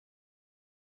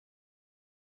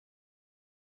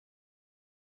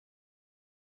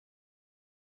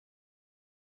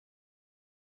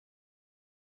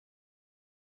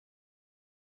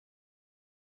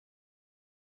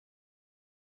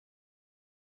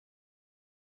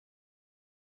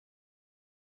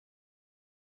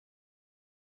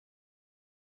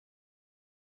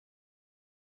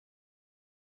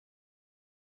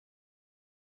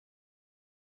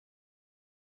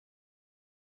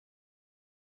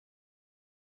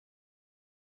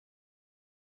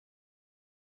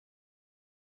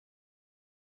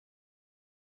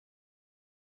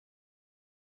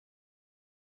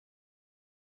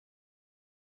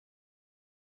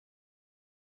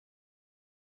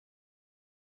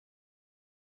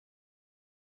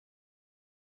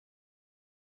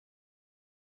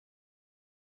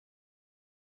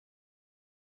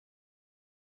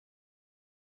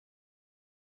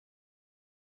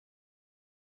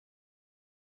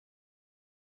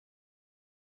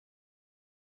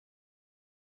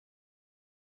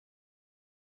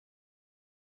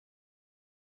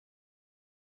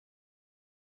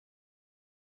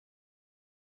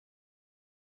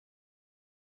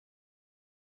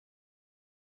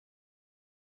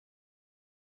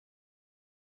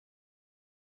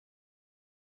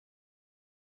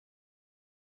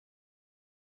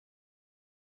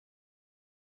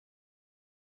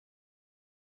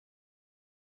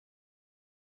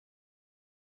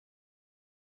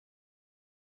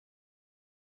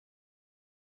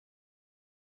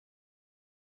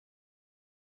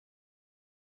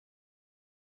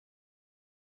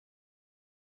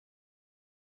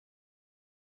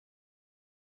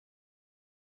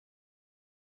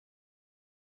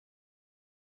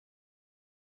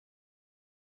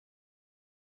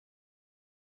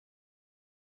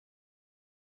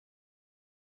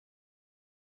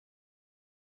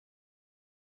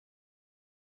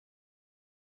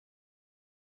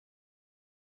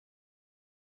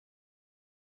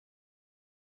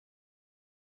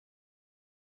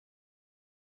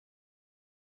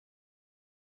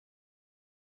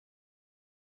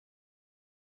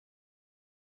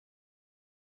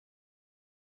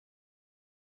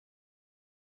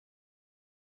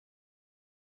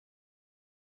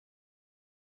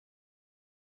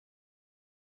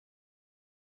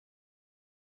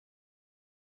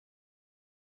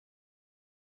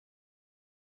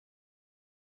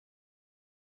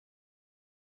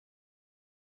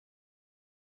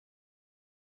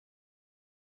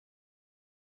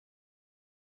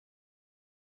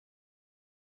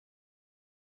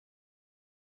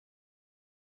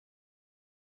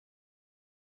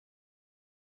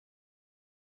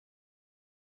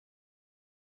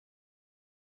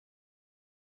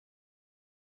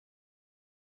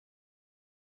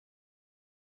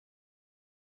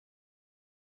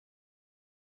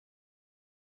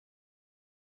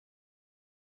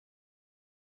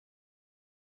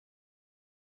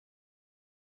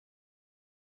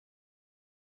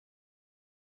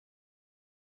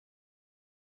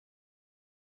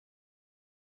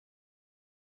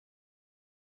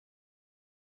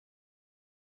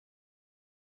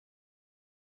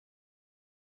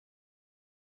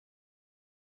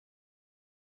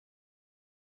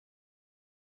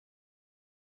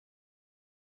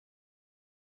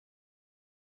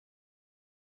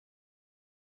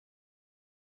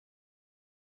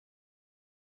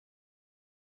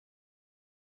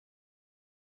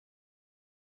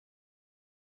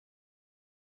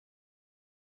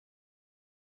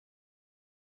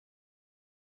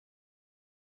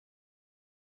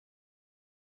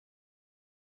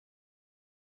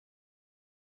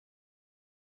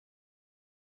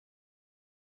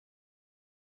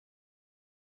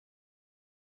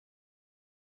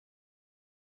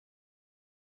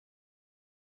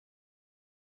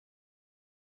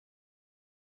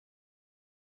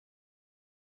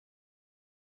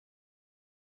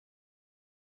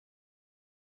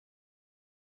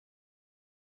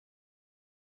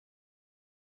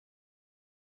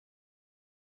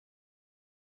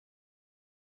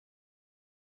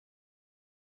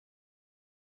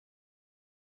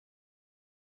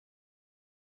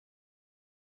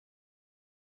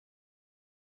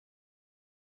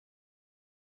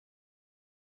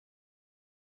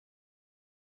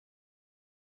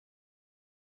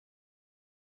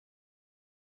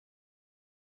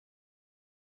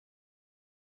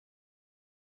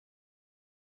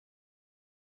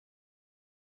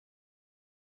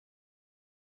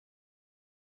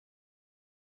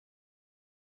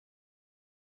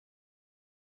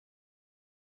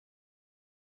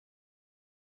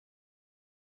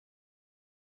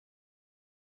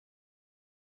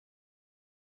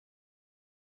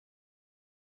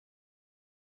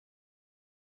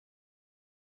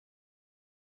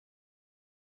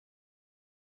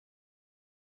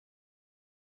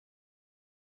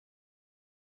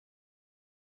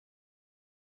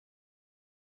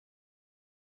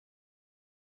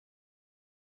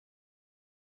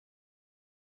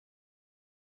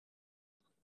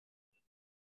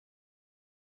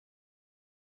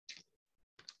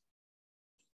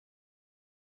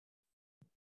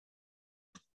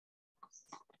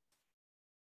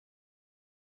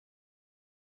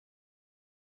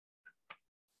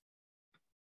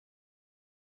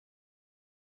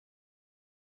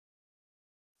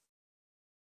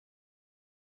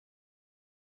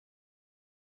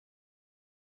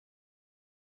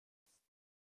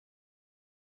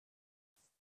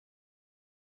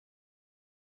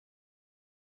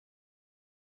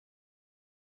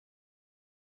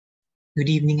Good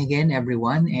evening again,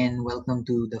 everyone, and welcome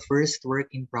to the first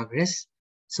work in progress.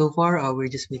 So far,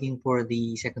 we're just waiting for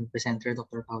the second presenter,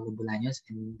 Dr. Paolo Bolaños,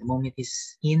 and the moment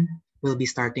he's in, we'll be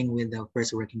starting with the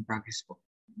first work in progress.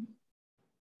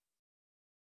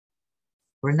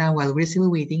 For now, while we're still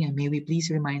waiting, may we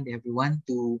please remind everyone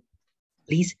to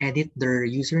please edit their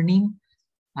username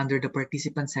under the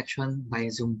participant section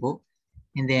via Zoom book,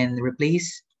 and then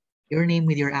replace your name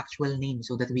with your actual name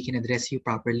so that we can address you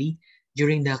properly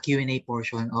during the Q&A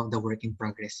portion of the work in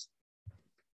progress.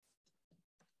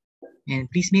 And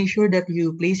please make sure that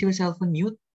you place yourself on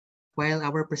mute while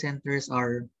our presenters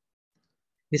are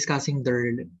discussing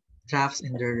their drafts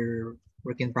and their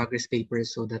work in progress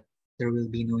papers so that there will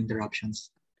be no interruptions.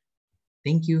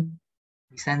 Thank you.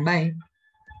 Stand by.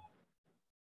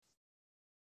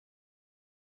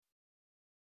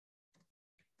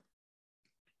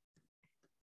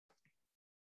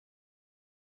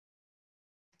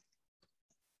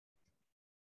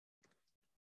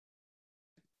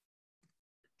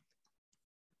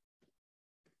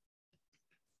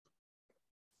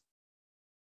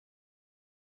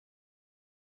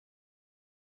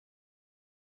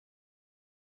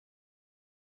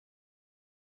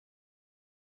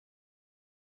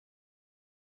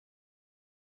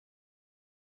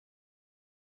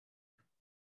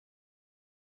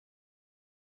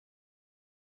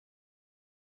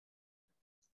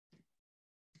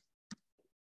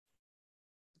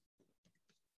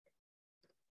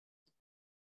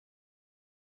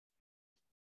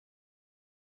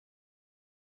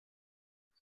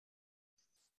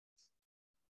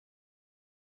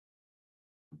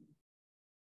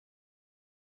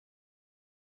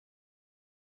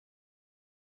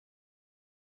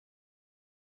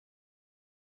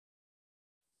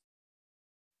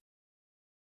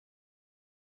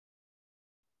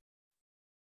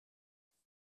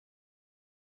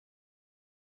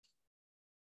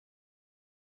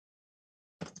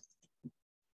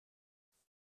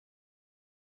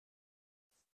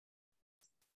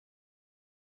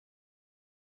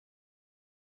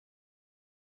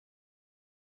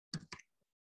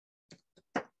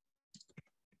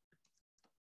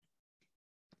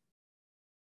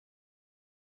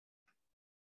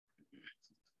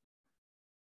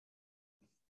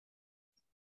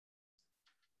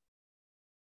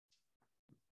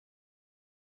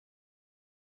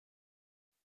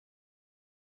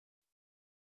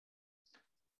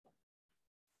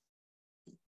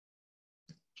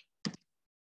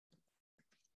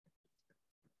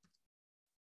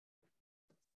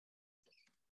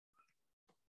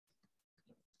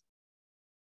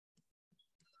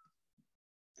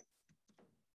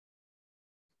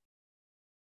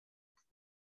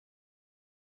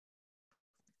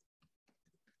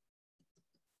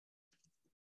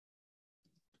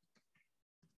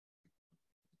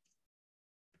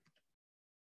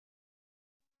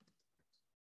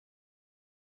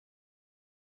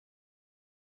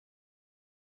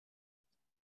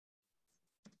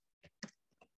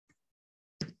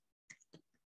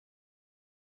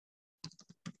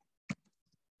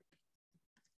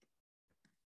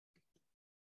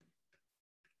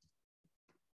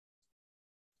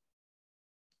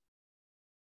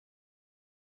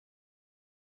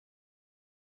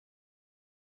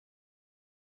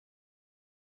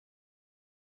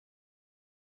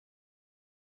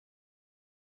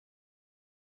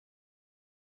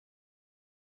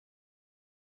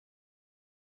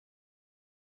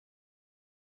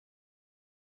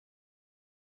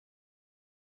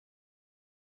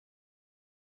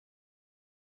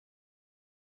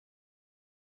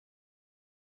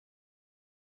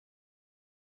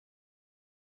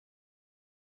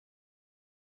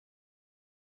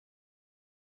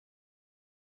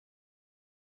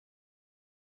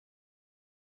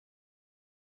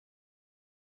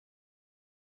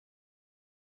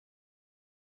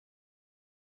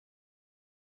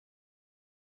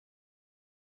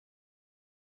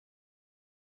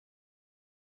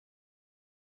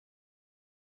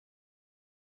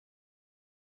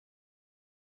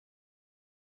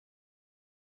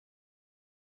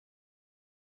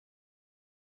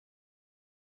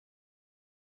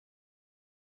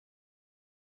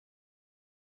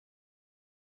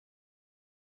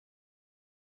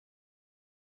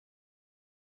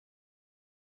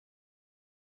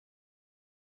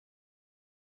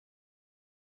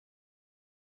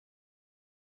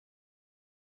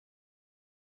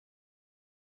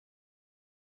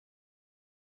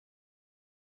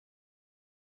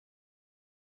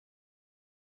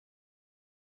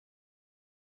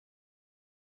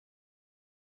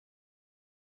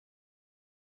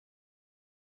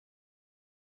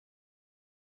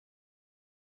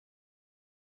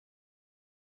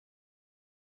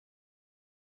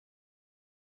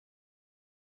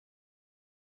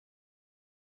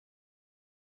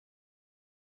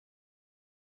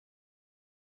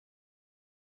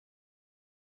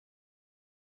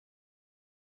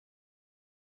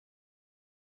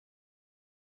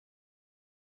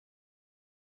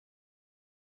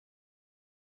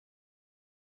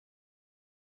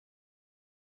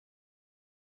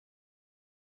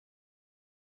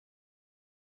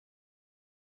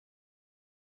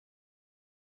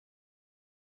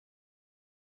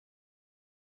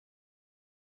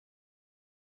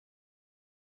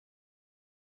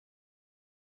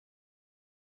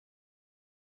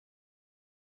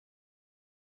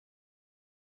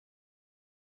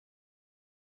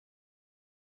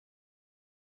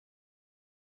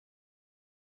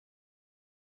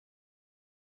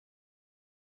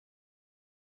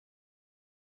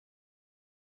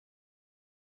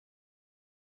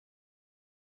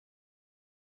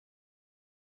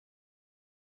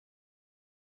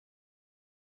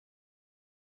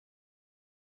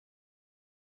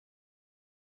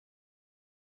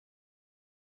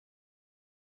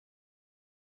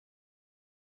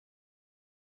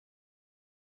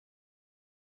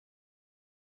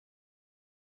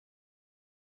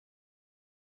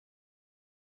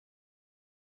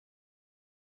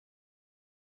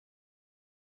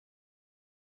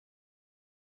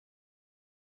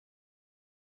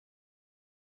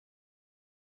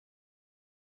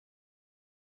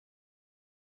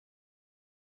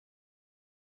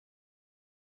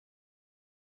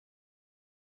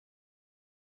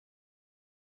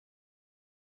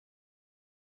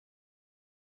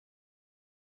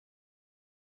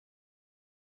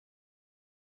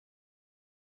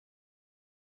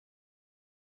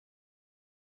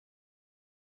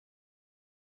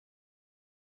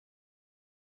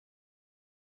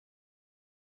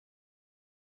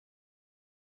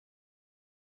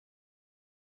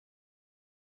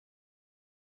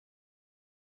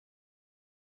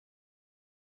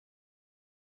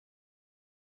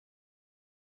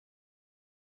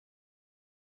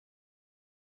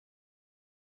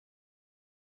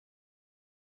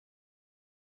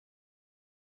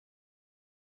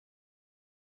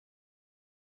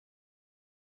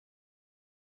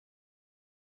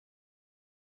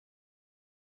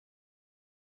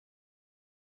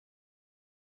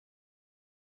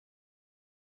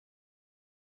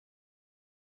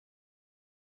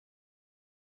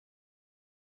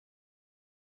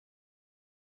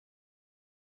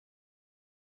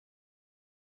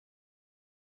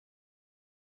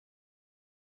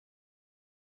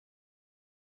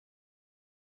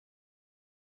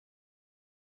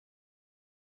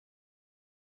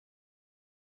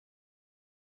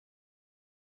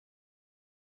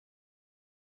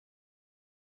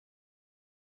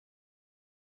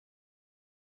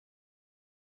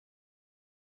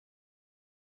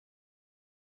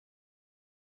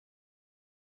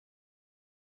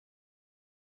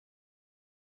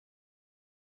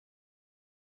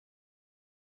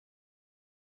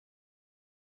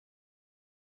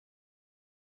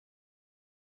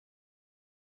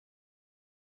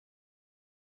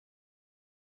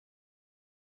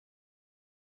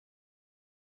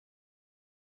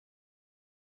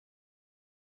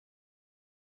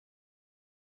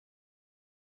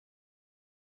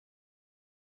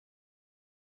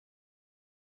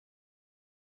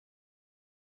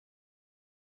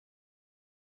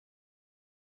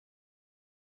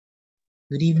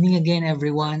 Good evening again,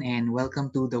 everyone, and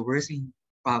welcome to the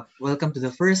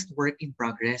first work in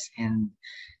progress. And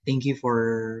thank you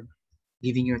for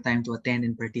giving your time to attend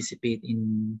and participate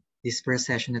in this first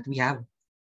session that we have,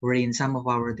 wherein some of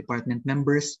our department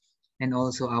members and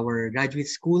also our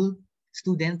graduate school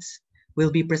students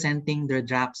will be presenting their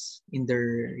drafts in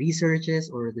their researches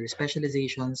or their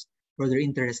specializations or their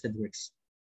interested works.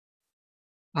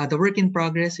 The work in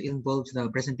progress involves the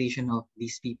presentation of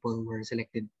these people who were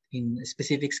selected in a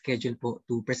specific schedule po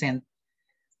to present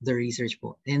the research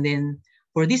po. And then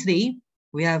for this day,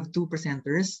 we have two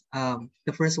presenters.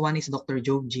 The first one is Dr.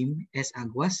 Jove S.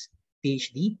 Aguas,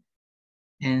 Ph.D.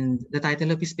 And the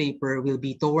title of his paper will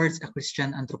be Towards a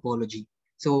Christian Anthropology.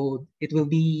 So it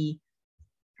will be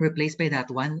replaced by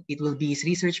that one. It will be his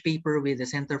research paper with the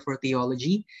Center for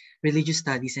Theology, Religious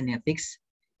Studies, and Ethics.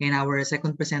 And our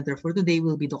second presenter for today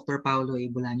will be Dr. Paolo A.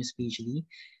 Bolaños, Ph.D.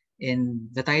 And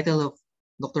the title of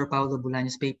Dr. Paolo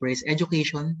Bolaños' paper is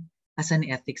Education as an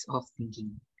Ethics of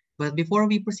Thinking. But before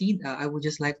we proceed, I would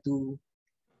just like to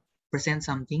present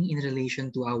something in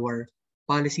relation to our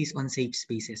policies on safe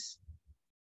spaces.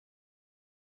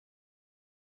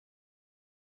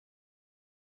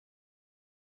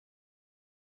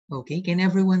 Okay, can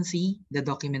everyone see the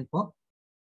document po?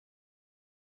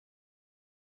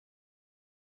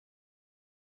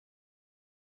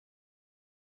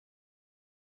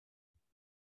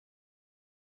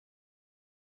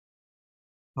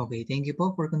 Okay, thank you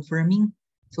po for confirming.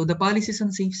 So the policies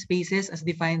on safe spaces as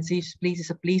defined, safe space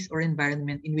is a place or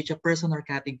environment in which a person or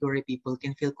category of people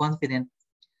can feel confident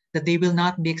that they will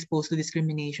not be exposed to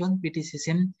discrimination,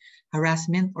 criticism,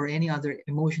 harassment, or any other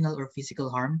emotional or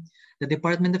physical harm. The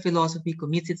Department of Philosophy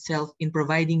commits itself in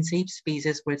providing safe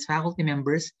spaces for its faculty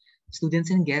members,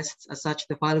 students, and guests. As such,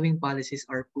 the following policies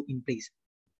are put in place.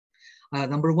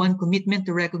 Number one, commitment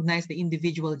to recognize the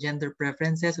individual gender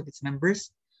preferences of its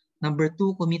members. Number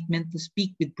two, commitment to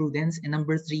speak with prudence. And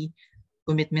number three,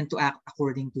 commitment to act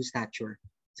according to stature.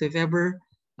 So if ever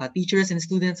teachers and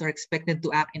students are expected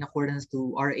to act in accordance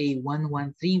to RA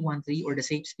 11313 or the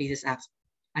Safe Spaces Act,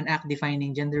 an act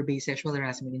defining gender-based sexual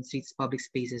harassment in streets, public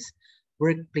spaces,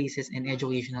 workplaces, and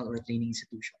educational or training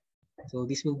institutions. So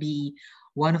this will be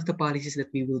one of the policies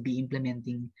that we will be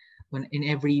implementing in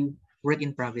every work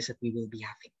in progress that we will be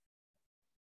having.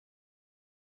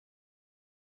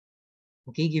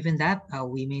 Okay, given that,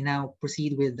 we may now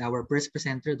proceed with our first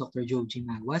presenter, Dr. Jove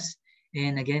Aguas,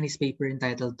 and again, his paper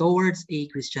entitled Towards a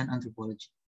Christian Anthropology.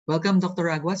 Welcome, Dr.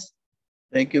 Aguas.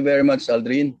 Thank you very much,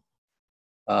 Aldrin.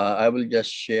 I will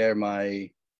just share my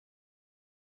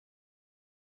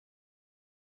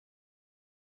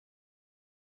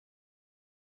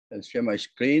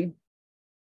screen.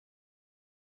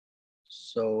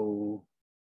 So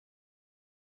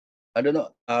I don't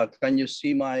know. Can you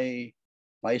see my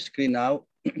screen now?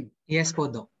 Yes, po,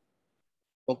 Doc.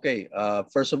 Okay.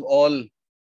 First of all,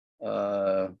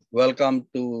 welcome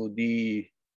to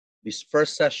this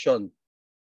first session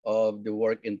of the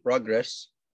work in progress,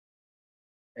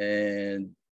 and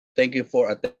thank you for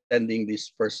attending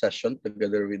this first session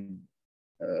together with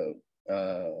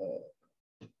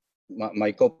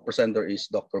my co-presenter is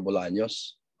Dr.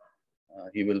 Bolaños.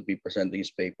 He will be presenting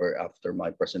his paper after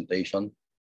my presentation.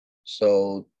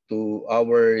 So to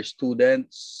our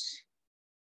students,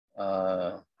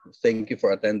 thank you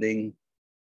for attending,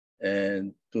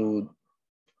 and to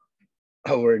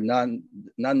our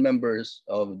non-members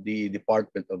of the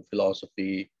Department of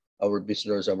Philosophy, our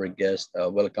visitors, our guests,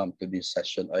 welcome to this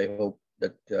session. I hope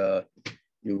that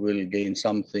you will gain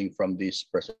something from this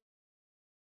presentation.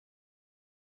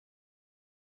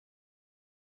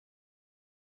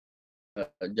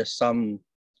 Just some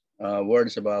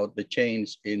words about the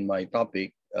change in my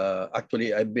topic.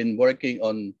 Actually, I've been working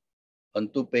on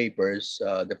two papers.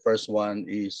 The first one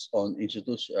is on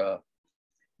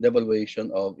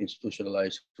Devaluation of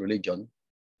Institutionalized Religion.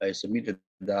 I submitted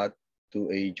that to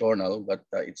a journal, but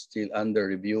it's still under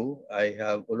review. I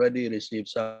have already received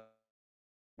some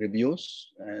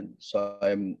reviews, and so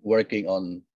I'm working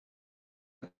on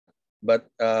that. But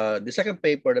the second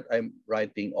paper that I'm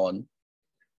writing on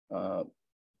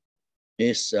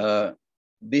is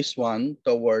this one,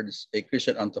 Towards a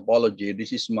Christian Anthropology.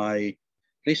 This is my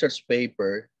research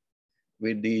paper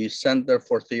with the Center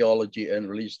for Theology and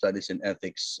Religious Studies and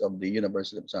Ethics of the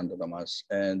University of Santo Tomas.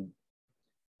 And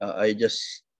I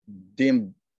just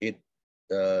deemed it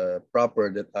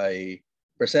proper that I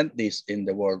present this in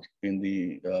the work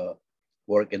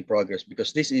in progress,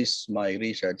 because this is my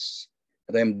research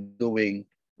that I'm doing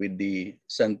with the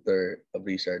Center of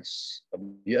Research of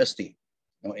UST.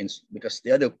 Because the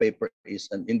other paper is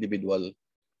an individual.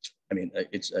 I mean,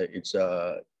 it's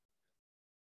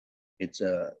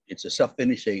it's a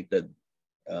self-initiated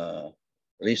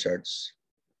research,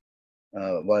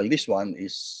 while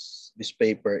this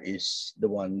paper is the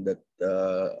one that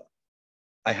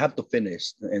I have to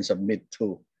finish and submit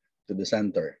to the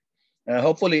center.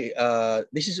 Hopefully,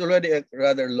 this is already a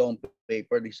rather long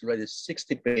paper. This is already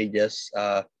 60 pages,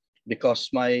 because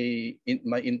my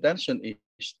intention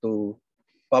is to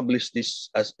publish this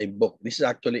as a book. This is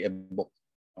actually a book.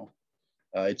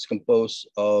 It's composed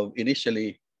of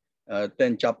initially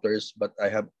 10 chapters, but I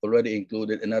have already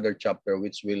included another chapter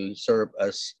which will serve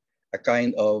as a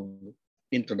kind of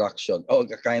introduction or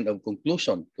a kind of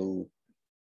conclusion to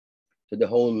the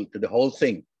whole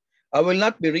thing. I will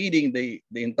not be reading the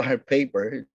entire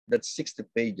paper. That's 60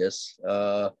 pages.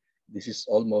 This is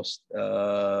almost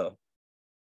 30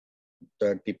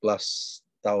 plus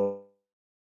thousand.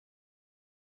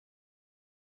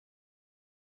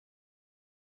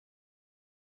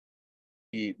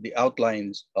 The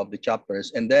outlines of the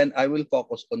chapters, and then I will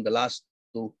focus on the last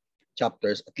two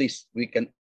chapters. At least we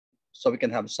can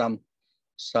have some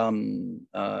some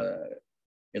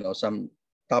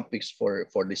topics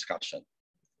for discussion.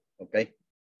 Okay,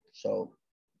 so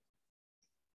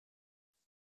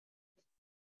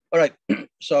all right.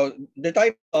 So the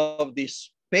type of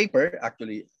this paper,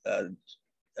 actually,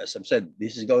 as I've said,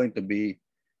 this is going to be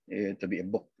a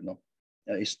book.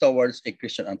 Is towards a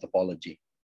Christian anthropology.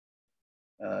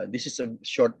 This is a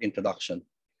short introduction.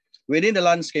 Within the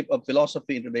landscape of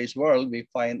philosophy in today's world, we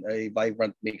find a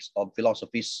vibrant mix of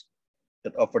philosophies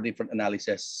that offer different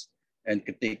analyses and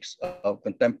critiques of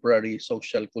contemporary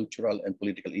social, cultural, and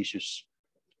political issues.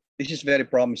 This is very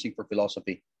promising for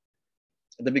philosophy.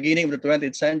 At the beginning of the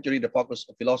 20th century, the focus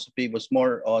of philosophy was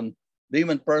more on the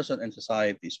human person and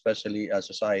society, especially as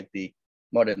society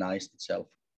modernized itself.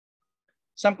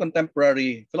 Some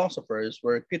contemporary philosophers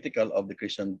were critical of the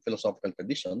Christian philosophical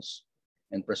traditions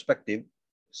and perspective.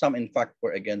 Some, in fact,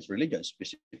 were against religion,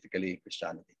 specifically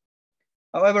Christianity.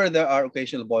 However, there are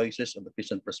occasional voices of the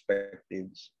Christian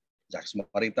perspectives. Jacques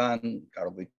Maritain,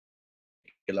 Carol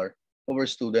Wittiler, who were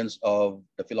students of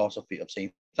the philosophy of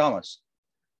St. Thomas.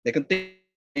 They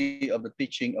continue of the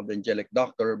teaching of the angelic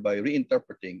doctor by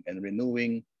reinterpreting and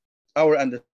renewing our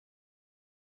understanding.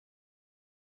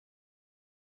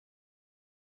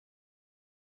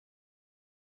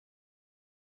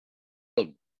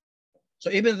 So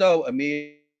even though a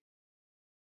mere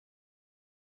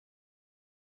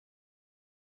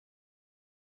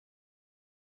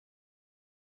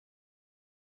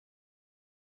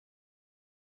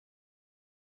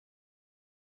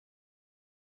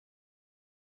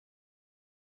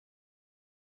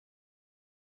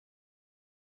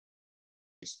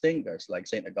thinkers like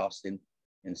St. Augustine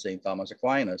and St. Thomas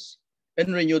Aquinas,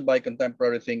 and renewed by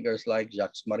contemporary thinkers like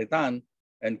Jacques Maritain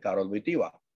and Carol Wittiwa.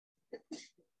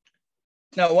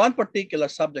 Now, one particular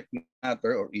subject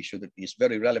matter or issue that is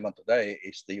very relevant today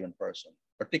is the human person,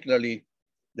 particularly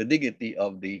the dignity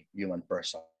of the human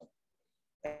person.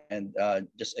 And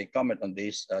just a comment on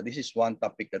this, this is one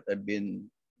topic that I've been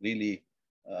really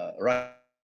right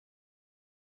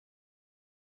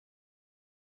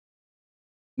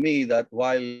me that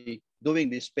while doing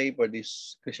this paper,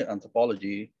 this Christian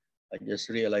anthropology, I just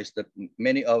realized that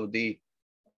many of the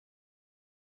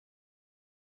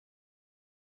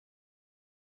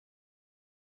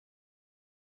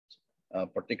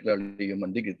particularly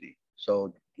human dignity.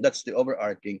 So that's the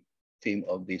overarching theme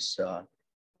of this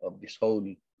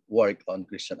whole work on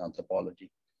Christian anthropology.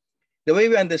 The way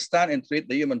we understand and treat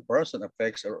the human person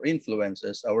affects or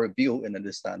influences our view and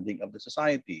understanding of the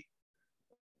society,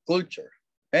 culture,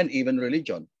 and even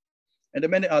religion, and the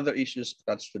many other issues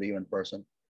attached to the human person.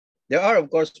 There are,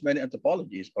 of course, many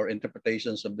anthropologies or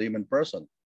interpretations of the human person.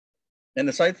 And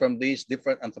aside from these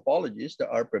different anthropologies,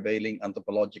 there are prevailing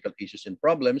anthropological issues and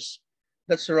problems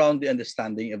that surround the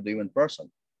understanding of the human person.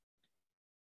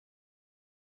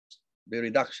 The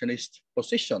reductionist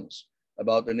positions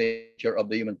about the nature of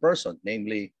the human person,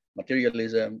 namely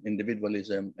materialism,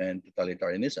 individualism, and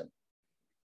totalitarianism.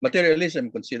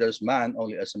 Materialism considers man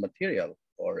only as a material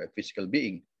or a physical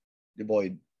being,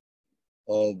 devoid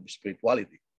of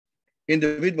spirituality.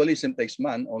 Individualism takes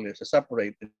man only as a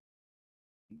separate,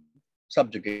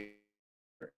 subjugated.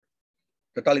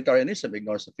 Totalitarianism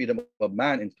ignores the freedom of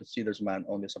man and considers man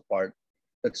only as a part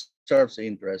that serves the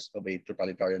interests of a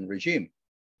totalitarian regime.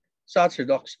 Such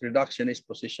reductionist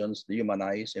positions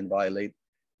dehumanize and violate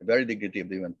the very dignity of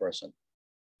the human person.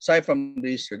 Aside from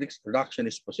these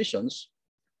reductionist positions,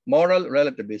 moral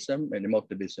relativism and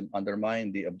emotivism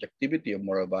undermine the objectivity of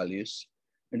moral values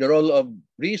and the role of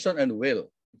reason and will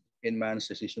in man's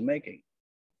decision-making.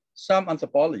 Some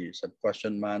anthropologists have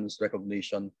questioned man's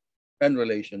recognition and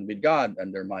relation with God,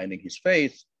 undermining his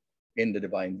faith in the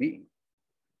divine being.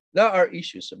 There are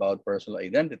issues about personal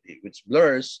identity, which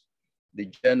blurs the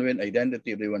genuine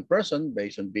identity of the one person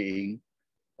based on being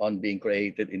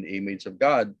created in the image of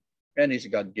God and his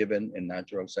God-given and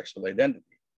natural sexual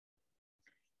identity.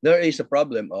 There is a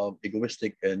problem of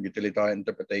egoistic and utilitarian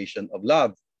interpretation of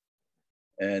love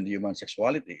and human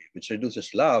sexuality, which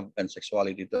reduces love and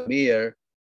sexuality to a mere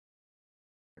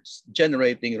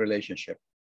generating relationship.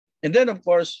 And then, of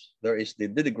course, there is the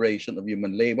denigration of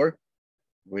human labor,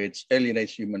 which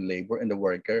alienates human labor and the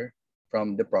worker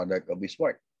from the product of his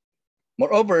work.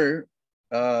 Moreover,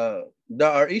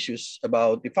 there are issues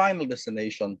about the final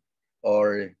destination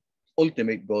or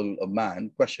ultimate goal of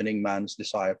man, questioning man's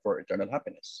desire for eternal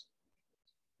happiness.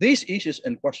 These issues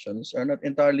and questions are not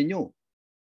entirely new.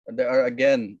 They are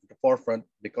again at the forefront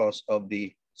because of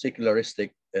the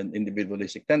secularistic and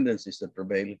individualistic tendencies that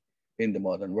prevail in the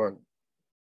modern world.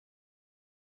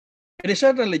 It is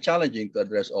certainly challenging to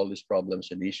address all these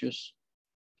problems and issues.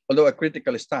 Although a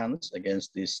critical stance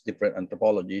against these different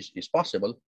anthropologies is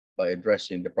possible by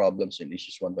addressing the problems and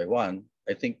issues one by one,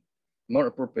 I think a more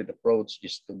appropriate approach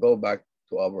is to go back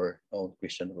to our own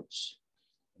Christian roots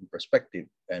and perspective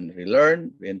and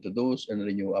relearn, reintroduce, and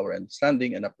renew our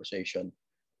understanding and appreciation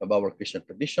of our Christian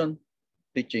tradition,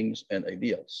 teachings, and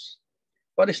ideals.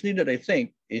 What is needed, I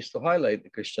think, is to highlight the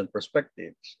Christian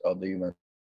perspectives of the human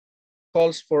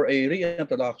calls for a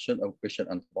reintroduction of Christian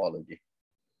anthropology.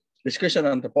 This Christian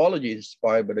anthropology is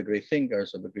inspired by the great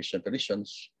thinkers of the Christian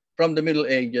traditions from the Middle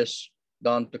Ages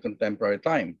down to contemporary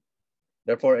time.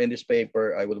 Therefore, in this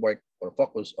paper, I will work or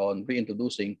focus on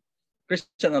reintroducing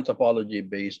Christian anthropology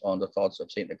based on the thoughts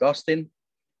of St. Augustine,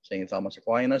 St. Thomas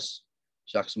Aquinas,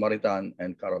 Jacques Maritain,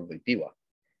 and Karol Wojtyła.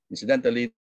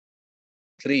 Incidentally,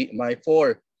 my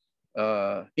four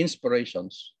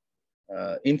inspirations,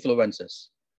 influences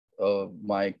of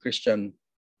my Christian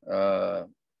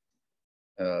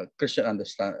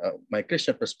my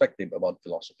Christian perspective about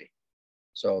philosophy.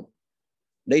 So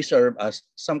they serve as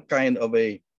some kind of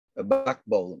a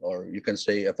backbone, or you can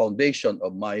say a foundation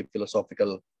of my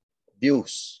philosophical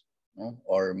views,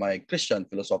 or my Christian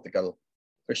philosophical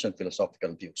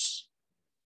views.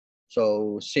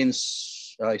 So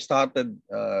since I started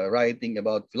writing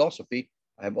about philosophy,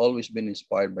 I have always been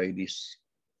inspired by these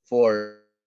four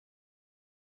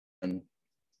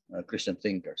Christian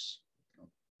thinkers,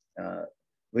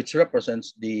 which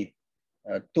represents the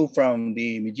two from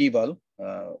the medieval,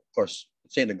 of course,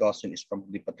 St. Augustine is from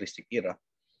the patristic era,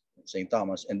 St.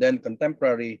 Thomas, and then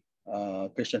contemporary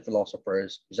Christian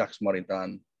philosophers, Jacques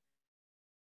Maritain,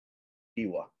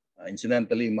 Iwa.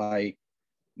 Incidentally, my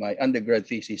undergrad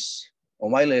thesis, or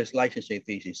my licentiate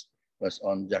thesis, was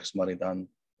on Jacques Maritain,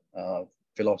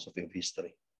 philosophy of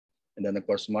history. And then, of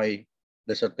course, my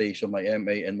dissertation, my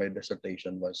MA and my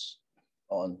dissertation was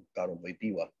on Karol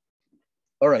Wojtyła.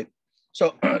 All right.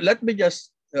 So let me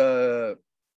just,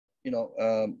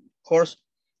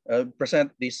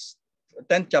 present these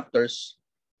 10 chapters.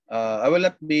 I will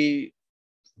not be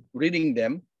reading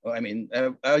them.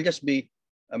 I'll just be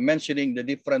mentioning the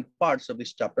different parts of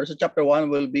this chapter. So chapter 1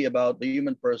 will be about the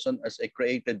human person as a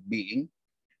created being,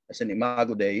 as an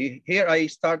imago Dei. Here I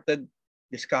started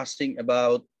discussing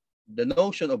about the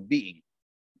notion of being.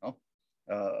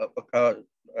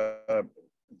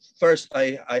 First,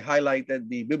 I highlighted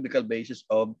the biblical basis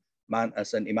of man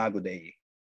as an imago Dei.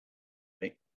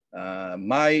 Okay.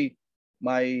 My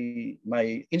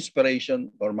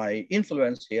inspiration or my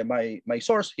influence here, my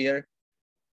source here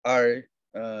are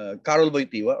Karol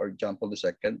Wojtyła or John Paul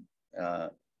II.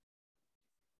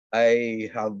 I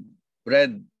have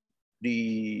read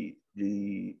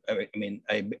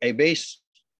I base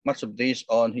much of this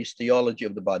on his theology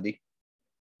of the body.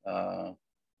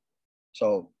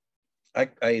 So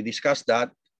I discussed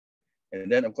that,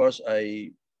 and then of course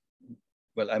I've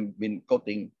been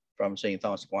quoting from St.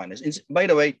 Thomas Aquinas. By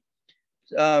the way,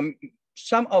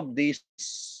 some of these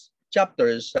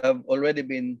chapters have already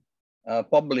been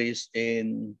published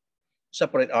in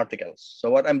separate articles. So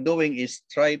what I'm doing is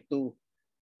try to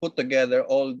put together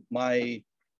all my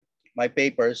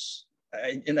papers,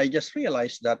 and I just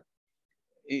realized that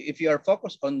if you are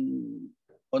focused on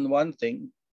one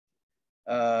thing,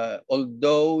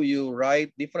 although you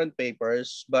write different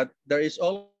papers, but there is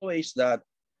always that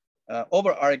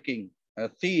overarching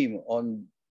theme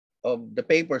of the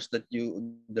papers that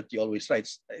you always write.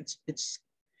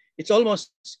 It's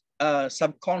almost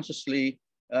subconsciously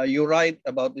you write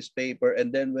about this paper,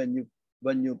 and then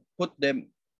when you put them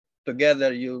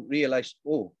together, you realize,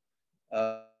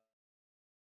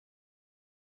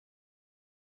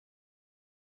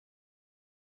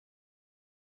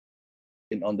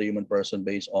 on the human person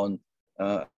based on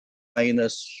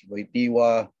Aquinas,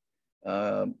 Wojtyła,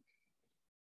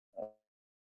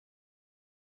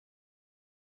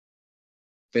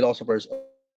 philosophers.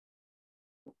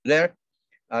 There,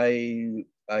 I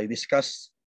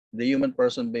discussed the human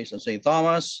person based on St.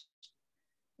 Thomas,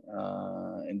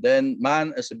 and then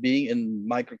man as a being in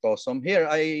microcosm. Here,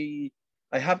 I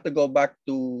have to go back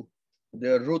to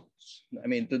the roots. I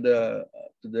mean, to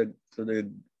the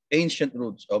ancient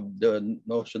roots of the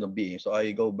notion of being. So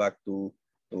I go back to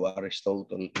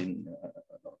Aristotle. In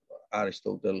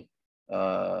Aristotle,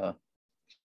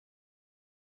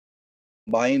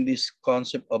 combine this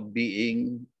concept of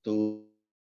being to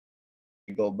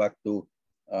go back to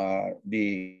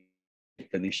the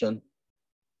tradition.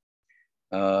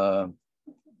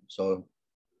 So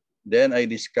then I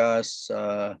discuss.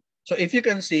 So if you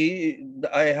can see,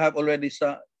 I have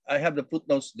the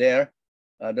footnotes there.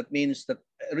 That means that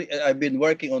I've been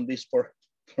working on this for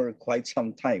quite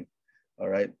some time. All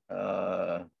right.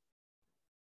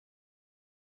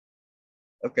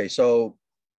 Okay, so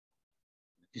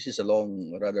this is a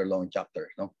rather long chapter,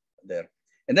 no? There.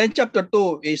 And then chapter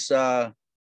 2 is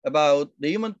about the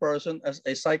human person as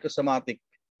a psychosomatic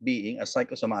being, a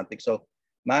psychosomatic. So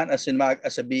man as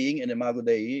a being in Imago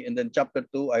Dei. And then chapter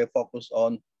 2, I focus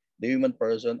on the human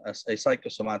person as a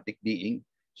psychosomatic being.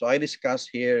 So I discuss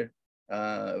here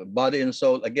body and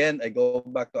soul. Again, I go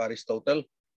back to Aristotle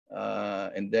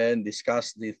and then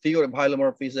discuss the theory of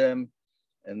hylomorphism,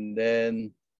 and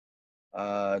then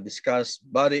discuss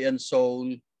body and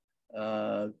soul,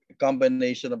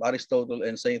 combination of Aristotle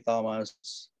and St. Thomas.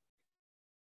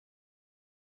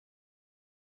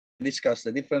 Discuss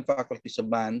the different faculties of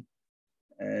man,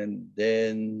 and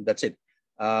then that's it.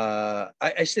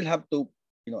 I still have to,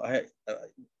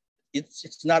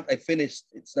 it's not a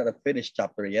finished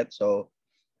chapter yet, so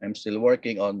I'm still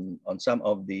working on some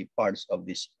of the parts of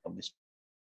this.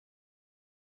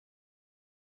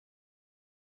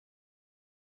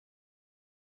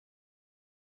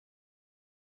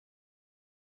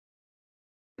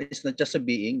 It's not just a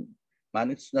being. Man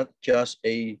is not just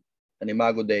an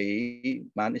Imago Dei.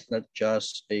 Man is not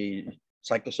just a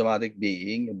psychosomatic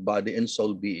being, a body and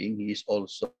soul being. He is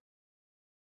also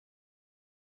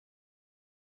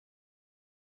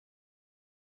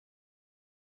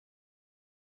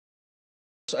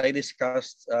I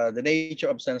discussed the nature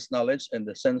of sense knowledge and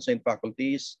the sensing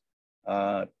faculties.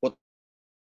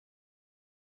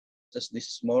 This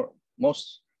is more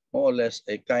or less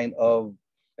a kind of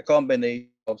a combination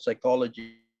of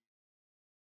psychology,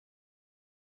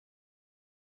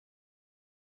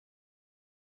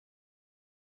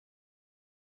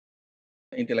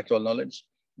 intellectual knowledge,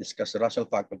 discuss rational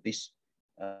faculties.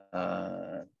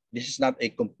 This is not a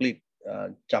complete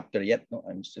chapter yet. No,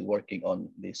 I'm still working on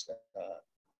this.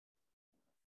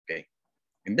 Okay,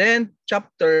 and then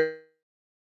chapter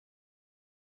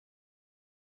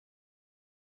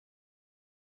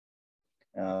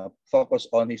focus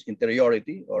on his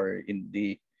interiority, or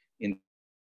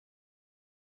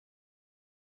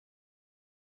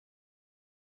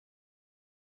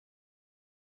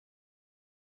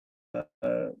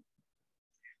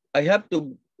I have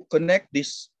to connect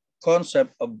this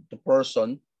concept of the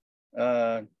person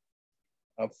uh,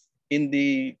 of in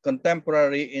the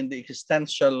contemporary, in the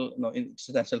existential, in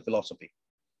existential philosophy.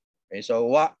 Okay, so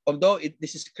although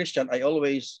this is Christian, I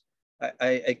always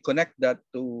I connect that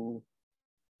to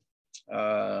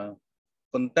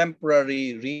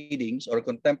contemporary readings or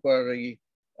contemporary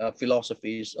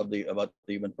philosophies of about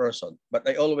the human person. But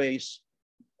I always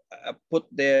put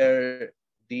there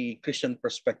the Christian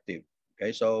perspective.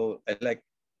 Okay, so I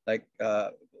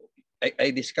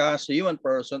discuss the human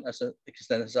person as an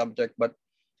existential subject, but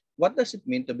what does it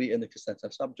mean to be an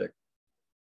existential subject?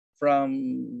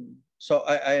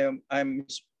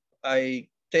 I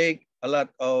take a lot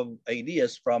of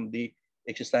ideas from the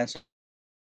existential,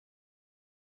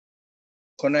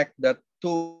 connect that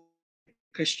to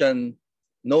Christian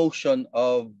notion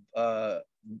of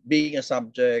being a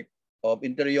subject, of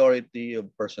interiority, of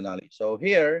personality. So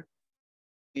here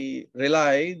we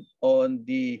relied on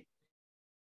the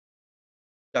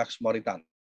Jacques Maritain.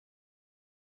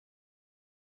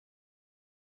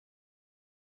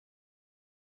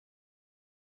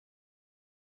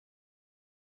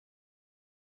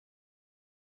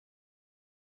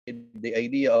 The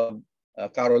idea of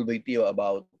Carol Wojtyła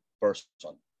about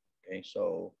person. Okay,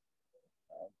 so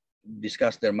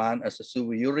discuss their man as a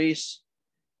sui juris,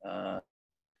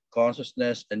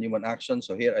 consciousness and human action.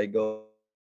 So here I go.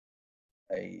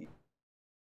 I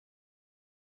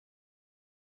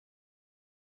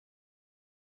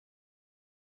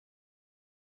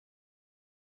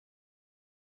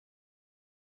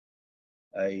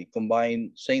I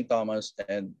combine St. Thomas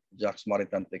and Jacques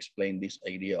Maritain to explain this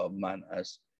idea of man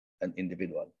as an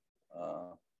individual.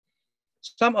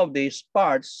 Some of these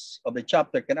parts of the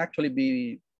chapter can actually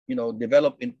be,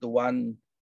 developed into one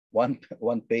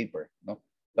paper. No?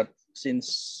 But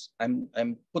since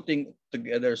I'm putting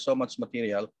together so much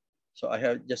material, so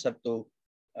I just have to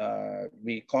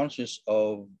be conscious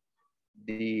of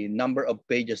the number of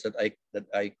pages that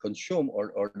I consume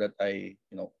or that I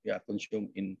consume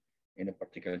in a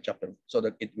particular chapter, so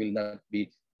that it will not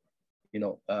be,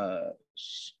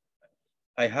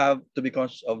 I have to be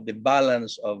conscious of the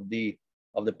balance of the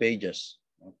pages.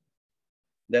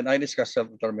 Then I discuss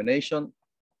self-determination.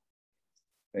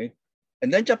 Okay.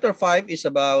 And then chapter 5 is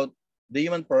about the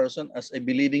human person as a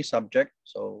believing subject.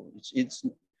 So it's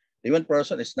the human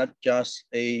person is not just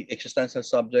a existential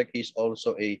subject, he's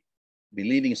also a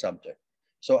believing subject.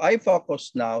 So I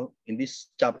focus now in this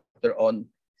chapter on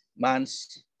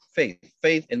man's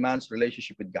faith in man's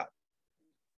relationship with God.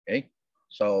 Okay.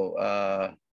 So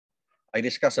I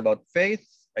discuss about faith.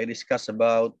 I discuss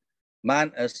about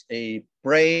man as a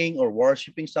praying or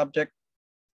worshiping subject.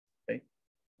 Okay.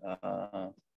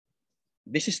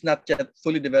 This is not yet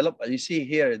fully developed. You see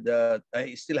here that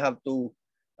I still have to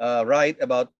write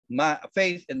about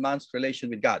faith and man's relation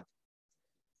with God.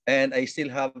 And I still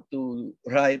have to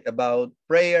write about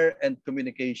prayer and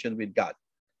communication with God.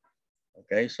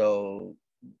 Okay, so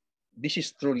this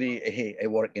is truly a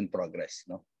work in progress.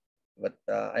 No? But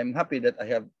I'm happy that I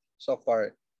have so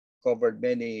far covered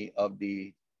many of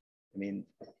the,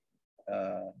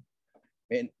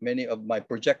 many of my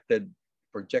projected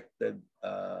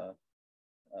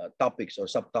topics or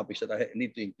subtopics that I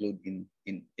need to include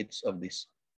in each of these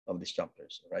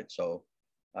chapters, right? So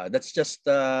that's just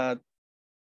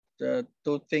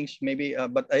two things maybe,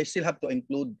 but I still have to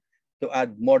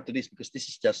add more to this, because this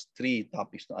is just 3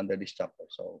 topics under this chapter.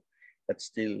 So that's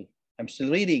still, I'm still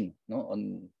reading,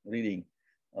 on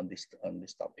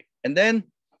this topic. And then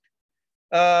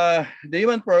the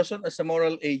human person as a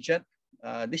moral agent.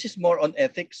 This is more on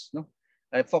ethics. No,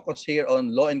 I focus here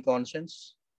on law and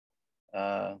conscience.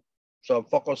 So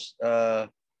focus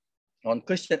on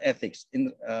Christian ethics.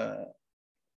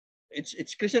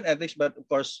 It's Christian ethics, but of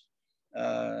course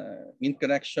in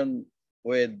connection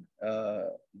with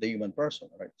the human person,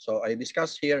 right? So I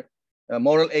discuss here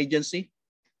moral agency.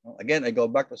 Again, I go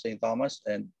back to St. Thomas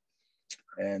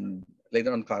and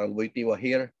later on Karl Wojtyła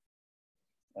here.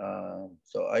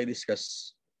 So I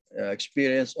discuss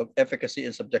experience of efficacy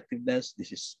and subjectiveness.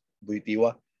 This is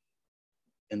Wojtyła.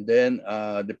 And then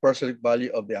the personal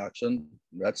value of the action.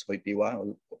 That's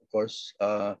Wojtyła, of course.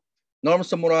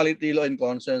 Norms of morality, law and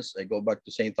conscience. I go back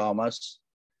to St. Thomas.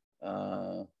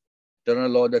 Eternal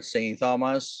law, that's St.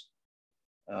 Thomas.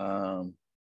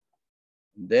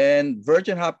 Then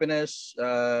virgin happiness.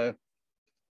 I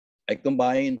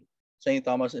combine St.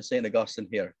 Thomas and St. Augustine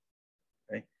here.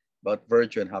 Okay, but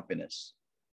virtue and happiness.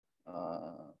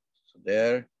 So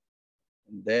there.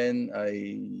 And then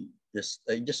I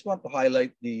just want to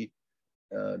highlight the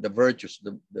virtues,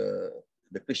 the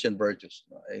Christian virtues.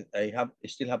 I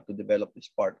still have to develop this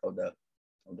part of the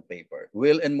paper.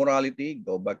 Will and morality,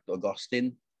 go back to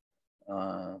Augustine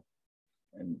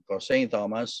and for St.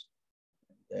 Thomas.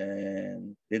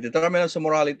 And the determinants of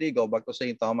morality, go back to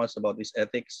St. Thomas about his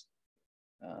ethics.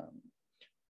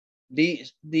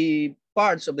 The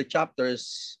parts of the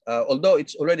chapters, although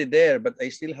it's already there, but I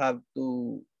still have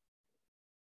to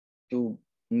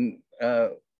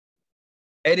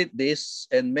edit this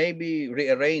and maybe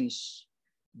rearrange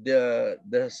the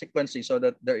sequencing so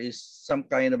that there is some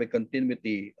kind of a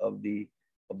continuity of the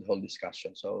whole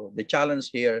discussion. So the challenge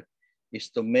here is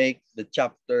to make the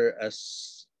chapter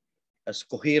as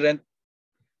coherent,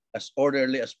 as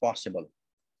orderly as possible.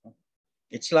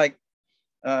 It's like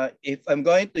if I'm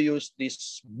going to use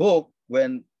this book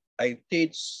when I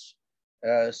teach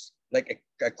like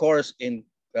a course in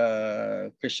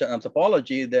Christian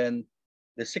anthropology, then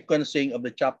the sequencing of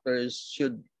the chapters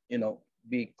should,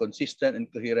 be consistent and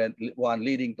coherent, one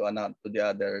leading to the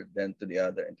other, then to the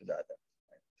other, and to the other.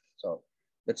 So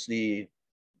that's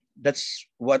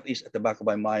what is at the back of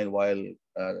my mind while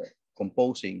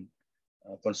composing,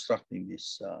 constructing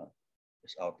this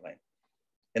outline.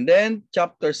 And then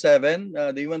chapter 7,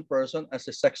 the human person as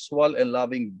a sexual and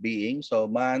loving being. So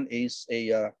man is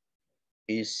a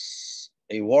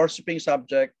worshiping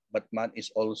subject, but man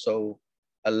is also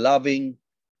a loving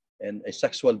and a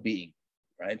sexual being,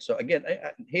 right? So again,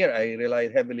 here I rely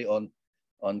heavily on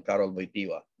Karl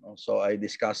Wojtyła. So I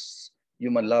discuss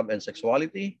human love and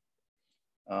sexuality.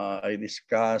 I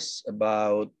discuss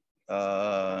about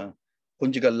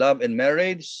conjugal love and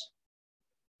marriage,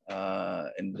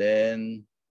 and then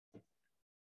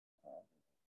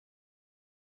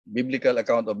biblical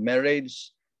account of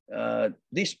marriage.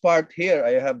 This part here,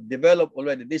 I have developed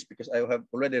already this because I have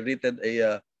already written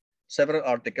several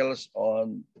articles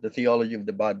on the theology of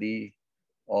the body,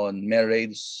 on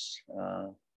marriage,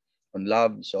 on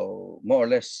love. So more or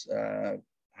less,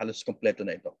 halos kompleto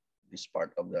na ito, this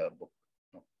part of the book.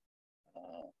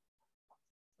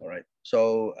 All right.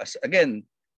 So again,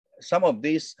 some of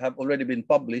these have already been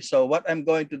published. So what I'm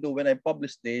going to do when I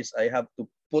publish this, I have to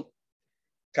put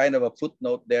kind of a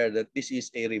footnote there that this is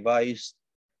a revised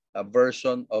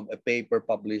version of a paper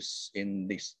published in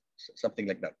this, something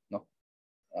like that. No.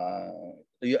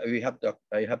 I have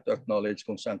to acknowledge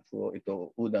kung saan po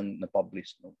ito unang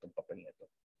na-publish no, itong papel nito.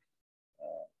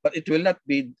 But it will not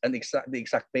be the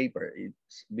exact paper.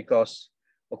 It's because,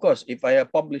 of course, if I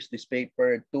have published this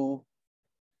paper two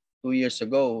years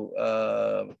ago,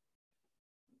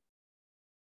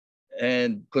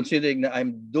 and considering that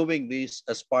I'm doing this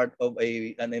as part of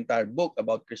an entire book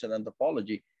about Christian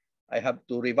anthropology, I have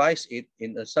to revise it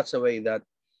in such a way that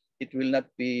it will not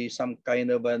be some kind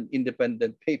of an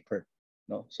independent paper.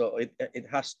 No, so it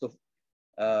has to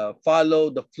follow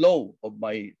the flow of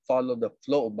my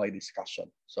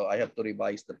discussion. So I have to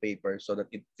revise the paper so that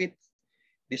it fits.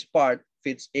 This part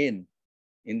fits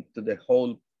into the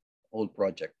whole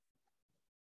project.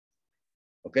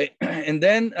 Okay, and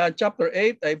then chapter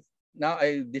 8,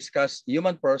 I discuss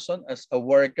human person as a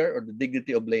worker or the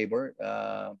dignity of labor.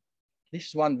 This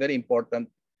is one very important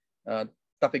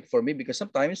topic for me because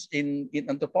sometimes in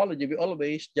anthropology, we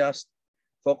always just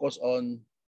focus on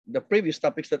the previous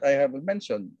topics that I have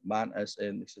mentioned: man as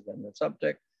an accidental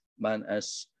subject, man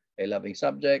as a loving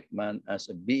subject, man as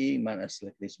a being, man as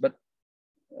like this. But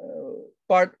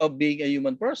part of being a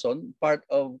human person, part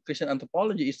of Christian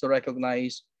anthropology is to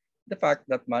recognize the fact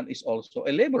that man is also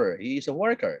a laborer. He is a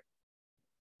worker,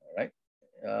 right?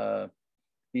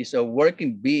 He's a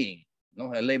working being,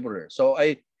 no, a laborer. So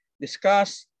I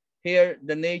discuss here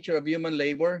the nature of human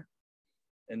labor,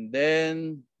 and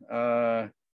then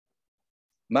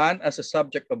man as a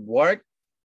subject of work.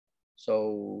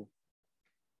 So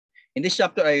in this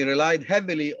chapter, I relied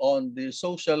heavily on the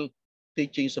social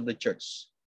teachings of the church.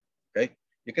 Okay,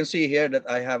 you can see here that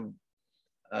I have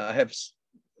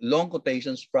long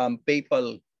quotations from the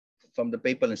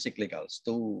papal encyclicals.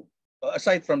 To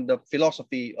aside from the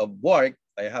philosophy of work,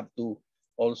 I have to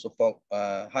also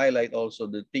highlight also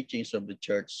the teachings of the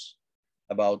church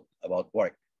about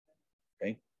work.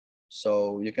 Okay,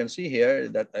 so you can see here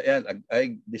that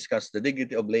I discussed the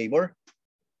dignity of labor,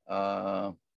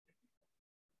 the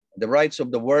rights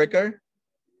of the worker,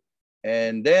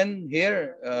 and then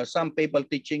here some papal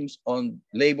teachings on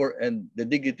labor and the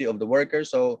dignity of the worker.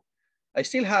 So I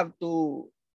still have to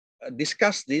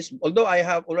discuss this, although I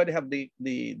already have the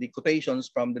quotations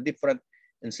from the different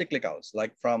encyclicals,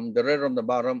 like from the Rerum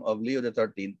Novarum of Leo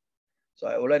XIII. So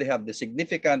I already have the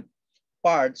significant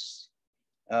parts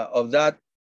of that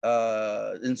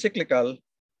encyclical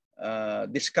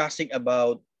discussing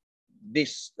about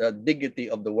this dignity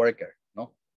of the worker.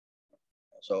 No,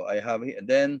 so I have here.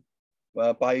 Then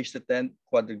Pius X,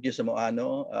 Quadragesimo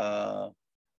Anno.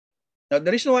 Now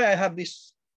the reason why I have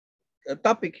this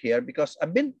topic here because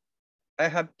I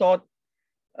have taught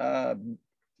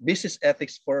business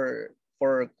ethics for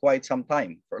quite some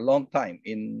time, for a long time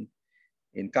in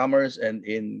commerce and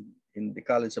in the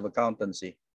College of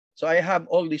Accountancy. So I have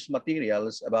all these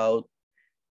materials about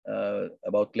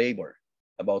labor,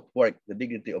 about work, the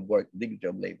dignity of work, dignity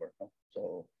of labor.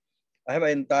 So I have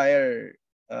an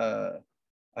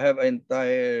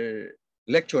entire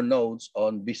lecture notes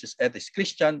on business ethics,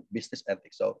 Christian business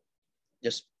ethics. So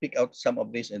just pick out some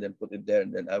of this and then put it there,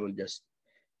 and then I will just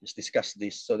discuss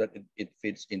this so that it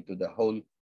fits into the whole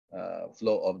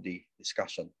flow of the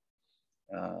discussion.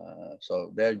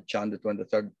 So there, John the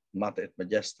 23rd, Mater et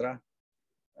Magistra,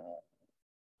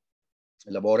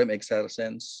 Laborem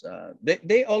Exercens.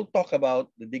 They all talk about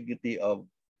the dignity of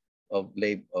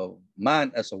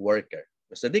man as a worker.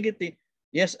 Because the dignity,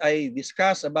 yes, I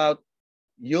discuss about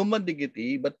human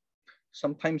dignity, but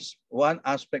sometimes one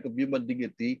aspect of human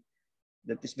dignity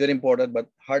that is very important but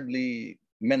hardly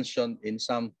mentioned in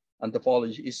some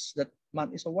anthropology is that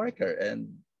man is a worker, and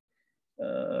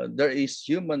there's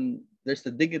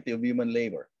the dignity of human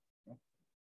labor.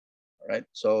 All right.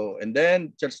 So, and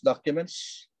then church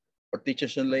documents for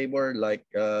teachers on labor, like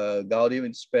Gaudium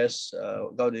in Spes.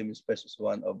 Gaudium in Spes is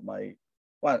one of my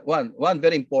one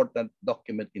very important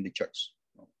document in the church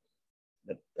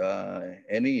that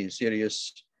any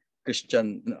serious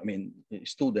Christian,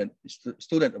 student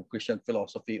of Christian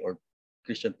philosophy or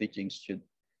Christian teachings should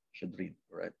read,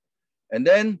 right? And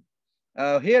then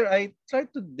here I try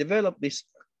to develop this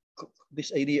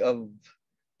idea of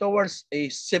towards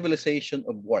a civilization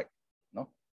of work.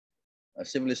 No, a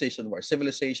civilization of work.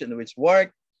 Civilization in which work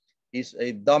is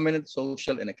a dominant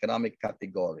social and economic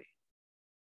category.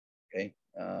 Okay,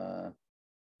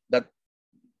 that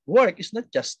work is not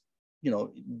just,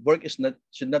 work is not,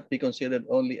 should not be considered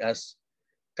only as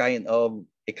kind of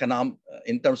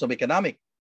in terms of economic.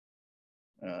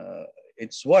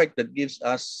 It's work that gives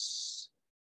us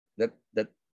that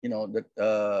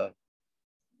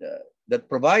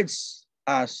provides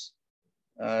us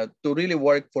to really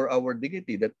work for our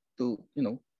dignity, to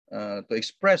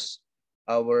express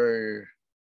our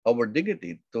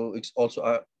dignity,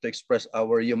 also to express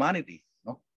our humanity.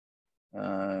 No,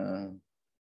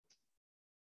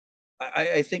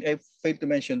 I think I failed to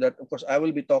mention that. Of course, I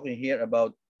will be talking here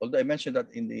about. Although I mentioned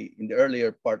that in the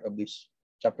earlier part of this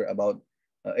chapter about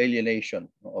alienation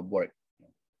of work.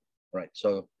 Right.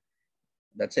 So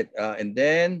that's it. And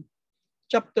then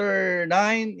chapter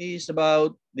 9 is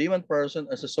about the human person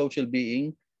as a social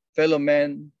being, fellow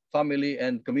men, family,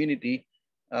 and community.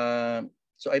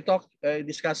 So I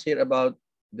discussed here about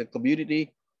the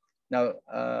community. Now,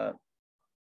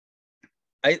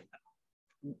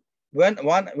 when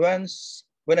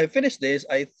I finish this,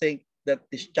 I think that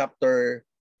this chapter,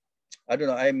 I don't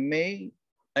know, I may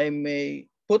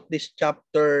put this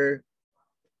chapter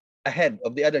ahead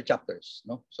of the other chapters.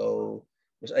 No, so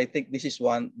because I think this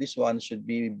one should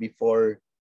be before,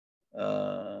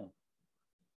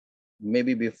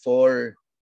 maybe before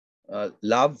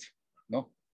love. No,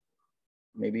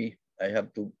 maybe I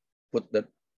have to put that,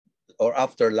 or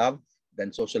after love,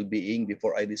 then social being,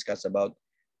 before I discuss about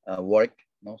work.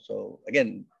 No, so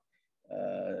again,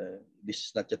 this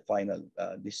is not yet final.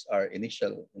 These are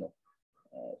initial,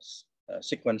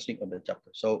 sequencing of the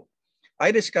chapter. So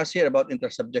I discuss here about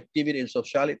intersubjectivity and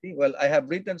sociality. Well, I have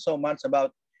written so much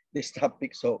about this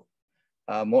topic, so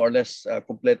more or less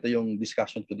kompleto yung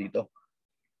discussion ko dito.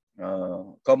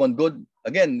 Common good,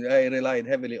 again, I relied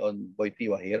heavily on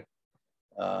Wojtyła here.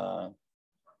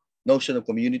 Notion of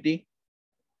community,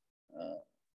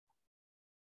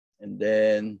 and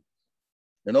then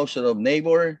the notion of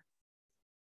neighbor.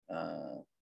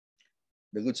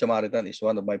 The Good Samaritan is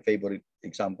one of my favorite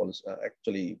examples.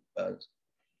 Actually,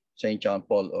 Saint John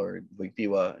Paul or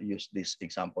Wojtyła used this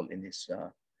example in his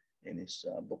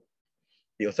book.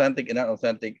 The authentic and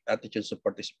unauthentic attitudes of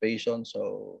participation.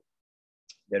 So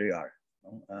there you are.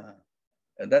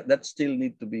 And that still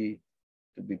need to be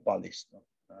polished,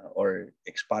 or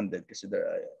expanded, because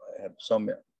I have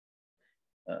some.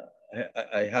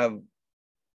 I have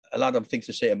a lot of things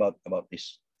to say about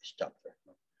this chapter,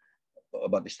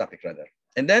 about this topic rather.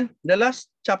 And then the last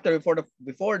chapter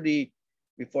before the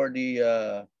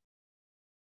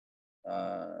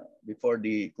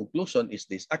conclusion is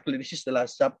this. Actually, this is the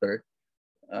last chapter,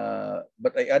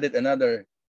 but I added another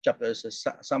chapter as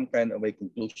some kind of a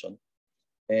conclusion.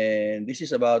 And this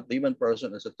is about the human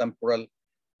person as a temporal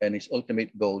and his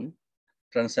ultimate goal,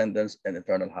 transcendence and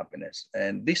eternal happiness.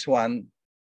 And this one,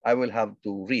 I will have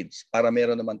to read para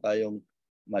meron naman tayong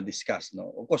ma-discuss.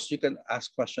 No? Of course, you can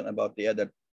ask question about the other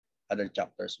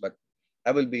chapters, but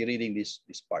I will be reading this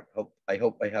part. I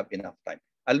hope I have enough time.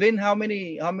 Aldrin, how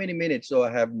many minutes do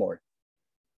I have more?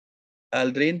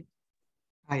 Aldrin?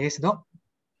 Yes, Doc.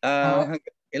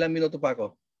 Ilang minuto pa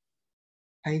ako?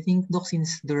 I think, Doc,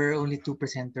 since there are only 2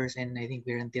 presenters and I think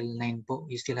we're until 9 po,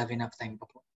 you still have enough time pa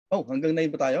po. Oh, hanggang 9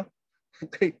 pa tayo?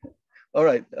 Okay. All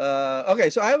right.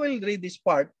 Okay, so I will read this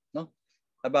part, no,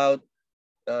 about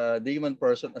the human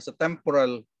person as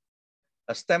temporal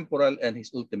and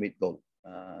his ultimate goal.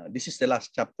 This is the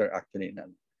last chapter actually.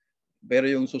 Pero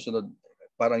yung susunod,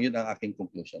 parang yun ang aking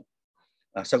conclusion.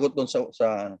 Sagot doon sa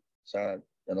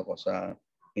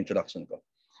introduction ko.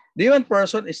 The human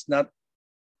person is not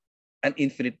an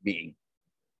infinite being.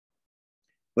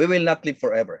 We will not live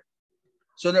forever.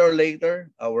 Sooner or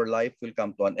later, our life will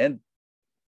come to an end.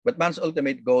 But man's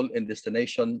ultimate goal and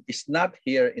destination is not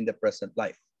here in the present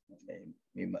life.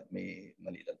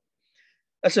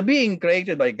 As a being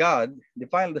created by God, the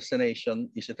final destination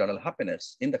is eternal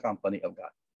happiness in the company of God.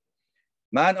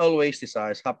 Man always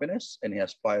desires happiness, and he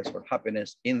aspires for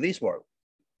happiness in this world.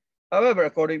 However,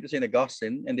 according to St.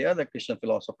 Augustine and the other Christian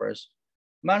philosophers,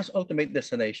 man's ultimate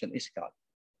destination is God,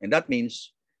 and that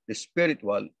means the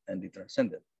spiritual and the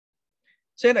transcendent.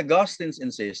 St. Augustine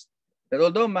insists that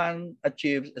although man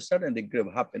achieves a certain degree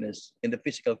of happiness in the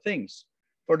physical things,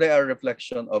 for they are a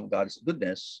reflection of God's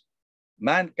goodness,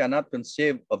 man cannot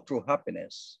conceive of true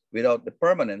happiness without the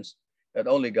permanence that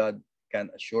only God can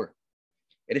assure.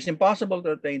 It is impossible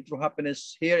to attain true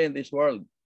happiness here in this world,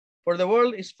 for the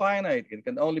world is finite. It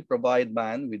can only provide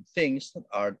man with things that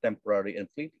are temporary and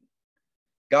fleeting.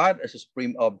 God as a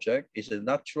supreme object is the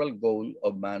natural goal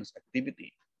of man's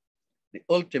activity, the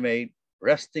ultimate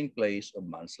resting place of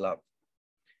man's love.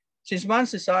 Since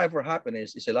man's desire for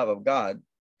happiness is a love of God,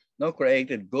 no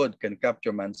created good can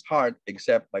capture man's heart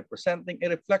except by presenting a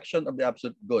reflection of the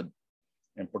absolute good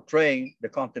and portraying the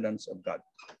countenance of God.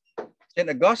 St.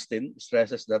 Augustine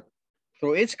stresses that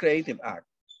through its creative act,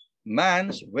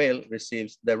 man's will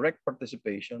receives direct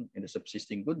participation in the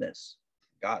subsisting goodness,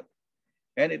 God.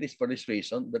 And it is for this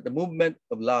reason that the movement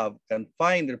of love can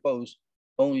find repose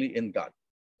only in God.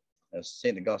 As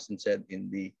St. Augustine said in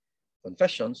the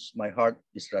Confessions, my heart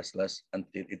is restless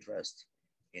until it rests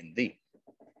in thee.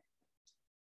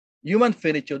 Human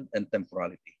finitude and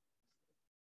temporality.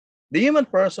 The human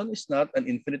person is not an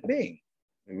infinite being.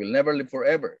 We will never live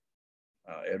forever.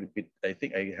 I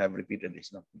think I have repeated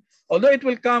this now. Although it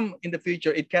will come in the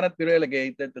future, it cannot be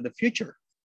relegated to the future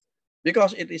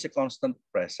because it is a constant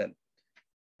present.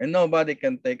 And nobody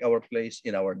can take our place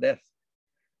in our death.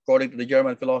 According to the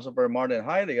German philosopher Martin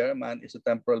Heidegger, man is a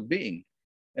temporal being.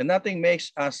 And nothing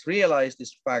makes us realize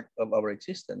this fact of our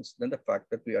existence than the fact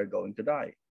that we are going to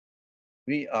die.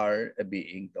 We are a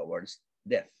being towards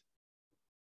death.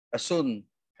 As soon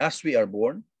as we are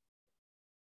born,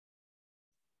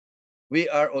 we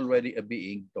are already a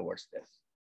being towards death.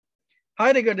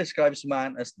 Heidegger describes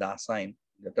man as Dasein.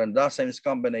 The term Dasein is a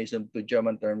combination of two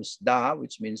German terms, Da,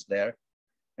 which means there,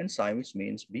 and Sein, which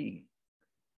means being.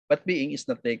 But being is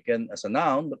not taken as a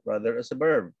noun, but rather as a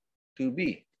verb, to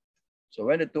be. So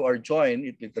when the two are joined,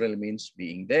 it literally means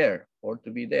being there or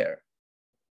to be there.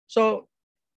 So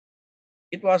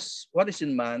it was what is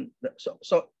in man.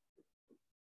 So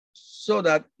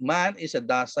that man is a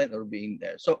Dasein or being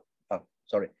there. So,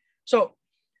 So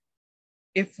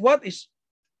if what is,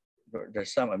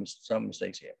 there's some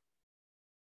mistakes here.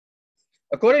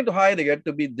 According to Heidegger,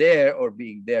 to be there or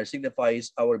being there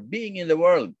signifies our being in the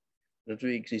world, that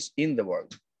we exist in the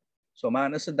world. So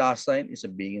man as a Dasein is a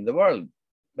being in the world.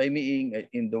 By being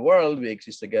in the world, we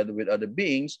exist together with other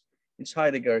beings, which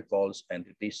Heidegger calls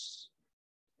entities.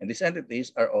 And these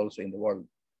entities are also in the world.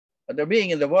 But their being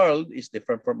in the world is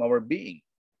different from our being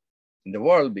in the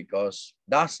world because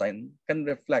Dasein can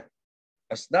reflect.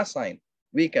 As Dasein,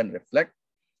 we can reflect,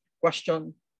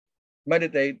 question,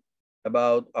 meditate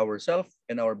about ourselves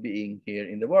and our being here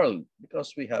in the world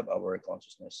because we have our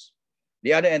consciousness.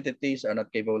 The other entities are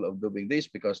not capable of doing this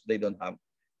because they don't have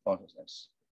consciousness.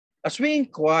 As we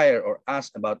inquire or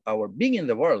ask about our being in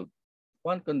the world,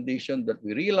 one condition that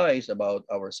we realize about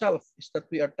ourselves is that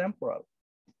we are temporal,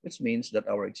 which means that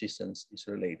our existence is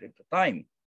related to time.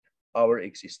 Our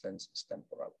existence is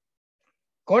temporal.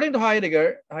 According to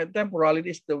Heidegger, temporality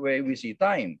is the way we see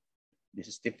time. This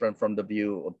is different from the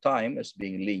view of time as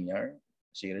being linear,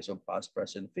 series of past,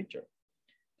 present, future.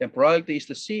 Temporality is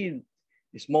to see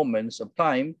these moments of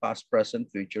time, past,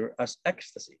 present, future, as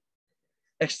ecstasy.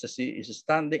 Ecstasy is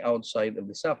standing outside of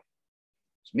the self.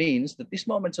 This means that these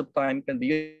moments of time can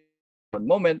be one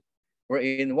moment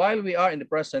wherein while we are in the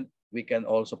present, we can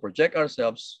also project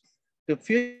ourselves to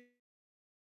future,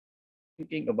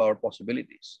 thinking of our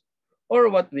possibilities or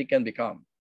what we can become.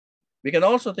 We can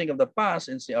also think of the past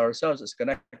and see ourselves as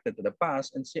connected to the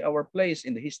past and see our place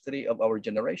in the history of our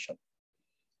generation.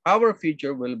 Our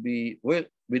future will be with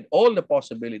all the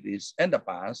possibilities and the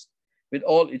past, with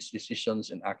all its decisions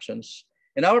and actions,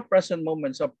 and our present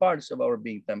moments are parts of our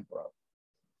being temporal.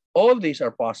 All these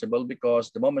are possible because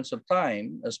the moments of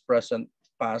time as present,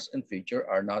 past, and future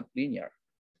are not linear.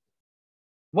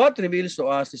 What reveals to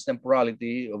us this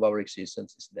temporality of our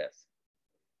existence is death.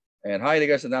 And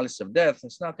Heidegger's analysis of death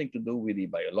has nothing to do with the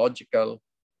biological,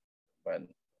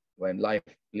 when life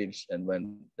lives and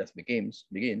when death begins.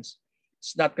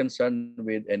 It's not concerned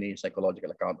with any psychological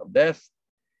account of death.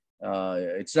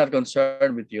 It's not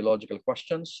concerned with theological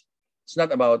questions. It's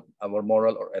not about our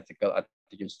moral or ethical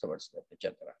attitudes towards death,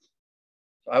 etc.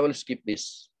 So I will skip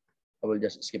this. I will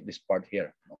just skip this part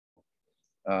here.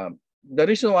 The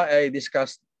reason why I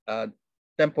discussed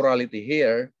temporality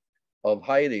here of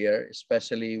Heidegger,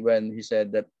 especially when he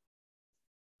said that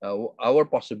our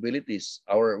possibilities,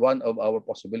 one of our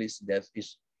possibilities, death,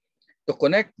 is to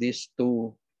connect this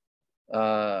to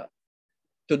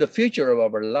the future of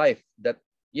our life. That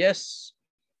yes,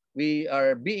 we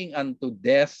are being unto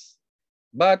death,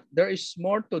 but there is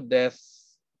more to death.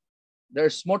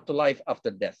 There's more to life after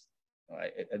death.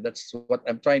 That's what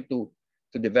I'm trying to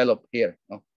develop here.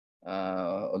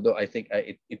 Although I think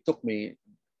it took me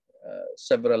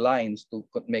several lines to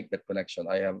make that connection.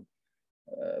 I have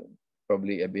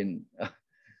probably I've been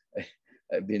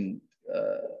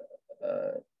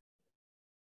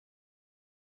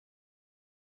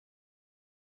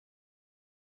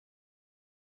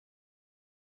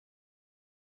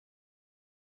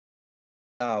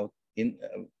out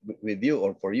with you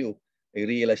or for you, I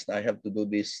realized I have to do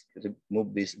this,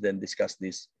 remove this, then discuss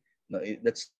this. No,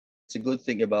 that's a good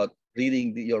thing about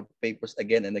reading your papers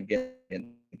again and again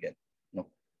and again. No.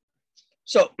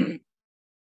 So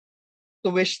to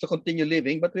wish to continue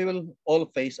living, but we will all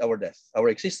face our death. Our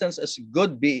existence as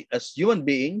as human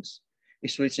beings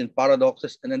is rich in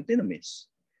paradoxes and antinomies.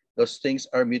 Those things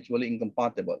are mutually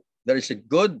incompatible. There is a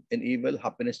good and evil,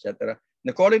 happiness, etc.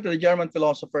 And according to the German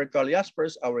philosopher Karl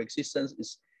Jaspers, our existence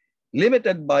is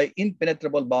limited by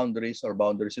impenetrable boundaries or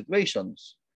boundary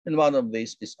situations. And one of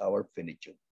these is our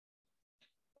finitude.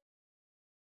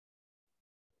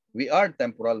 We are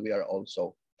temporal, we are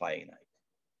also finite.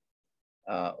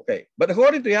 Okay, but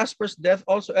according to Jaspers, death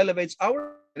also elevates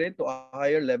our spirit to a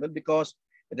higher level because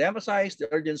it emphasizes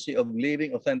the urgency of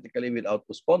living authentically without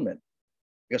postponement.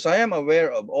 Because I am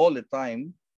aware of all the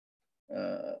time,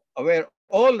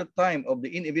 of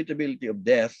the inevitability of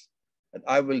death, that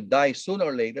I will die sooner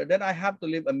or later, then I have to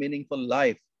live a meaningful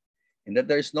life and that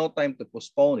there is no time to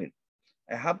postpone it.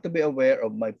 I have to be aware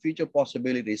of my future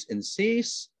possibilities and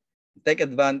take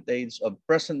advantage of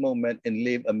present moment and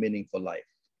live a meaningful life.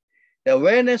 The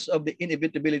awareness of the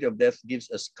inevitability of death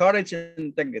gives us courage and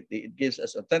integrity. It gives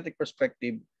us authentic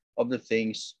perspective of the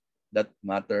things that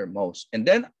matter most. And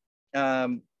then I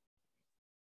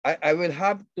will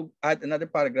have to add another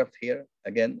paragraph here.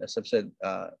 Again, as I've said,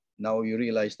 now you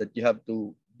realize that you have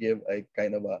to give a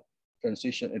kind of a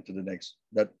transition into the next.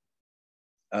 That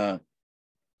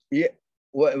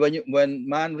when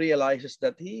man realizes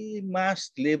that he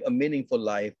must live a meaningful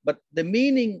life, but the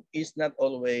meaning is not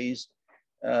always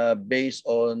based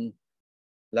on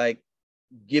like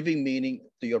giving meaning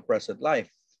to your present life.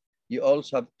 You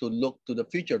also have to look to the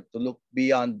future, to look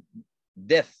beyond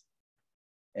death.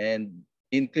 And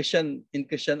in Christian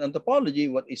anthropology,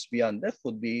 what is beyond death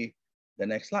would be the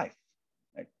next life.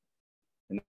 Right?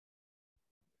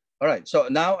 All right. So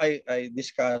now I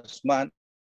discuss man.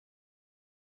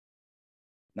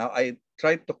 Now I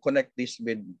try to connect this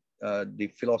with the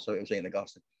philosophy of Saint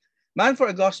Augustine. Man for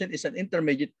Augustine is an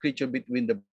intermediate creature between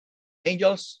the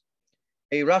angels,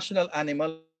 a rational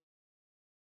animal,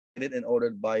 and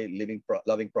ordered by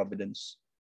loving providence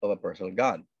of a personal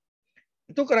God.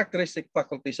 The two characteristic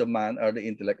faculties of man are the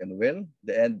intellect and will.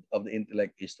 The end of the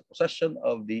intellect is the possession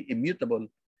of the immutable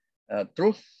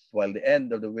truth, while the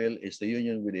end of the will is the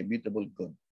union with the immutable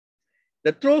good.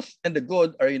 The truth and the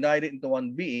good are united into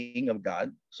one being of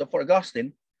God. So for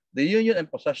Augustine, the union and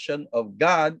possession of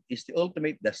God is the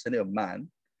ultimate destiny of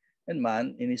man, and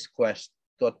man, in his quest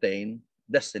to attain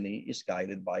destiny, is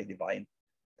guided by divine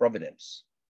providence.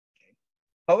 Okay.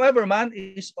 However, man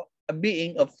is a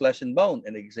being of flesh and bone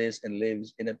and exists and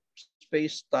lives in a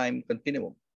space-time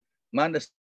continuum. Man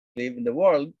does live in the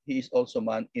world, he is also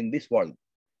man in this world.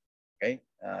 Okay.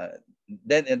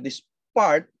 Then in this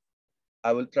part,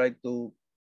 I will try to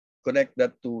connect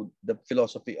that to the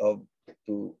philosophy of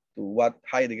to what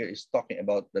Heidegger is talking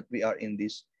about, that we are in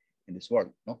this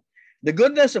world. No? The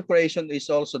goodness of creation is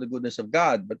also the goodness of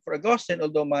God. But for Augustine,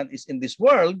 although man is in this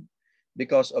world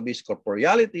because of his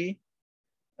corporeality,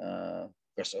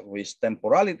 because of his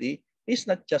temporality, he's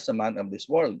not just a man of this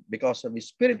world. Because of his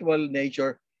spiritual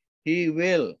nature, he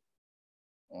will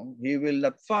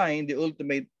not find the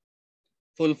ultimate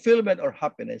fulfillment or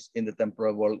happiness in the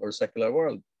temporal world or secular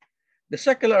world. The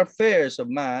secular affairs of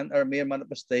man are mere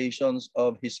manifestations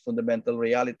of his fundamental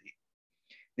reality,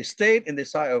 the state and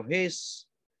desire of his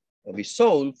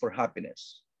soul for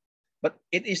happiness. But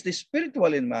it is the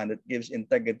spiritual in man that gives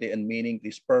integrity and meaning to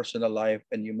his personal life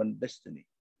and human destiny.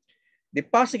 The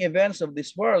passing events of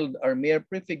this world are mere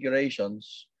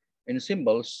prefigurations and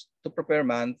symbols to prepare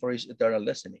man for his eternal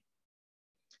destiny.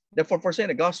 Therefore, for St.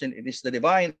 Augustine, it is the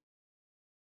divine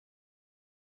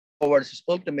towards his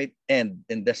ultimate end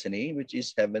and destiny, which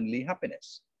is heavenly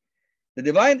happiness. The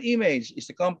divine image is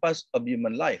the compass of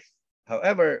human life.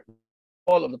 However,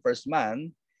 fall of the first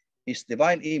man, his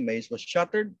divine image was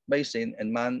shattered by sin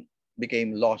and man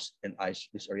became lost and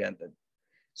disoriented.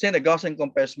 St. Augustine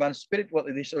compares man's spiritual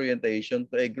disorientation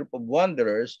to a group of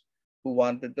wanderers who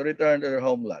wanted to return to their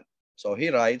homeland. So he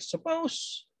writes,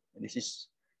 suppose, and this is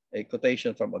a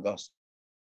quotation from Augustine.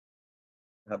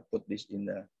 I have put this in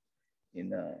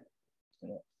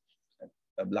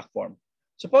a black form.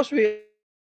 Suppose we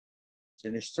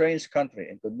in a strange country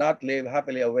and could not live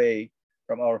happily away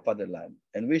from our fatherland,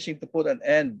 and wishing to put an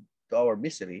end to our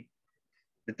misery,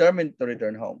 determined to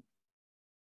return home.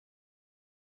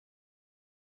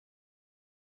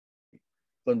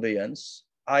 Conveyance,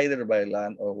 either by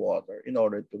land or water, in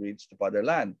order to reach the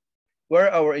fatherland,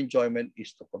 where our enjoyment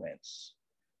is to commence.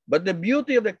 But the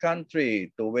beauty of the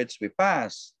country to which we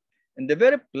pass and the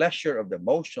very pleasure of the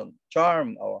motion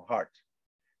charm our heart,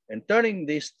 and turning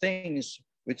these things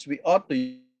which we ought to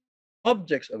use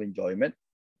objects of enjoyment,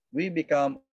 we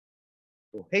become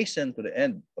to hasten to the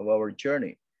end of our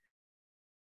journey.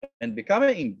 And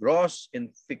becoming engrossed in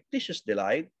fictitious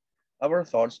delight, our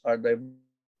thoughts are diverted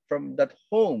from that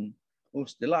home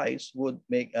whose delights would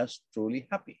make us truly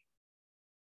happy.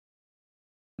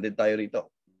 Tayo rito.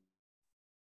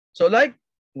 So like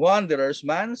wanderers,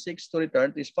 man seeks to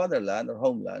return to his fatherland or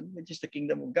homeland, which is the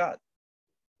kingdom of God.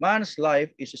 Man's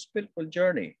life is a spiritual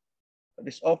journey that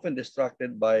is often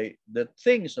distracted by the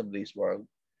things of this world,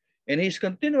 and he is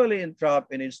continually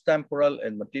entrapped in its temporal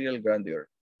and material grandeur.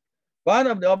 One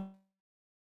of the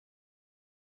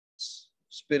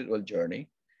spiritual journey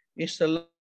is to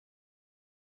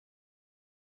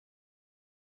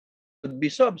be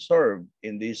so absorbed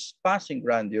in this passing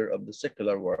grandeur of the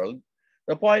secular world,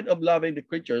 the point of loving the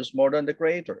creatures more than the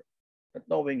creator, but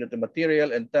knowing that the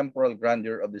material and temporal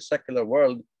grandeur of the secular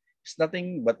world is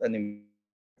nothing but an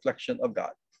reflection of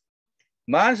God.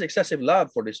 Man's excessive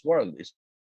love for this world is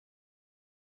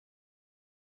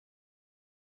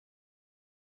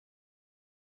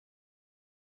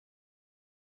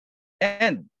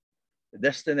and the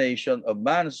destination of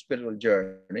man's spiritual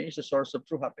journey is the source of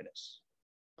true happiness.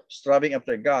 Striving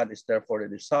after God is therefore the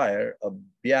desire of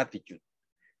beatitude.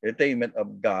 The attainment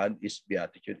of God is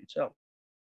beatitude itself.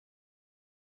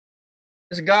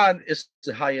 As God is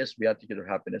the highest beatitude or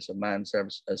happiness of man,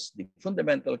 serves as the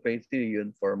fundamental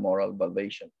criterion for moral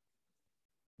salvation.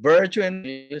 Virtue and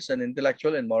is an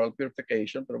intellectual and moral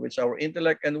purification through which our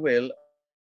intellect and will are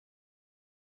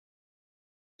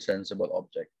sensible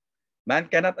object. Man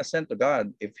cannot ascend to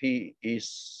God if he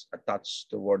is attached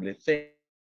to worldly things.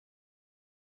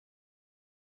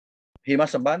 He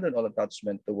must abandon all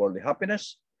attachment to worldly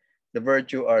happiness. The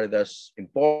virtues are thus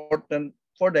important,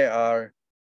 for they are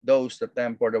those that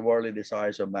temper the worldly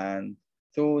desires of man.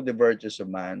 Through the virtues of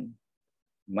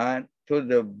through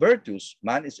the virtues,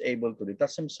 man is able to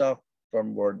detach himself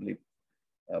from worldly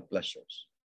pleasures.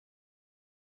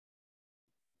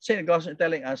 St. Augustine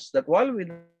telling us that while we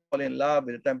fall in love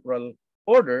with the temporal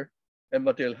order and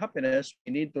material happiness,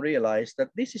 we need to realize that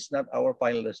this is not our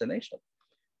final destination.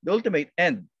 The ultimate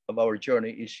end of our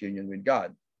journey is union with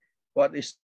God. What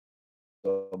is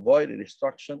to avoid the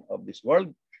destruction of this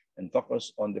world and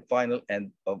focus on the final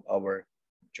end of our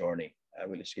journey. I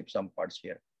will skip some parts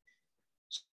here.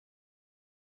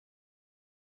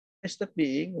 Is that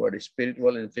being where the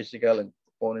spiritual and physical and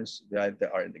components behind it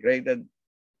are integrated?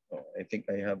 Oh, I think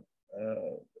I have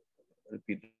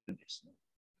repeated this.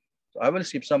 So I will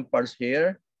skip some parts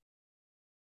here.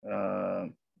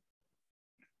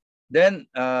 Then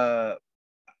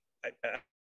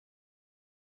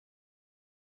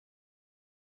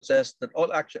says that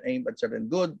all action aimed at certain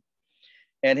good,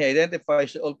 and he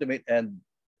identifies the ultimate end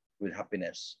with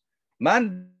happiness.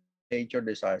 Man nature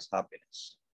desires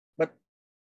happiness, but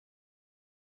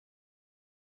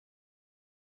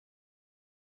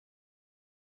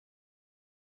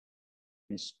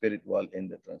is spiritual in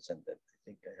the transcendent. I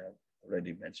think I have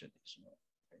already mentioned this.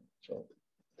 Okay. So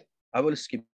I will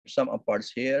skip some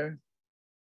parts here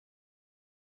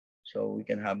so we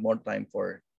can have more time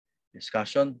for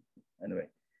discussion. Anyway,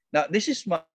 now this is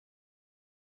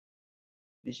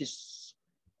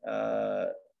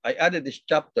I added this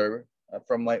chapter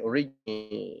from my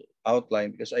original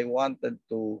outline because I wanted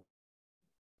to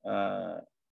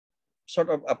sort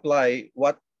of apply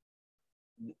what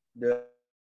the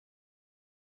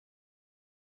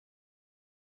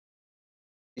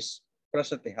is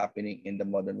presently happening in the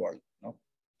modern world. No?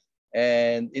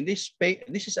 And in this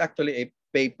this is actually a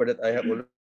paper that I have already,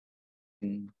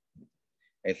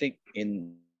 I think,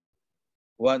 in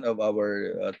one of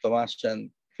our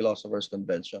Thomasian philosophers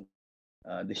convention.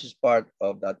 This is part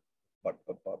of that part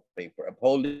of paper.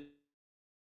 Upholding,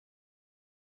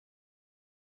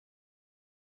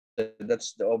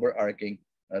 that's the overarching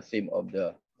theme of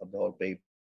the whole paper.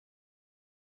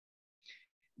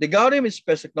 The Gaudium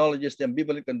space acknowledges the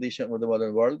ambivalent condition of the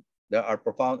modern world. There are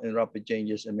profound and rapid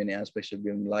changes in many aspects of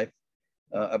human life,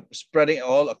 spreading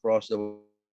all across the world.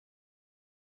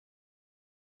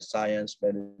 Science,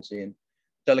 medicine,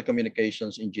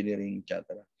 telecommunications, engineering,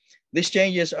 etc. These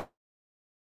changes are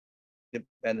the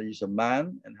energies of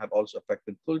man and have also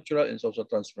affected cultural and social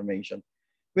transformation,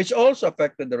 which also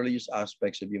affected the religious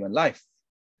aspects of human life.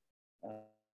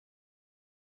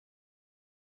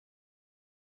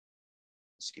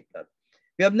 Skip that.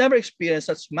 We have never experienced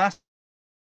such massive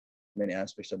many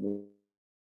aspects of the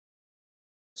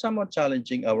somewhat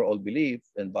challenging our old belief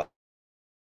and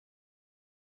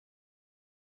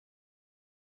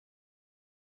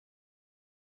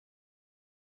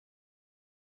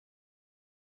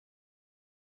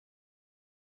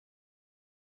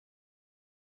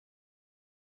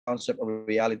concept of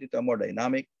reality to a more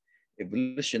dynamic,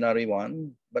 evolutionary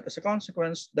one. But as a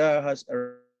consequence, there has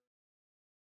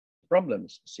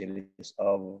problems, series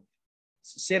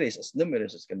as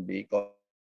numerous as can be,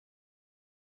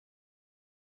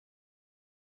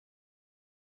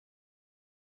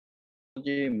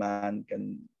 man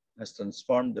has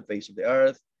transformed the face of the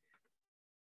earth,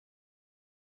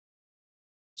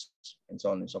 and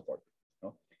so on and so forth. You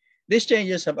know? These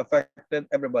changes have affected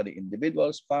everybody,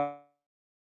 individuals,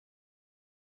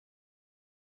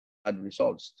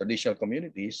 results. Traditional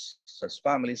communities, such as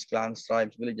families, clans,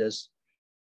 tribes, villages,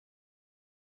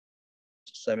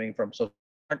 stemming from social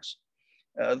networks,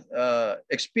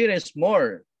 experience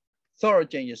more thorough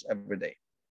changes every day.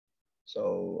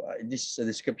 So this is a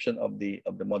description of the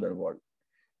modern world.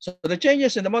 So the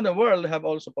changes in the modern world have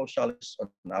also posed challenges on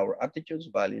our attitudes,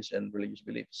 values, and religious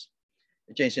beliefs.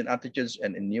 The change in attitudes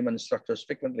and in human structures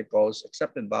frequently calls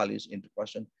accepted values into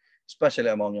question, especially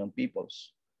among young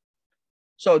peoples.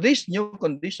 So these new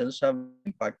conditions have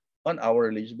impact on our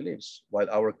religious beliefs, while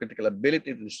our critical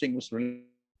ability to distinguish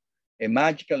a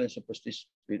magical and superstitious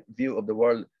view of the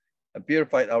world have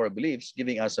purified our beliefs,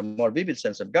 giving us a more vivid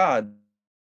sense of God.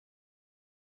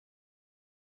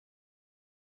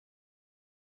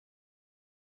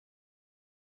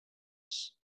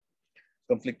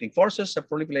 Conflicting forces have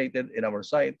proliferated in our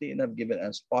society and have given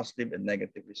us positive and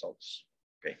negative results.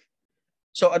 Okay.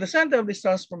 So at the center of this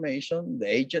transformation,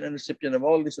 the agent and recipient of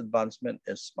all this advancement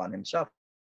is man himself.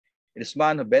 It is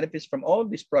man who benefits from all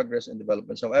this progress and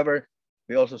developments. However,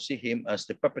 we also see him as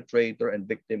the perpetrator and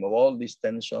victim of all these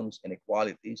tensions,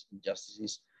 inequalities,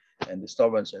 injustices, and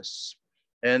disturbances.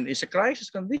 And it's a crisis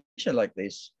condition like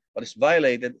this. What is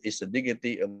violated is the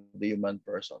dignity of the human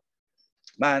person.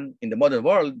 Man in the modern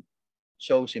world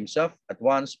shows himself at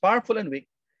once powerful and weak,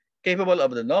 capable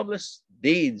of the noblest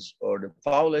deeds or the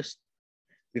foulest.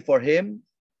 Before him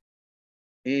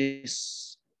lies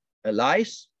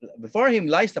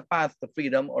the path to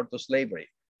freedom or to slavery,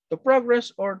 to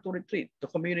progress or to retreat, to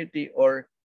community or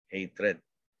hatred.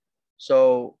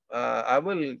 So I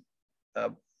will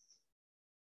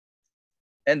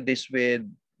end this with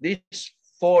these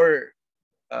four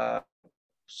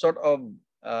sort of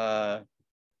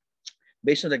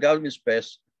based on the government's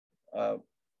best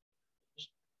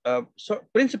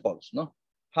principles, no,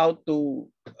 how to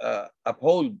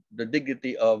uphold the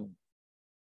dignity of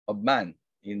man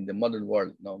in the modern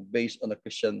world, no, based on a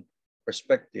Christian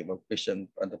perspective of Christian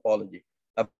anthropology,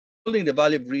 upholding the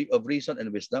value of reason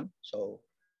and wisdom. So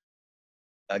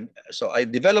I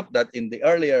developed that in the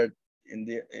earlier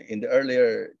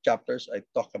chapters. I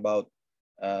talk about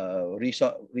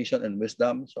reason and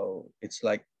wisdom. So it's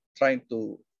like trying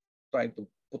to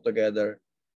put together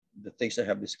the things I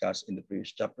have discussed in the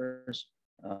previous chapters.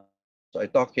 So I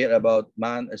talk here about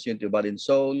man as unity of body and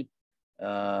soul.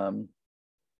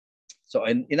 So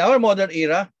in our modern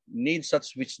era, needs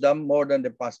such wisdom more than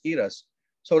the past eras,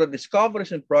 so that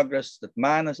discoveries and progress that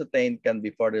man has attained can be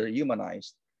further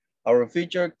humanized. Our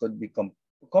future could be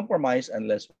compromised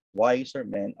unless wiser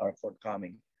men are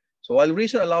forthcoming. So while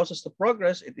reason allows us to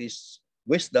progress, it is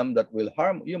wisdom that will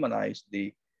humanize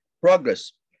the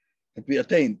progress that we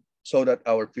attain so that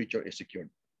our future is secured.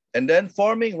 And then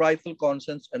forming rightful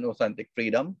conscience and authentic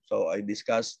freedom. So I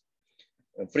discussed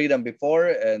freedom before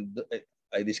and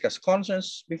I discussed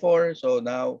conscience before. So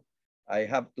now I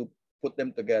have to put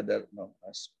them together, you know,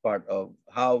 as part of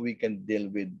how we can deal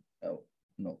with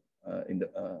in the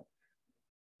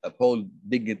uphold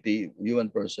dignity human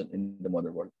person in the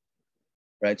modern world.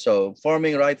 Right, so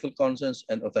forming rightful conscience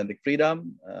and authentic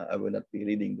freedom. I will not be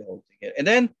reading the whole thing here. And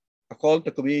then a call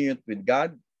to communion with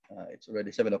God. It's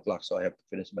already 7 o'clock, so I have to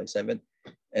finish by 7.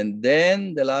 And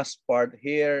then the last part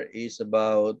here is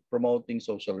about promoting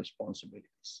social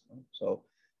responsibilities. So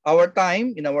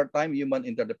in our time, human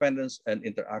interdependence and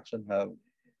interaction have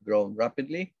grown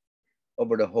rapidly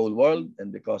over the whole world.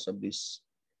 And because of this,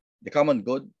 the common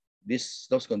good,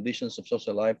 those conditions of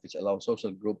social life which allow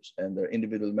social groups and their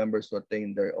individual members to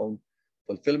attain their own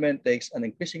fulfillment takes an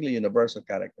increasingly universal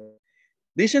character.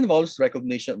 This involves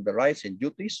recognition of the rights and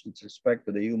duties with respect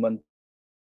to the human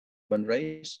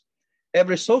race.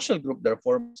 Every social group,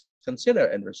 therefore, must consider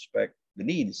and respect the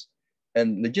needs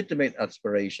and legitimate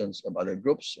aspirations of other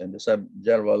groups and the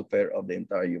general welfare of the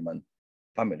entire human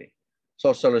family.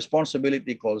 Social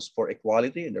responsibility calls for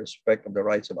equality and the respect of the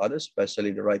rights of others,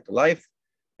 especially the right to life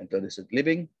and to decent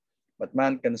living. But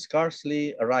man can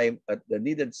scarcely arrive at the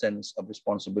needed sense of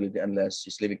responsibility unless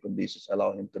his living conditions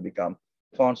allow him to become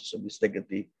conscious of his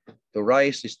dignity, to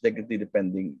rise his dignity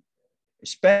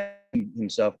spending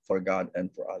himself for God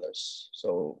and for others.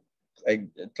 So I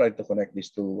try to connect this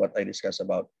to what I discussed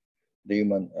about the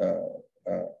human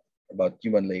about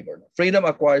human labor. Freedom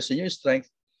acquires a new strength.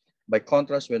 By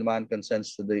contrast, when man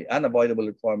consents to the unavoidable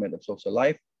requirement of social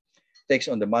life, takes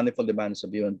on the manifold demands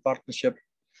of human partnership,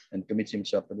 and commits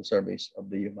himself to the service of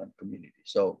the human community.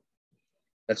 So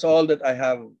that's all that I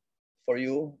have for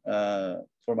you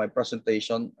for my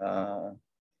presentation.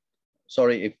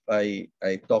 Sorry if I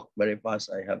talk very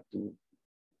fast. I have to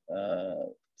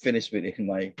finish within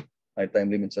my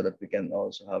time limit so that we can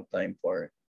also have time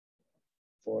for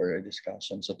a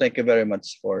discussion. So thank you very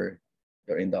much for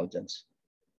your indulgence.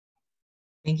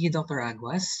 Thank you, Dr.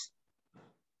 Aguas,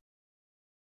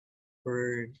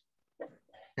 for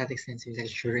that extensive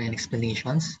lecture and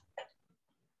explanations.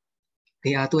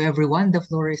 Okay, to everyone, the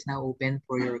floor is now open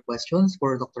for your questions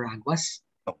for Dr. Aguas.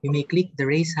 You may click the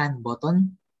raise hand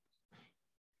button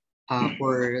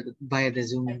via the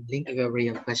Zoom link if ever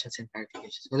you have questions and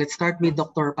clarifications. So let's start with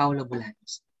Dr. Paolo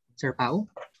Bolaños. Sir Pao?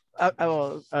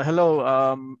 Hello,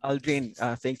 Aldrin.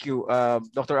 Thank you.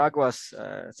 Dr. Aguas,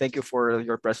 thank you for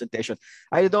your presentation.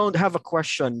 I don't have a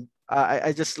question.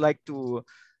 I just like to,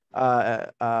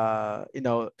 to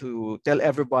tell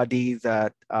everybody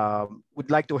that would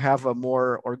like to have a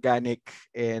more organic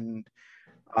and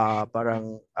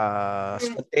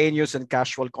spontaneous and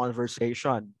casual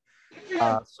conversation.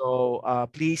 So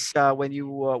please, when you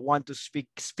want to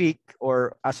speak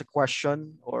or ask a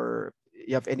question, or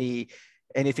you have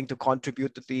anything to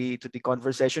contribute to the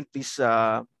conversation, please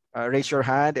raise your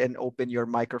hand and open your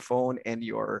microphone and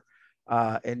your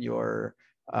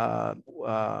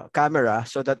camera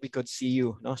so that we could see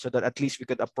you, no? So that at least we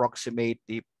could approximate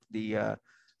the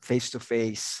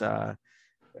face-to-face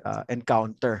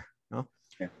encounter, no?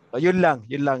 Yeah. So yun lang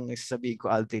sasabihin ko,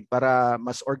 Altin, para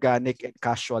mas organic and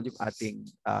casual yung ating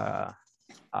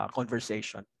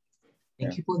conversation.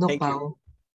 Thank you po, Doc Pao.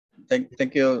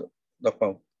 Thank you, Doc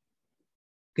Pao.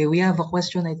 Okay, we have a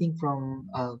question, I think, from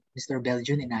Mr.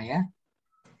 Belgian Inaya.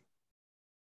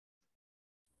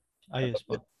 Yes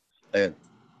po. Ayan.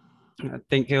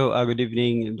 Thank you. Good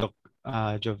evening, Doc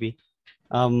Jove.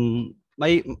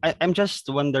 I'm just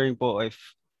wondering po if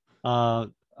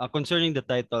concerning the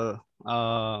title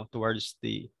towards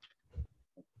the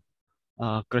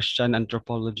Christian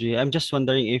anthropology, I'm just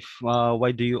wondering if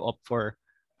why do you opt for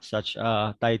such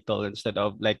a title instead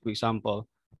of, like, for example,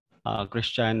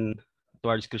 Christian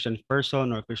towards Christian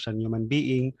person or Christian human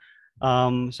being.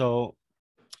 So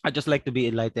I'd just like to be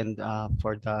enlightened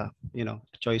for the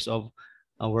choice of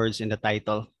words in the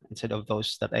title instead of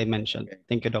those that I mentioned. Okay.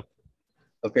 Thank you, Doc.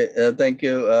 Okay, thank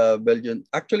you, Belgian.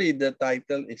 Actually, the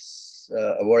title is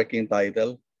a working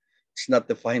title. It's not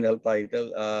the final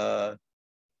title.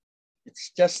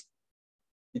 It's just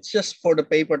for the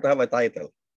paper to have a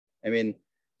title. I mean,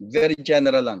 very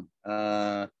general lang.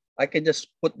 I can just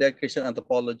put there Christian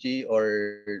anthropology,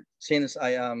 or since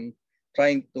I am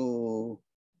trying to,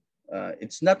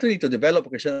 it's not really to develop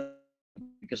Christian,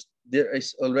 because there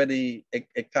is already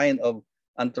a kind of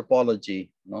anthropology,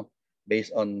 no,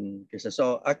 based on Christian.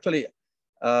 So actually,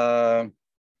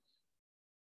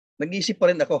 nag-iisip pa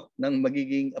rin ako ng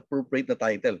magiging appropriate na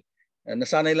title.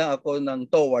 Nasanay lang ako ng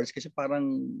towards kasi parang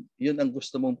yun ang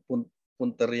gusto mong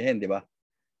punterihin, di ba?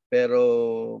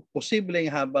 Pero posibleng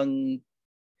habang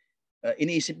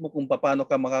iniisip mo kung paano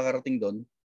ka makakarating doon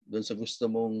sa gusto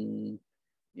mong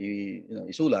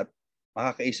isulat,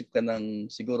 makakaisip ka ng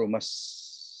siguro mas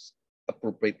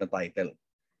appropriate na title.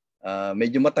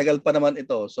 Medyo matagal pa naman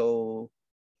ito. So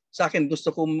sa akin,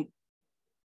 gusto kong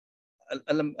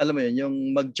alam mo yun, yung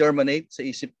mag-germinate sa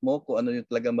isip mo kung ano yung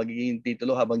talaga magiging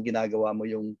titulo habang ginagawa mo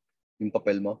yung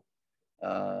papel mo.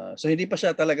 So hindi pa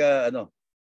siya talaga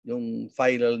yung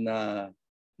final na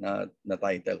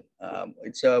title.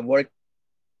 It's a work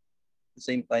at the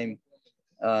same time.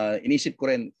 Inisip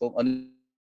ko rin kung ano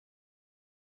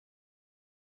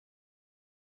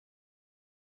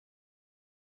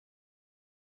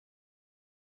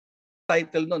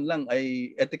title nun lang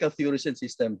ay Ethical Theories and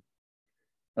System.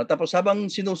 Tapos habang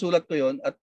sinusulat ko yon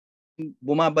at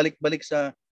bumabalik-balik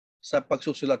sa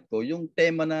pagsusulat ko, yung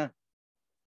tema na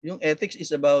yung ethics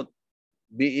is about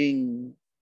being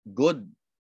good,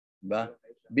 ba?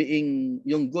 Being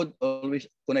yung good always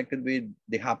connected with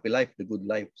the happy life, the good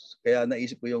life. Kaya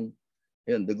naisip ko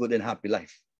yung the good and happy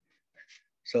life.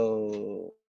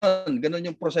 So ganun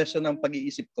yung proseso ng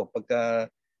pag-iisip ko pagka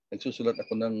nagsusulat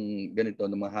ako ng ganito,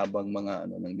 ng mahabang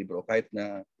mga ng libro, kahit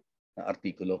na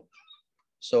artikulo.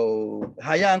 So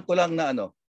hayaan ko lang na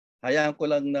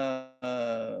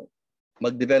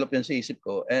mag-develop yan sa isip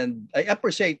ko, and I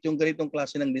appreciate yung ganitong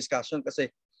klase ng discussion kasi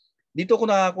dito ko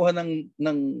nakakuha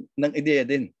ng ideya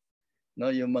din, no,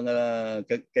 yung mga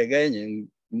kagaya yung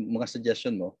mga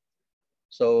suggestion mo.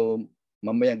 So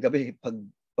mamayang gabi pag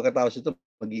pagkatapos ito,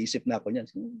 mag-iisip na ako niyan.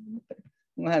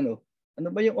 Ano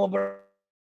ba yung over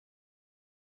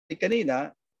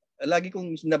kanina, lagi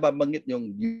kong nababanggit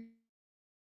yung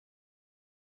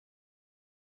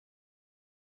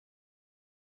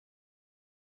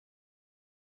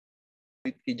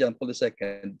kay John Paul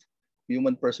II,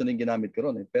 human person yung ginamit ko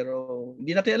ron eh. Pero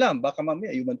hindi natin alam, baka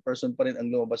mamaya human person pa rin ang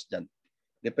lumabas dyan.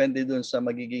 Depende dun sa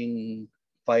magiging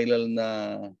final na,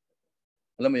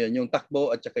 alam mo yun, yung takbo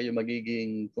at saka yung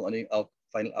magiging kung ano yung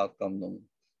final outcome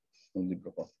ng libro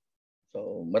ko.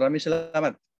 So maraming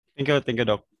salamat. Thank you,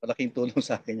 Doc. Malaking tulong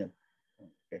sa akin yan.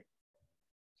 Okay.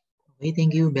 Okay,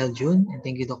 thank you, Beljun, and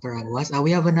thank you, Dr. Aguas.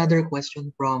 We have another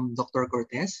question from Dr.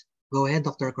 Cortez. Go ahead,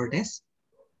 Dr. Cortez.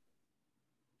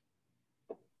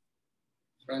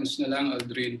 Franz na lang,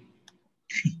 Aldrin.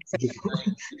 Sige po.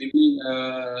 Good evening,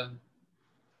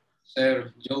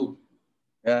 Sir Jove.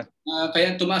 Yeah.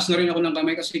 Kaya tumaas na rin ako ng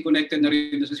kamay kasi connected na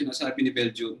rin sa sinasabi ni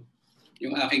Beljun.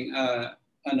 Yung aking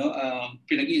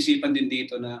pinag-iisipan din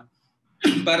dito na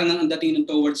parang ang dating ng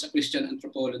towards sa Christian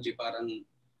anthropology, parang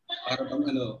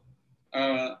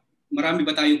marami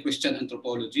ba tayong Christian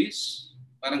anthropologies?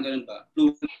 Parang ganun ba?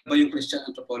 Plural ba yung Christian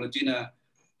anthropology na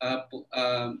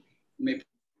may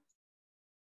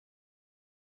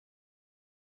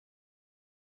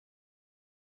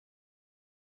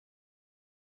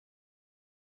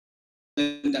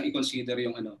gandang i-consider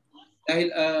yung dahil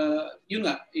yun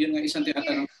nga isang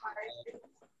tinatanong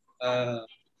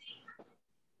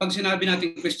pag sinabi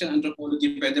natin Christian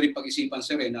anthropology, pwede rin pag-isipan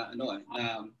sir na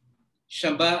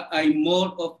siya ba ay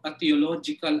more of a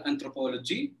theological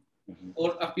anthropology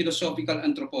or a philosophical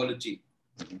anthropology?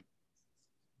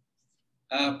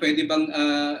 Pwede bang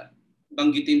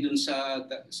banggitin dun sa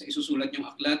isusulat yung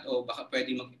aklat o baka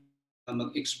pwede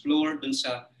mag-explore dun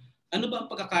sa ano ba ang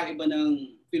pagkakaiba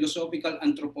ng philosophical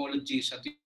anthropology sa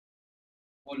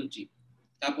theology?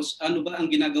 Tapos ano ba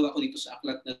ang ginagawa ko dito sa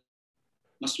aklat na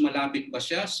mas malapit ba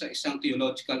siya sa isang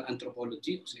theological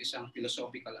anthropology o sa isang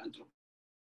philosophical anthropology?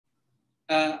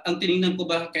 Ang tinignan ko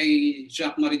ba kay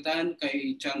Jacques Maritain,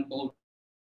 kay John Paul,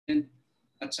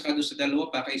 at saka doon sa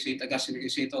dalawa pa kay St. Augustine at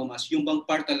kay St. Thomas, yung bang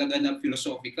part talaga na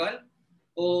philosophical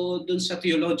o doon sa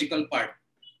theological part?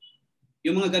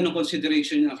 Yung mga ganong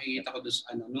consideration yung nakikita ko doon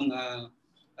sa nung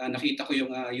nakita ko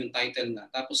yung title nga.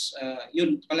 Tapos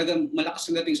yun talagang malakas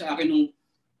ang dating sa akin nung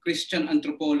Christian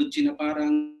anthropology na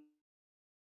parang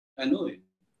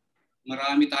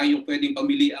marami tayong pwedeng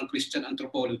pamili ang Christian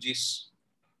anthropologists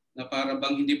na para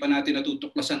bang hindi pa natin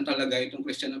natutuklasan talaga itong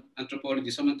Christian anthropology.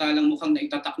 Samantalang mukhang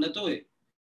naitatak na to eh.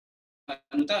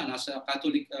 Nasa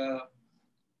Catholic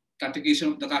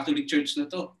Catechism of the Catholic Church na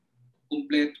to.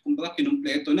 Kumbaga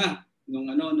kinumpleto na nung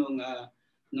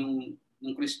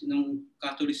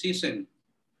Catholicism.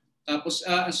 Tapos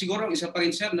siguro ang isa pa rin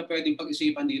sir na pwedeng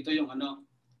pag-isipan dito yung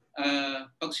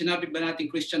pag sinabi ba natin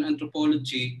Christian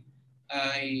anthropology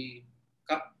ay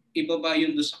iba ba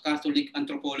yun doon sa Catholic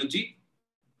anthropology?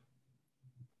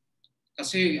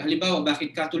 Kasi halimbawa,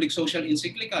 bakit Catholic social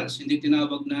encyclicals hindi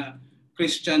tinawag na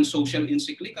Christian social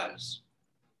encyclicals?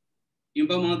 Yung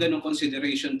ba mga ganong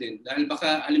consideration din? Dahil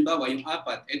baka halimbawa yung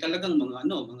apat talagang mga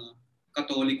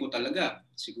Katoliko talaga.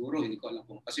 Siguro hindi ko alam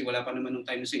kung kasi wala pa naman nung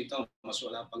time na ito, mas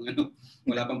wala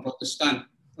pang Protestant,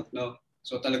 no?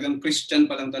 So talagang Christian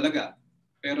pa lang talaga.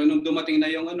 Pero nung dumating na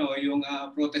yung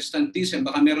Protestantism,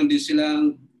 baka meron din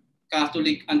silang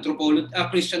Catholic anthropology,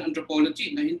 Christian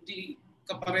anthropology na hindi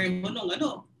kapareho nung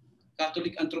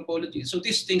Catholic anthropology. So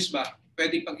these things ba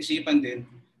pwede pag-isipan din?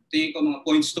 Tingin ko mga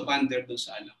points to ponder doon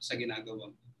sa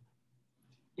ginagawa.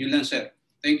 Yun lang sir.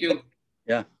 Thank you.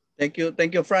 Yeah. Thank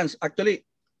you Franz. Actually,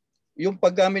 yung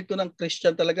paggamit ko ng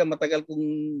Christian talaga matagal kong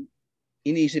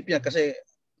iniisip niya kasi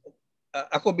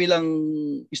ako bilang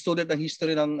student ng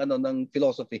history ng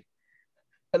philosophy.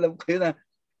 Alam ko yun na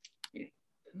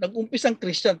nag-umpisang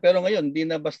Christian pero ngayon hindi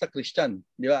na basta Christian,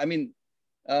 di ba? I mean,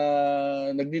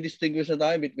 nagdi-distinguish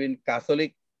na tayo between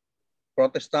Catholic,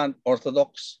 Protestant,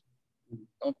 Orthodox.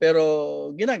 Pero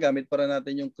ginagamit pa rin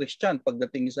natin yung Christian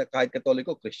pagdating sa kahit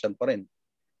Katoliko, Christian pa rin.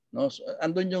 No? So,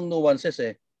 andun yung nuances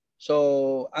eh.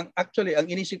 So, actually,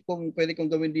 ang inisip kong pwede kong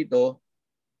gawin dito,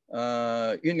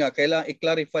 yun nga, kailangan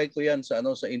i-clarify ko yan sa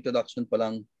introduction pa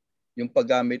lang yung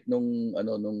paggamit nung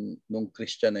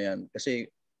Christian na yan.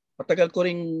 Kasi matagal ko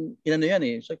ring yan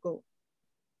eh. Sabi ko,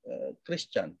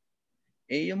 Christian.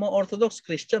 Yung mga Orthodox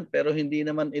Christian pero hindi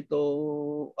naman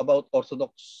ito about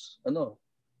Orthodox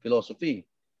philosophy.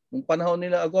 Nung panahon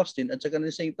nila Augustine at saka ni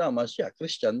St. Thomas,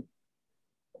 Christian.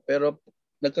 Pero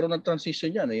nagkaroon ng transition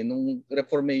yan eh. Nung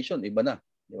Reformation, iba na.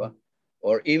 Di ba?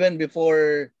 Or even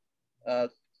before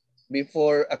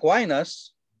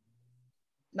Aquinas,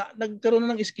 nagkaroon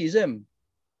na ng schism.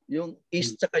 Yung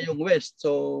East saka yung West.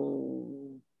 So,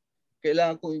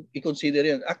 kailangan kong i-consider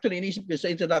yun. Actually, iniisip ko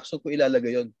sa introduction ko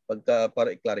ilalagay yun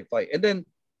para i-clarify. And then,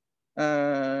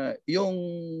 yung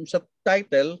sa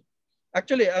title,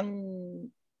 actually,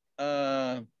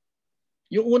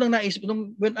 yung unang naisip,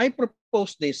 when I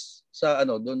proposed this sa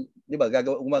doon, di ba,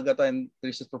 umaga tayong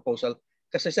research proposal,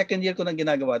 kasi second year ko nang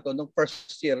ginagawa to, nung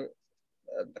first year,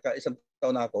 isang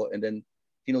taon na ako, and then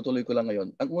tinutuloy ko lang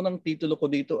ngayon. Ang unang titulo ko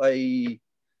dito ay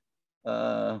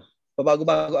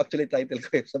pabago-bago actually title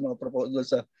ko sa mga proposal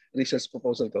sa research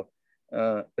proposal ko.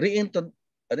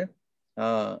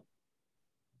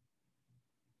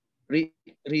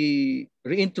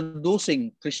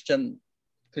 Reintroducing Christian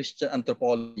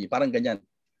anthropology, parang ganyan.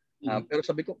 Pero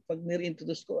sabi ko, pag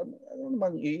ni-reintroduce ko, ano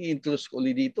namang i-introduce ko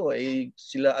ulit dito?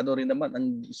 Sila rin naman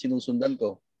ang sinusundan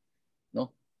ko.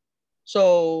 No?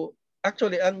 So,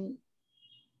 actually, ang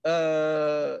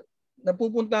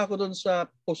napupunta ako doon sa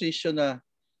position na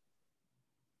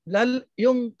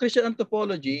yung Christian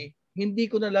anthropology, hindi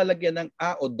ko nalalagyan ng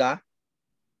A o DA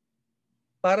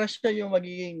para siya yung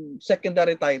magiging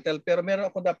secondary title, pero meron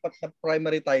ako dapat na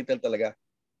primary title talaga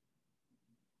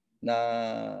na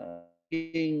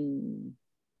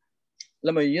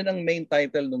alam mo, yun ang main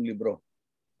title ng libro.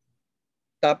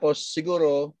 Tapos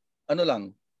siguro,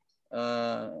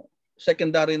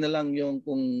 secondary na lang yung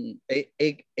kung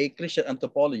a Christian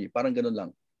anthropology, parang ganun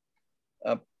lang.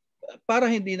 Para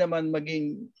hindi naman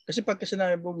maging, kasi pag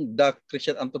sinabi mong the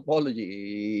Christian anthropology,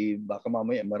 baka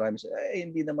mamaya marami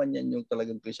hindi naman yan yung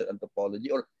talagang Christian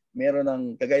anthropology, or meron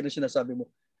ng, kagaya ng sinasabi mo,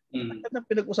 na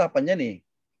pinag-usapan yan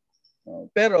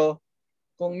pero,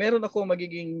 kung meron ako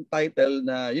magiging title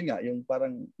na, yun nga, yung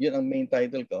parang, yun ang main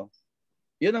title ko,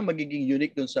 yun ang magiging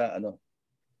unique dun sa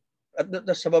at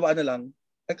sa baba na lang,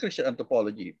 a Christian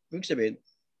anthropology. Ibig sabihin,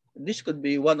 this could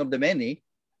be one of the many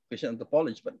Christian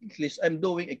anthropology, but at least I'm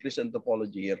doing a Christian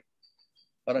anthropology here.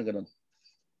 Parang ganun.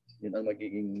 Yun ang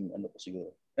magiging ko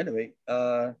siguro. Anyway,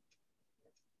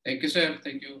 thank you, sir.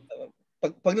 Thank you.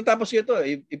 Pag natapos ito,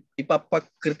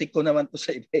 ipapakritik ko naman to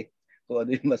sa iba kung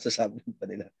ano yung masasabi pa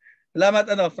nila. Salamat,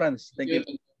 Franz. Thank you.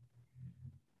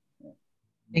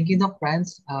 Thank you, Doc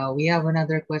Franz. We have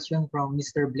another question from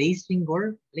Mr. Blaze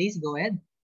Fingor. Blaze, go ahead.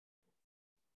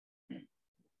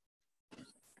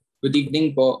 Good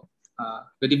evening po.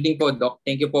 Good evening po, Doc.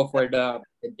 Thank you po for the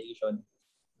presentation.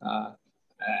 I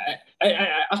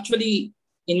actually,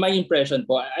 in my impression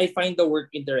po, I find the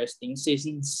work interesting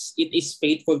since it is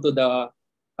faithful to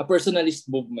a personalist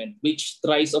movement, which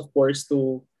tries, of course,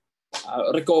 to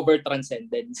recover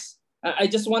transcendence. I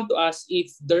just want to ask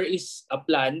if there is a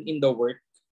plan in the work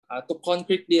to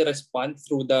concretely respond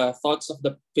through the thoughts of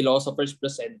the philosophers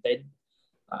presented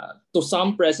to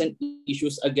some present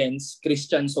issues against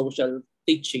Christian social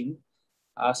teaching,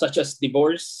 such as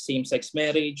divorce, same-sex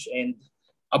marriage, and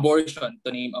abortion,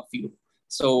 to name a few.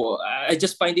 So I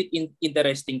just find it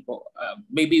interesting po.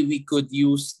 Maybe we could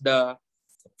use the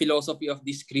philosophy of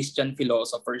these Christian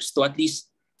philosophers to at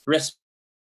least respond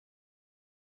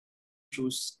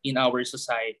issues in our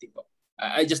society po.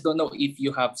 I just don't know if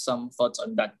you have some thoughts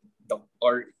on that, Doc,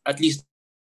 or at least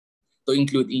to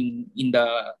include in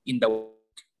the work.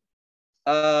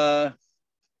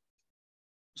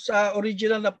 Sa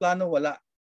original na plano, wala.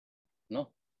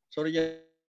 No? So original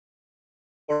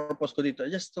purpose ko dito,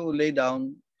 just to lay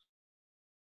down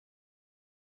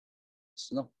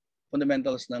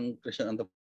fundamentals ng Christian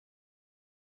anthropology.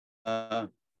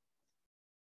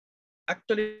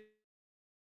 Actually,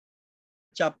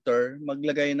 chapter,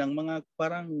 maglagay ng mga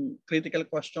parang critical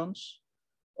questions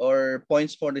or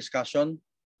points for discussion.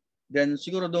 Then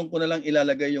siguro doon ko na lang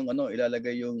ilalagay yung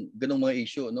ganung mga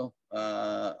issue,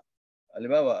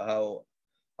 halimbawa,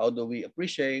 how do we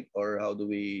appreciate, or how do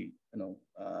we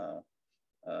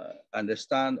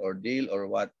understand or deal, or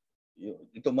what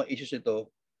itong mga issues ito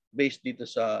based dito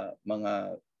sa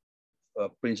mga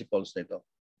principles nito.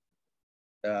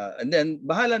 And then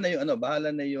bahala na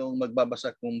yung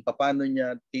magbabasa kung paano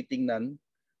niya titingnan,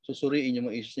 susuriin yung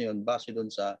mga issues na yun base doon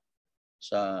sa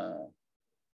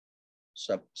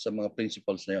mga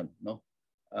principles na yun, no?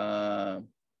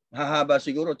 Hahaba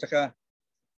siguro, tsaka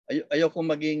ayoko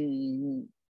maging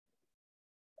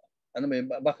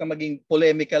baka maging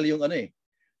polemical yung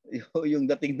yung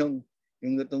dating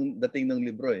ng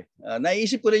libro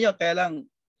Naisip ko rin yun, kaya lang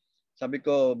sabi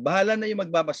ko, bahala na yung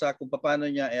magbabasa kung paano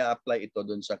niya i-apply ito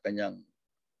doon sa kanyang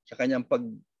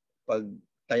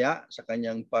pagtaya, sa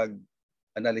kanyang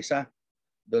pag-analisa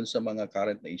doon sa mga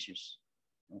current na issues.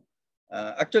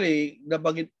 Actually,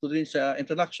 nabanggit ko rin sa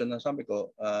introduction na sabi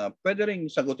ko, pwede rin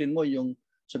sagutin yung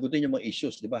mga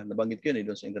issues, di ba? Nabanggit ko yun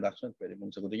doon sa introduction. Pwede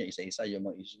mong sagutin niya isa-isa yung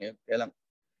mga issues ngayon. Kaya lang,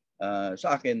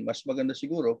 Sa akin, mas maganda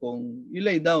siguro kung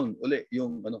i-lay down uli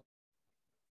yung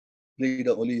lay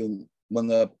down uli yung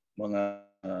mga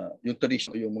yung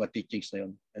tradition, yung mga teachings na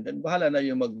yun. And then bahala na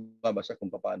yung magbabasa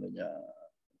kung paano niya.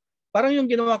 Parang yung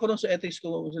ginawa ko doon sa ethics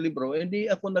ko sa libro, hindi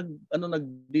ako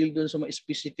nag-deal doon sa mga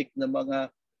specific na mga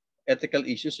ethical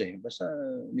issues eh. Basta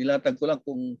nilatag ko lang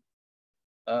kung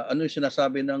ano yung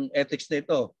sinasabi ng ethics na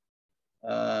ito.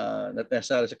 Not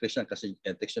necessarily sa Christian kasi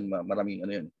ethics yun, maraming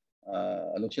ano yun.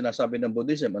 Anong sinasabi ng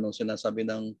Buddhism, anong sinasabi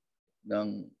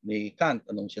ni Kant,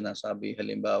 anong sinasabi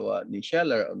halimbawa ni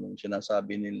Scheller, anong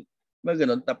sinasabi ni mga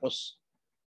ganun. Tapos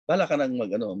bala ka nang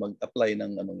mag-apply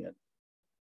ng anong yan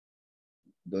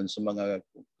doon sa mga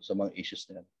issues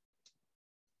na yan.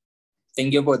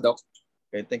 Thank you po, Doc.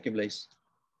 Okay, thank you, Blaze.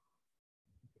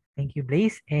 Thank you,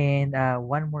 Blaze. And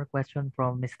one more question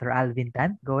from Mr. Alvin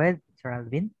Tan. Go ahead, Sir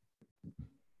Alvin.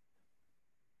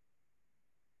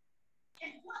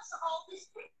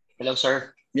 Hello,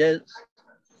 sir. Yes.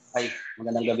 Ay,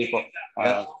 magandang gabi po.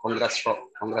 Congrats po.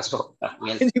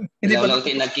 Hindi lang pa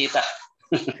natin nagkita.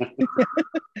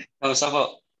 Kamusta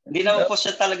po? Hindi naman po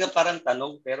siya talaga parang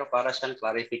tanong, pero para siyang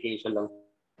clarification lang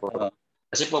po.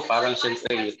 Kasi po parang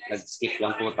siyempre nag-skip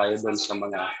lang po tayo doon sa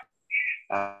mga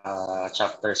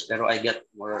chapters. Pero I get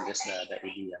more or less the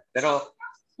idea. Pero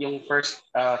yung first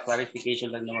clarification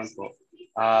lang naman po,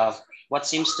 what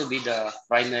seems to be the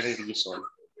primary reason,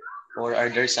 or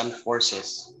are there some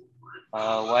forces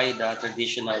why the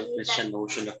traditional Christian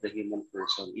notion of the human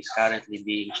person is currently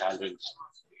being challenged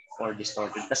or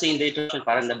distorted? Kasi in the tradition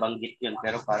parang nabanggit yun,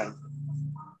 pero parang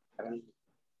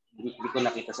hindi ko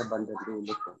nakita sa bandang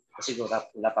dulo ko. Kasi wala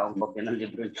pa akong kopya ng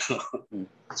libro nyo.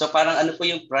 So parang ano po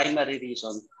yung primary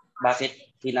reason bakit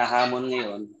hinahamon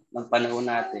ngayon ng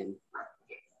panahon natin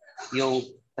yung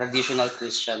traditional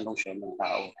Christian notion ng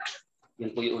tao?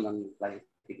 Yun po yung unang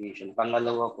clarification.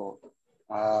 Pangalawa po,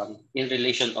 in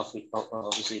relation of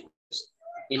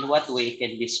in what way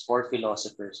can these four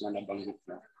philosophers na nabanggit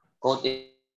na quote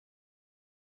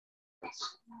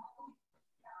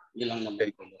yun lang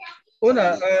naman po.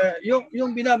 Una,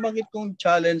 yung binabanggit kong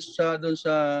challenge doon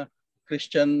sa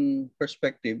Christian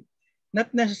perspective,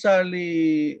 not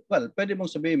necessarily, well, pwede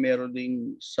mong sabihin meron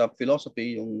ding sa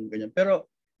philosophy yung ganyan, pero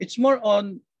it's more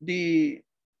on the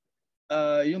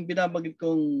yung binabanggit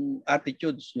kong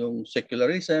attitudes, yung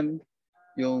secularism,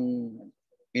 yung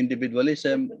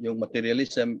individualism, yung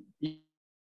materialism,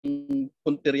 yung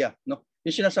punteriya, no?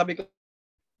 Yung sinasabi ko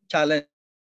challenge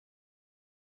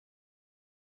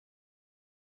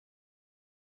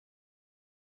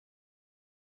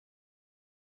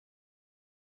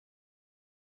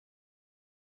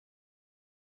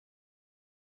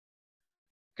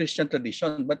Christian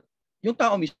tradition, but yung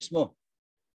tao mismo.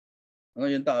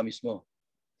 Yung tao mismo.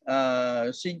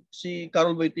 Si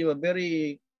Carol Wojtyła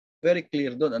very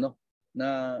clear doon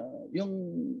na yung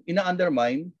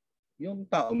ina-undermine yung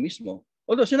tao mismo.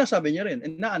 Although sinasabi niya rin,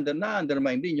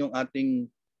 na-undermine din yung ating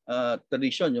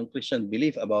tradition, yung Christian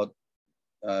belief about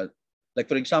like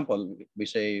for example, we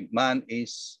say man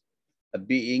is a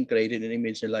being created in the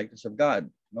image and likeness of God,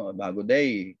 no? Bago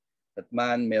day, that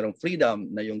man merong freedom,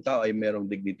 na yung tao ay merong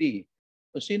dignity.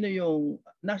 So sino yung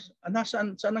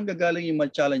saan nanggagaling yung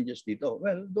mga challenges dito?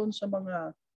 Well, doon sa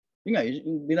mga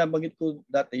yung binabanggit ko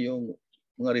dati yung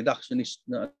mga reductionist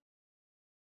na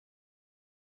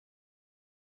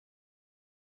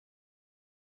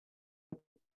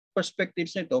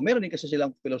perspectives nito. Meron din kasi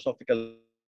silang philosophical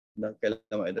na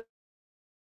kailangan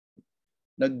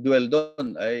nag-dwell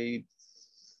doon ay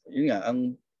yun nga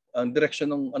ang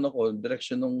direction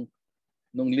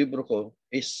ng libro ko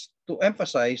is to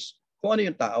emphasize kung ano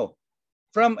yung tao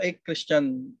from a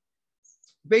Christian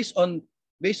based on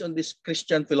this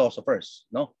Christian philosophers,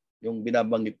 no? Yung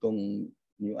binabanggit kong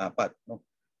yung apat, no?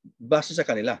 Base sa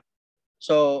kanila.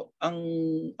 So, ang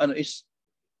is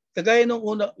kagaya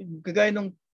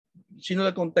nung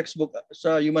sinulat kong textbook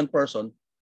sa human person,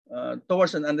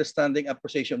 towards an understanding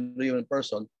appreciation of the human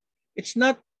person, it's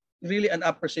not really an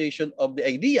appreciation of the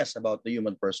ideas about the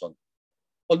human person.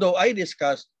 Although I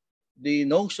discussed the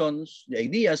notions, the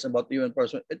ideas about the human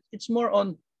person, it's more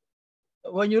on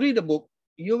when you read the book,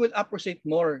 you will appreciate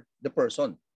more the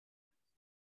person.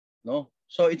 No?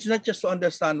 So it's not just to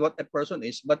understand what a person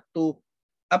is, but to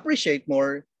appreciate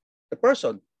more the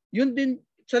person. Yun din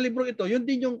sa libro ito, yun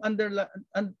din yung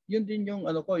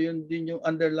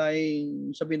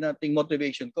underlying sabihin nating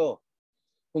motivation ko.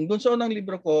 Kung doon sa unang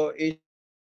libro ko is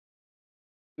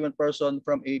human person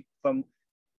from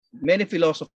many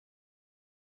philosophers.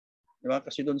 Diba?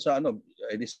 Kasi doon sa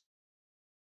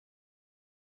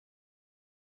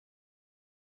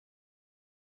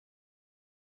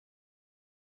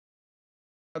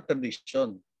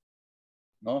tradition.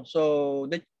 No? So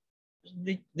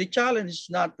the challenge is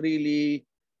not really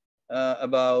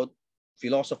about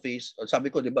philosophies. Sabi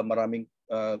ko, di ba, maraming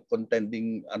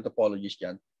contending anthropologists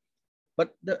yan.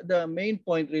 But the main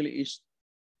point really is,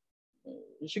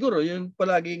 siguro, yung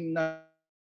palaging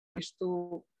is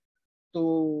to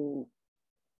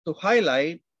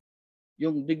highlight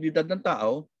yung dignidad ng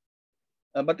tao,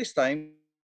 but this time,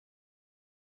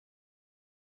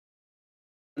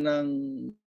 ng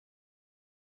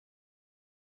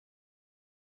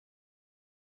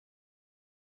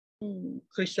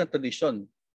Christian tradition,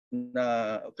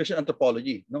 na Christian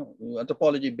anthropology, no?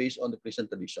 Anthropology based on the Christian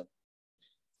tradition.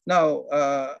 Now,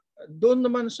 doon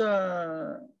naman sa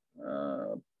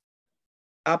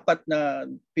apat na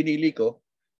pinili ko,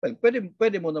 well,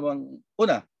 pwede mo namang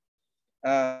una,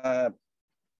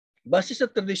 base sa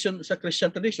tradition, sa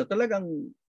Christian tradition, talagang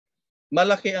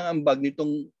malaki ang ambag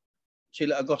nitong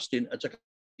sila Augustine at saka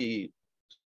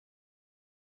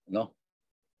no?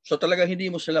 So talagang hindi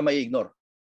mo sila mai-ignore.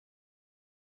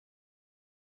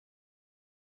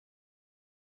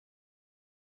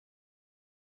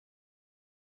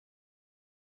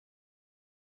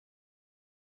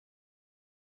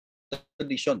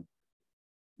 Tradition.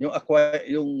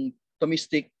 Yung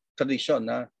Thomistic tradition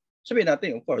na sabihin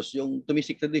natin, of course, yung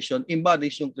Thomistic tradition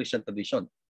embodies yung Christian tradition.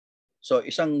 So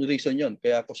isang reason 'yon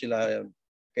kaya ko sila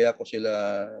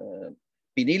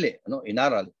pinili, ano,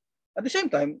 inaral. At the same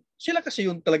time, sila kasi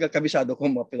yung talaga kabisado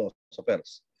kong mga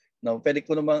philosophers. Now, pwede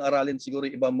ko namang aralin siguro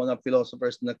ibang mga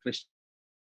philosophers na Christian.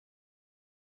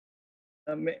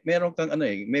 Meron kang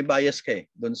may bias ka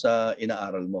doon sa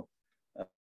inaaral mo.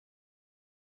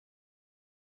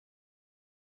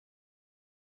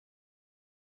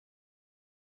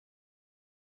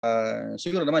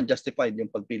 Siguro naman justified yung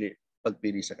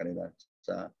pagpili sa kanila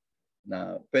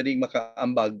na pwedeng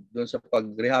makaambag doon sa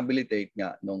pag-rehabilitate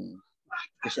nga nung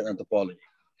Christian anthropology.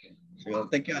 So,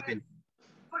 thank you, Alvin.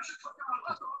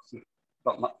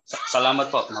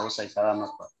 Salamat po, mahusay. Salamat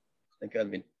po. Thank you,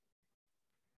 Alvin.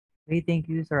 Okay, thank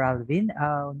you, Sir Alvin.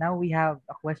 Now we have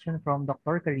a question from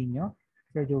Dr. Carino.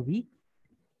 Sir Jove.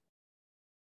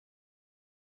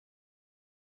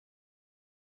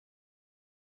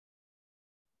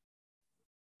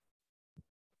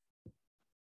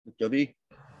 Jove.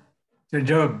 Sir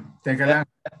Jove, teka lang.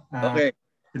 Okay.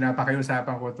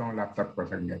 Pinapakiusapan ko itong laptop ko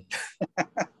saglit.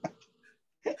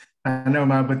 Sana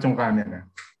umabot yung camera.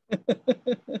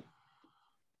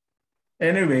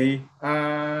 Anyway,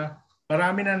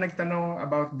 marami na nagtanong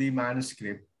about the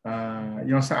manuscript.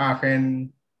 Yung sa akin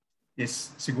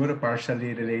is siguro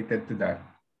partially related to that.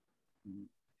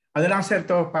 Ano lang sir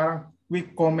to, parang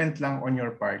quick comment lang on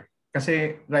your part.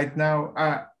 Kasi right now,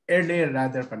 earlier,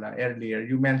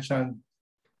 you mentioned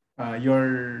your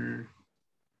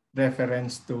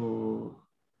reference to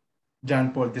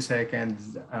John Paul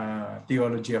II's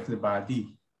theology of the body.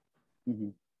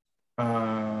 Mm-hmm.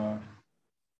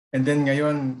 And then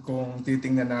ngayon, kung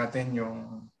titingnan natin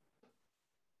yung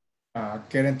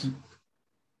current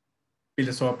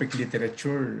philosophic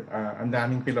literature, ang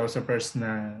daming philosophers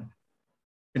na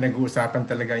pinag-uusapan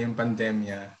talaga yung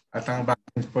pandemya at ang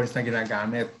balance points na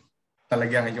ginagamit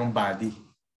talaga yung body.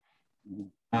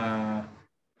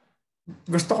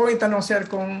 Gusto ko itanong sir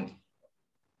kung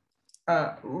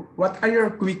what are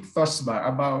your quick thoughts ba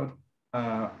about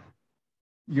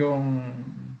yung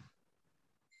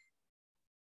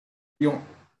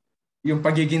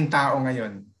pagiging tao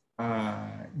ngayon,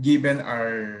 given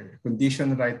our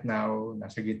condition right now,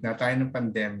 nasa gitna tayo ng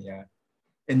pandemya,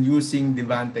 and using the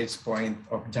vantage point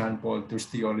of John Paul II's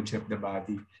theology of the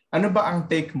body. Ano ba ang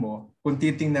take mo kung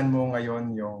titingnan mo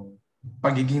ngayon yung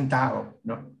pagiging tao,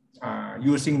 no?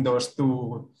 Using those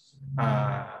two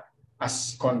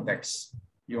as context,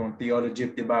 yung theology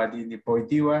of the body ni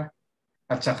Wojtyła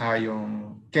at saka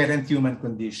yung current human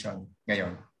condition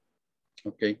ngayon.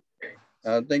 Okay.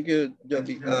 Thank you,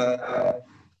 Jove.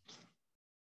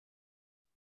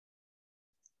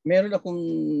 Meron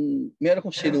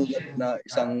akong sinulat na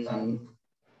isang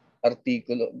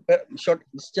artikulo.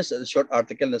 It's just a short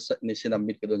article na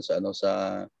sinabit ko doon sa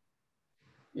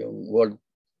yung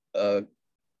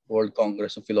World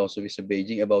Congress of Philosophy sa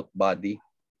Beijing about body.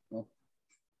 No?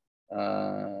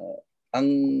 Ang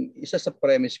isa sa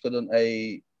premises ko doon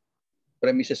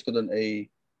ay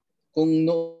kung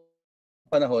noong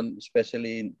panahon,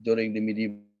 especially during the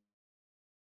medieval,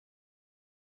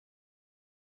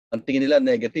 ang tingin nila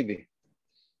negative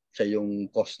Siya yung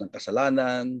cause ng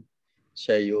kasalanan,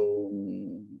 siya yung,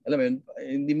 alam mo yun,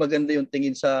 hindi maganda yung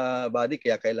tingin sa body,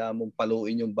 kaya kailangan mong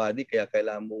paluin yung body, kaya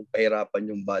kailangan mong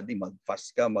pahirapan yung body,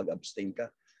 mag-fast ka, mag-abstain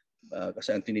ka.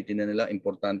 Kasi ang tinitingnan nila,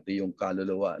 importante yung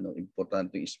kaluluwa, no?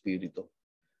 Importante yung espiritu.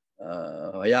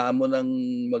 Hayaan mo nang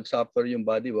mag-suffer yung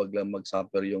body, wag lang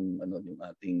mag-suffer yung yung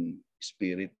ating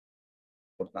spirit.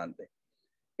 Importante.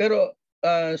 Pero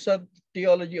sa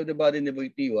theology of the body ni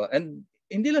Wojtyła, and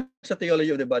hindi lang sa theology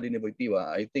of the body ni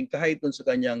Wojtyła, I think kahit dun sa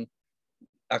kanyang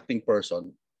acting person,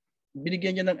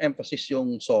 binigyan niya ng emphasis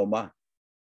yung soma,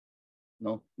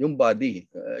 no? Yung body.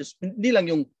 Hindi lang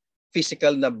yung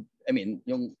physical na, I mean,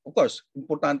 yung of course,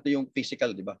 importante yung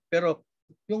physical, di ba? Pero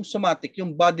yung somatic,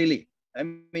 yung bodily, I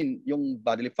mean, yung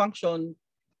bodily function,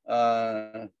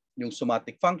 yung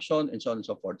somatic function, and so on and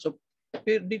so forth. So,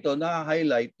 dito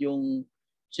na-highlight yung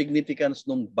significance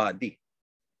ng body.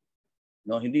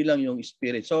 No, hindi lang yung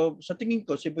spirit. So, sa tingin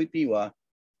ko, si Wojtyła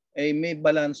ay may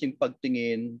balancing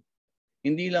pagtingin,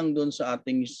 hindi lang doon sa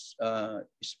ating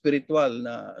spiritual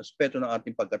na aspeto ng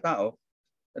ating pagkatao,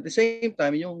 at the same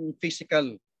time, yung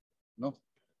physical. No?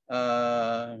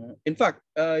 In fact,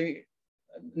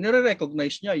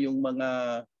 nire-recognize niya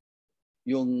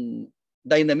yung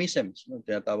dynamisms, no?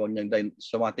 Tinatawag niyang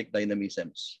somatic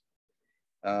dynamisms.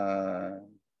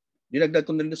 Dinagdag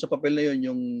ko na rin sa papel na yun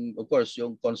yung, of course,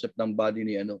 yung concept ng body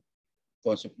ni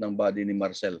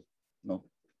Marcel, no?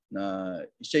 Na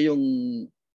siya yung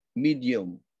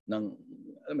medium ng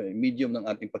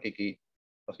ating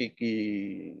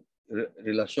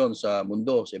relasyon sa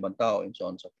mundo, sa ibang tao, and so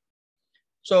on.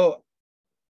 So,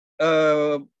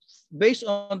 based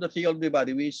on the theory of the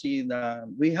body, we see na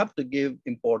we have to give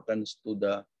importance to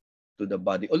the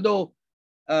body. Although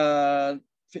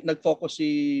nag-focus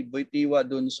si Wojtyła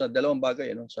dun sa dalawang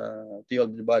bagay, sa theory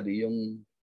of the body, yung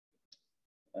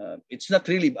it's not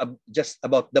really just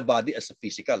about the body as a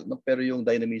physical, no? Pero yung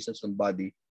dynamism ng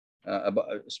body,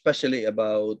 especially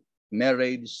about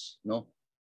marriage, no?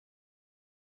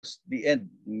 The end,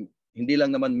 hindi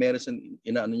lang naman marriage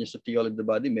inaano niya sa theology of the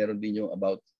body, meron din yung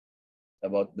about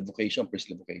the vocation,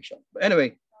 priestly vocation. But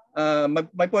anyway,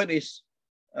 my point is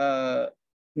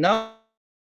now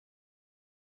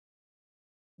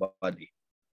body.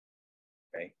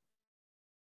 Okay.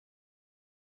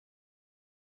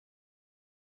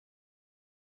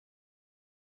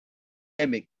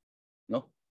 No?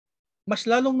 Mas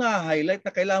lalong na-highlight na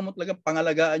kailangan mo talaga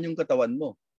pangalagaan yung katawan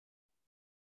mo.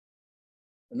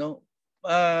 No?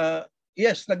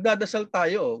 Yes, nagdadasal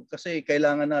tayo kasi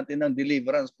kailangan natin ng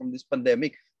deliverance from this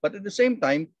pandemic. But at the same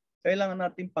time, kailangan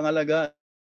natin pangalagaan.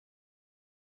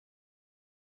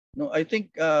 No, I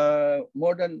think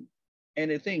more than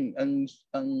anything, ang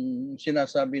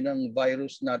sinasabi ng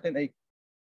virus natin ay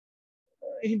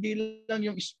hindi lang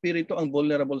yung espiritu ang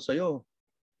vulnerable sa iyo.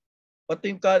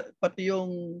 Pati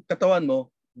yung katawan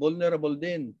mo vulnerable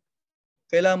din.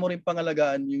 Kailangan mo rin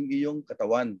pangalagaan yung iyong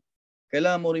katawan.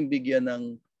 Kailangan mo rin bigyan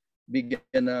ng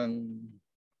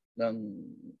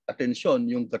atensyon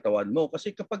yung katawan mo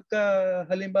kasi kapag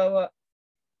halimbawa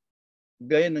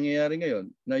gaya nangyayari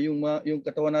ngayon na yung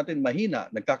katawan natin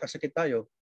mahina, nagkakasakit tayo,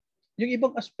 yung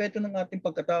ibang aspeto ng ating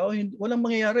pagkatao walang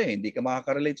mangyayari, hindi ka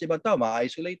makaka-relate sa ibang tao,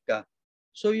 ma-isolate ka.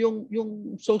 So yung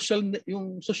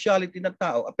sociality ng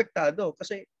tao apektado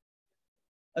kasi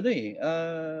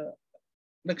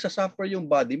nagsasuffer yung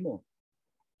body mo.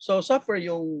 So suffer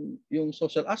yung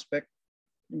social aspect,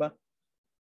 di ba?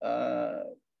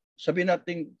 Sabihin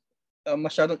natin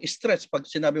masyadong stress pag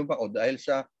sinabi mo pa dahil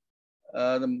sa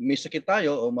may sakit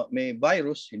tayo o may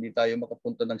virus, hindi tayo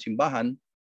makapunta ng simbahan.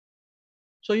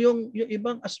 So yung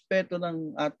ibang aspeto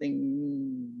ng ating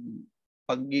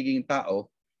pagiging tao,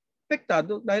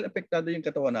 apektado yung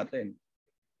katawan natin.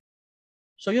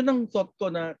 So yun ang thought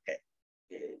ko na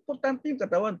importante yung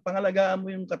katawan, pangalagaan mo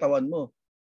yung katawan mo.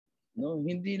 No,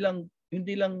 hindi lang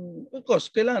of course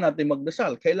kailangan natin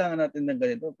magdasal, kailangan natin ng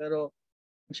ganito, pero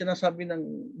ang sinasabi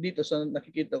dito sa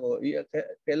nakikita ko,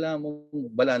 kailangan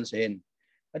mong balansehin.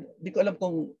 Hindi ko alam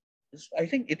kung I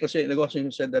think it was a negosyo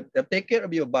who said that take care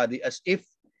of your body as if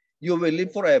you will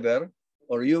live forever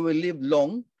or you will live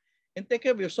long, and take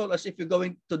care of your soul as if you're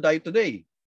going to die today.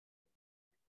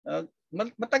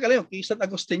 Matagal yun, kay St.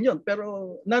 Agustin yun,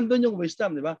 pero nandun yung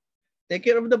wisdom, di ba? Take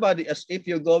care of the body as if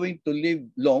you're going to live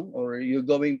long or you're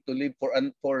going to live for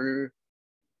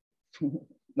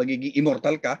magiging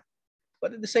immortal ka.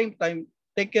 But at the same time,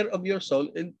 take care of your soul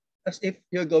as if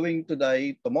you're going to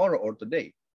die tomorrow or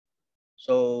today.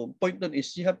 So, point nun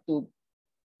is you have to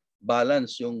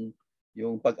balance yung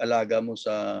pag-alaga mo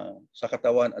sa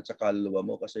katawan at sa kaluluwa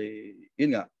mo kasi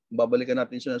yun nga, babalikan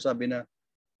natin sinasabi na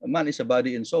man is a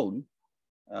body and soul.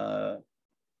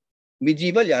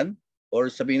 Medieval yan,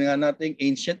 or sabihin nga natin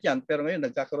ancient yan, pero ngayon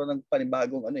nagkakaroon ng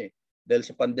panibagong dahil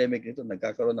sa pandemic nito,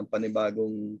 nagkakaroon ng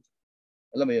panibagong,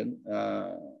 alam mo yun,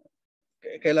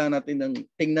 kailangan natin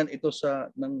tingnan ito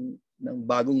ng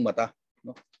bagong mata,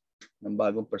 no? Ng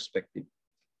bagong perspective.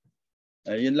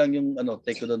 Yun lang yung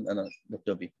take ko doon,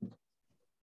 Dr. Joby.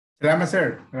 Salamat,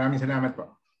 sir. Maraming salamat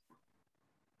po.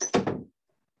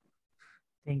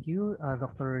 Thank you,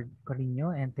 Dr.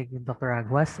 Corino, and thank you, Dr.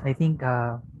 Aguas. I think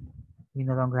we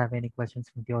no longer have any questions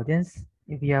from the audience.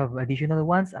 If you have additional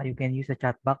ones, you can use the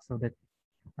chat box so that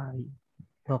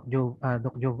Doc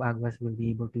Jove Aguas will be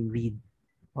able to read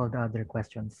all the other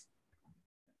questions.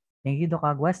 Thank you, Doc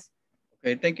Aguas.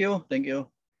 Okay, thank you. Thank you.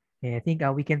 Okay, I think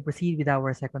we can proceed with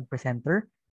our second presenter.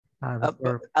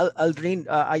 Aldrin,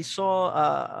 I saw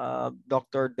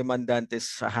Dr.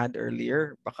 Demandante's hand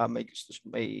earlier. Baka may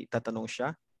tatanong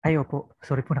siya. Ay, opo.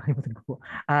 Sorry po, nakalimutan ko po.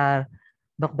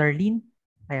 Doc Darlene,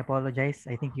 I apologize.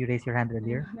 I think you raised your hand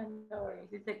earlier. No worries.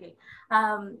 It's okay.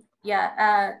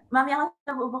 Mamaya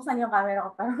ako bubuksan yung camera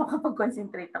ko para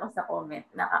makapag-concentrate ako sa comment.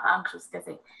 Nakaka-anxious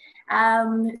kasi.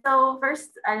 So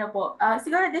first,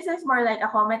 siguro this is more like a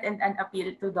comment and an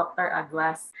appeal to Dr.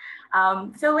 Aguas.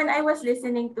 So when I was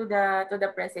listening to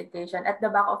the presentation, at the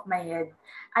back of my head,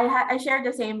 I shared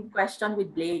the same question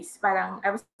with Blaze. Parang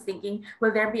I was thinking,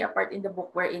 will there be a part in the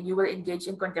book wherein you will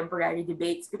engage in contemporary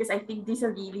debates? Because I think these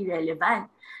are really relevant.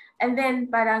 And then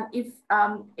parang if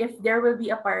there will be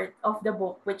a part of the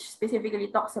book which specifically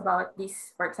talks about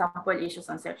this, for example, issues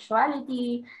on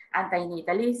sexuality,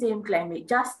 antinatalism, climate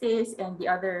justice, and the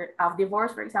other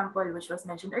divorce, for example, which was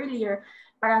mentioned earlier,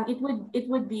 parang it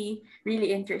would be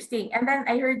really interesting. And then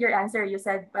I heard your answer. You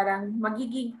said parang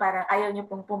magiging parang ayaw niyo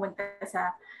pong pumunta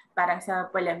sa parang sa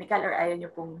polemical or ayaw niyo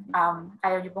pong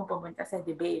pumunta sa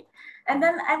debate. And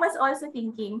then I was also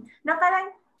thinking na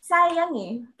parang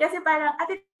sayang kasi parang at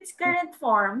its current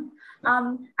form,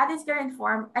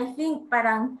 I think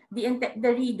parang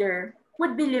the reader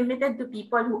would be limited to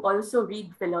people who also read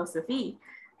philosophy.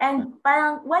 And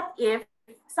parang what if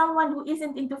someone who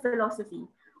isn't into philosophy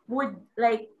would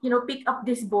pick up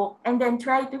this book and then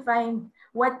try to find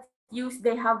what use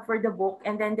they have for the book,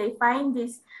 and then they find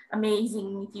these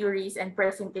amazing theories and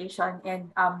presentation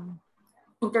and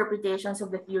interpretations of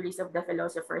the theories of the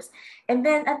philosophers. And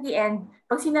then at the end,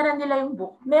 pag sinara nila yung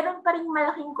book, meron pa ring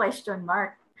malaking question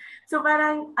mark. So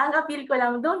parang ang appeal ko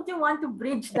lang, don't you want to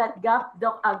bridge that gap,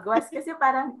 Doc Aguas? Kasi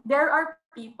parang there are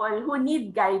people who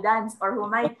need guidance or who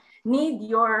might need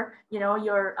your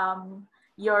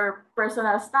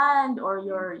personal stand or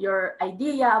your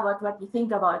idea about what you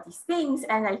think about these things.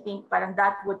 And I think parang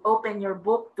that would open your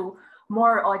book to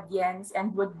more audience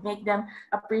and would make them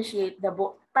appreciate the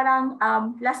book. Parang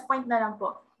last point na lang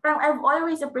po. Parang I've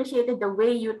always appreciated the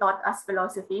way you taught us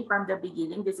philosophy from the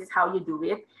beginning. This is how you do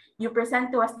it. You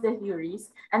present to us the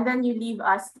theories and then you leave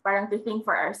us parang to think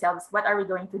for ourselves, what are we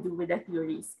going to do with the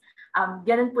theories?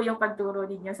 Ganun po yung pagturo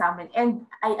ninyo sa amin. And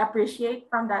I appreciate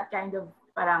from that kind of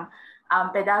parang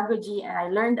pedagogy, and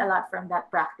I learned a lot from that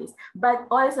practice. But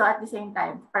also at the same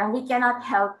time, parang we cannot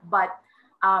help but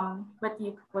what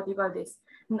do you call this?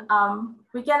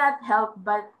 We cannot help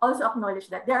but also acknowledge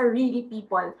that there are really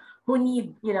people who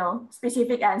need,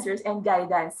 specific answers and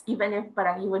guidance, even if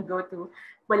parang you would go to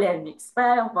polemics.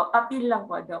 Parang po, appeal lang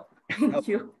po, Doc. Thank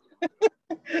you.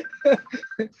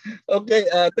 Okay,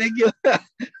 thank you.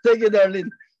 Thank you,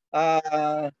 Darlene.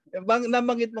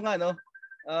 Nabanggit mo nga,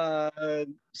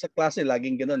 sa klase,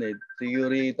 laging gano'n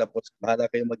theory, tapos bahala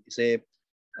kayo mag-isip.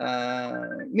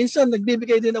 Minsan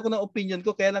nagbibigay din ako ng opinion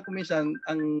ko, kaya lang minsan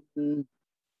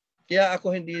kaya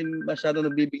ako hindi masyado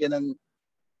nagbibigay ng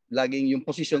laging yung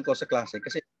position ko sa klase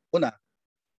kasi una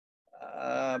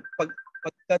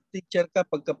pagka teacher ka,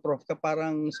 pagka prof ka,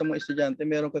 parang sa mga estudyante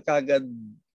meron ka kagad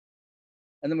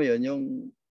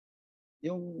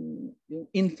yung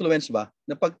influence ba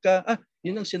na pagka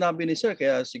yun ang sinabi ni sir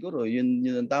kaya siguro yun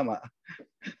ang tama.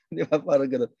 Di ba, parang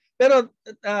gano'n. Pero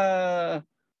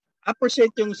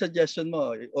appreciate yung suggestion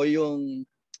mo o yung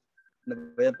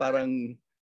parang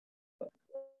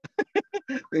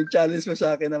yung challenge mo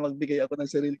sa akin na magbigay ako ng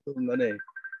sarili kong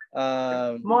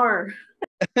more.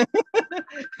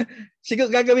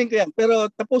 Siguro gagawin ko yan. Pero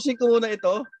tapusin ko muna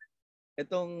itong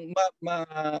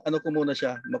ko muna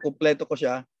siya, makumpleto ko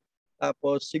siya.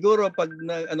 Tapos siguro pag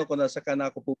ko na saka na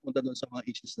ako pupunta doon sa mga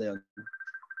issues na yun.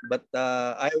 But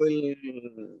I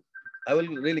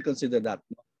will really consider that.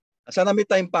 Sana may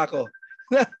time pa ako.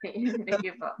 Thank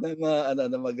you po.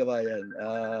 Na magawa yan.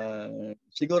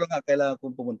 Siguro nga kailangan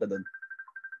kong pumunta doon.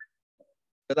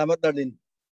 Salamat, Darlene.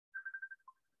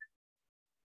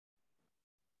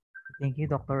 Thank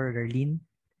you, Dr. Darlene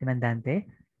Demandante.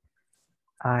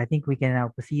 I think we can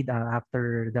now proceed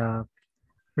after the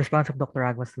response of Dr.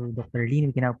 Aguas to Dr.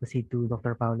 Darlene. We can now proceed to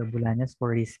Dr. Paolo Bolaños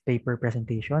for his paper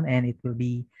presentation, and it will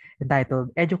be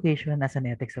entitled Education as an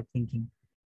Ethics of Thinking.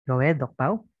 Go ahead, Doc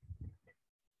Pao.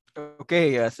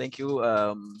 Okay, thank you,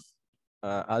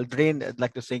 Aldrin. I'd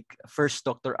like to thank first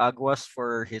Dr. Aguas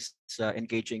for his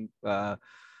engaging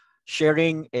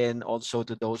sharing, and also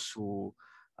to those who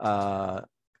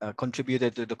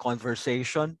contributed to the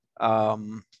conversation.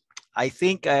 I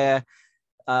think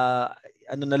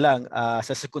ano na lang,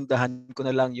 sasekundahan ko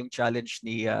na lang yung challenge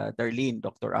ni Darlene,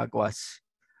 Dr. Aguas.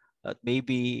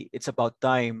 Maybe it's about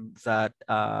time that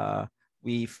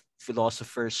we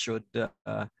philosophers should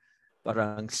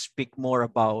parang speak more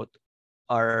about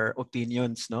our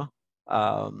opinions, no?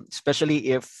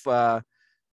 Especially if the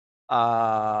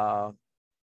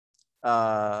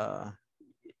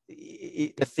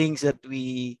things that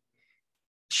we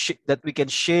can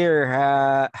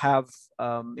share have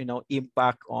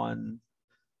impact on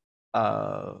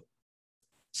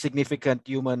significant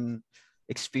human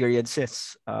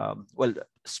experiences, well,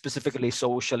 specifically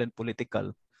social and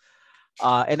political.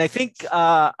 And I think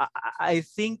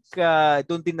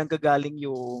doon din nanggagaling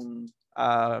yung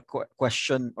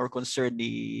question or concern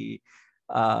ni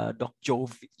Doc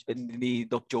Jove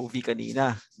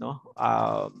kanina, no?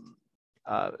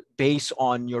 Based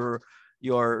on your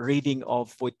reading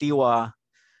of Wojtyła,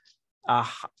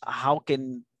 how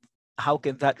can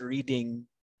that reading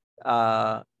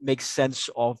make sense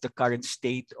of the current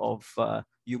state of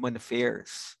human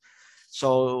affairs?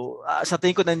 So sa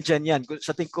tingin ko nandyan yan.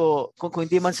 Sa tingin ko, kung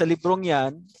hindi man sa librong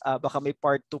yan, baka may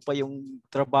part 2 pa yung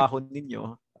trabaho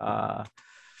ninyo.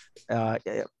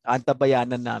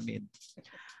 Antabayanan namin.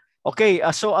 Okay,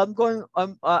 so I'm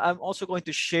also going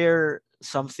to share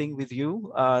something with you.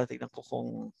 Tingnan ko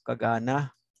kung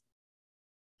kagana.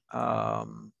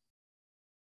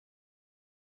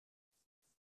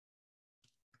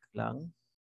 Lang.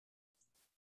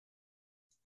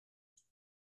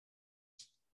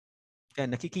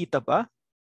 Yan, nakikita ba?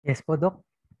 Yes po, Doc.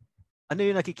 Ano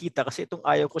yung nakikita? Kasi itong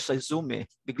ayaw ko sa Zoom eh.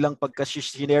 Biglang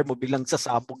pagka-share mo, biglang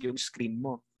sasabog yung screen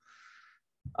mo.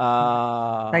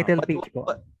 Title page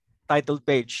po. Title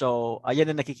page. So,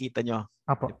 ayan na nakikita nyo.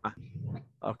 Apo. Diba?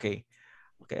 Okay.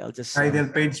 Okay, I'll just...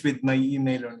 Title page with my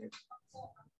email on it.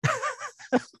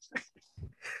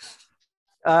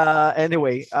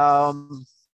 Anyway,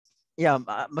 yeah,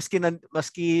 maski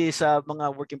sa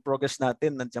mga work in progress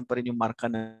natin, nandiyan pa rin yung marka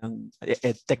ng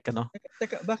EdTech, ano?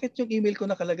 Teka, bakit yung email ko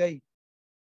nakalagay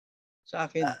sa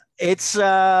akin? It's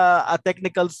a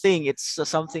technical thing. It's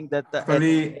something that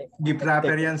Actually, give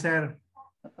wrapper yan, sir.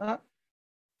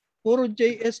 Puro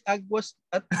JS Aguas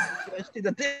at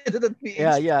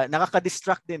UST.PH. Yeah,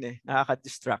 nakaka-distract din eh.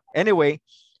 Nakaka-distract. Anyway,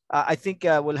 I think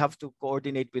we'll have to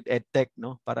coordinate with EdTech,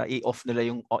 no, para i-off nila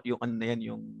yung ano na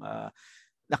yan, yung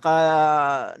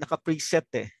naka-preset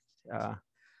eh.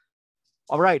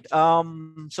 All right.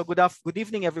 So good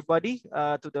evening, everybody,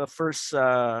 to the first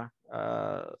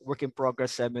work in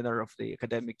progress seminar of the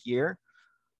academic year.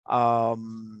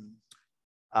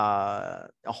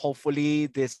 Hopefully,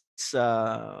 this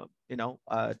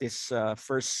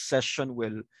first session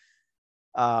will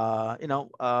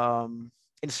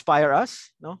inspire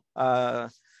us, no,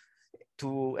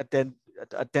 to attend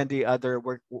the other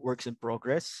works in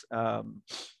progress.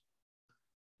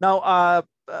 Now,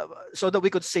 so that we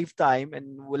could save time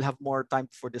and we'll have more time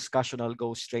for discussion, I'll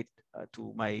go straight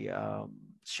to my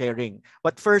sharing.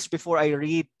 But first, before I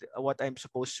read what I'm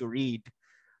supposed to read,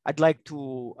 I'd like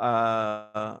to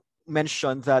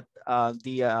mention that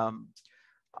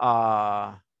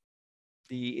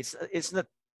it's not,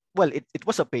 well, it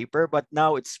was a paper, but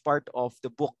now it's part of the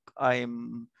book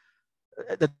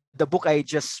the book I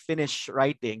just finished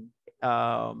writing.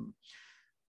 And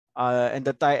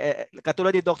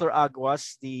katulad ni Dr.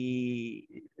 Aguas, the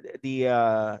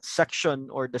section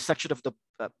or the section of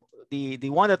the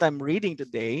one that I'm reading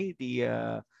today,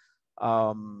 the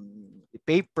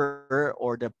paper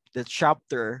or the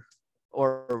chapter,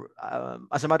 or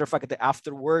as a matter of fact, the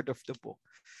afterword of the book.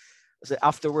 The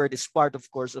afterword is part, of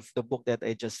course, of the book that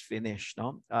I just finished.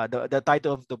 No, the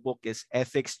title of the book is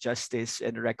Ethics, Justice,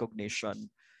 and Recognition: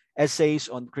 Essays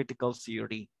on Critical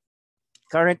Theory.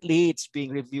 Currently, it's being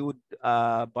reviewed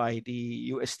by the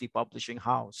UST Publishing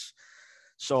House.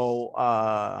 So,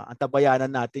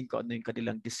 antabayanan natin kung ano yung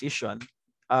kanilang decision.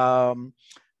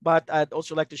 But I'd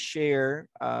also like to share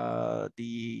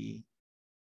the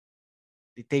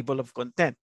table of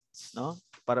contents, no?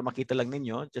 Para makita lang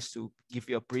ninyo, just to give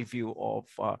you a preview of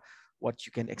what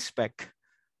you can expect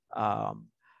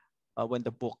when the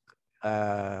book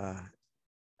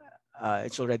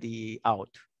it's already out.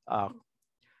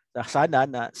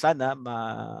 Sana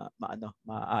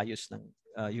maayos ng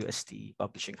UST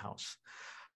Publishing House,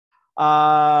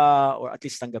 or at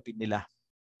least tanggapin nila.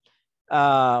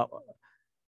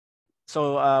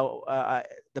 So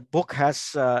the book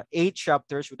has 8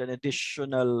 chapters with an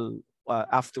additional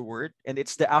afterword, and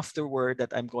it's the afterword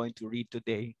that I'm going to read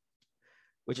today,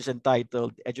 which is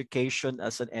entitled Education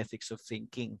as an Ethics of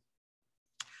Thinking.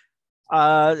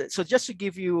 So just to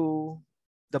give you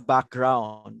the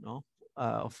background, no,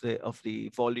 of the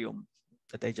volume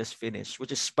that I just finished,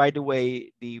 which is, by the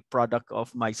way, the product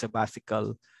of my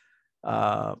sabbatical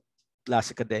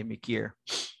last academic year.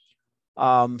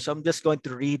 So I'm just going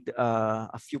to read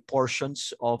a few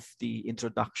portions of the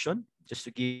introduction, just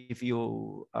to give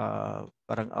you a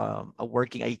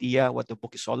working idea what the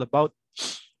book is all about.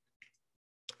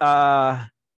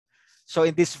 So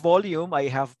in this volume, I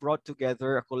have brought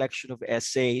together a collection of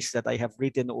essays that I have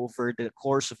written over the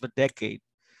course of a decade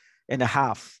and a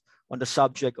half on the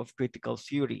subject of critical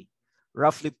theory.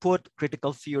 Roughly put,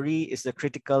 critical theory is the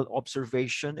critical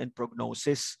observation and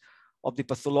prognosis of the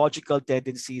pathological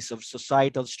tendencies of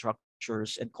societal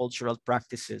structures and cultural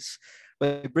practices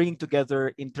by bringing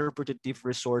together interpretative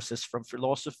resources from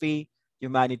philosophy,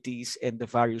 humanities, and the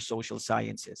various social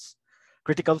sciences.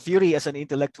 Critical theory as an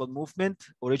intellectual movement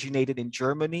originated in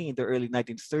Germany in the early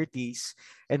 1930s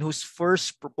and whose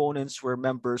first proponents were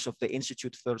members of the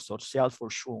Institut für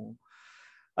Sozialforschung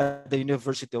at the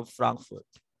University of Frankfurt.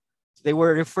 They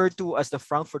were referred to as the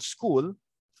Frankfurt School,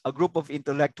 a group of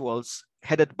intellectuals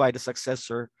headed by the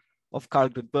successor of Karl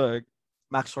Grundberg,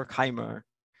 Max Horkheimer,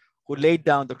 who laid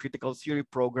down the critical theory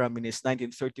program in his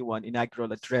 1931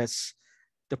 inaugural address,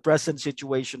 The Present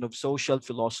Situation of Social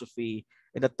Philosophy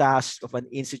and the Task of an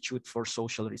Institute for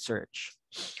Social Research.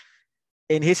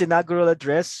 In his inaugural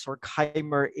address,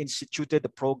 Horkheimer instituted a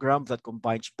program that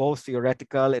combines both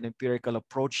theoretical and empirical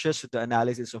approaches to the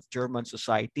analysis of German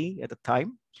society at the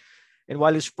time. And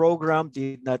while his program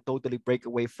did not totally break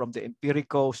away from the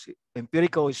empirical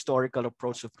historical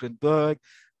approach of Grundberg,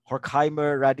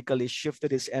 Horkheimer radically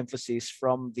shifted his emphasis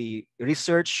from the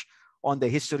research on the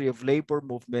history of labor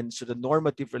movements to the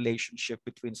normative relationship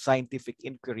between scientific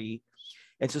inquiry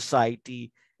and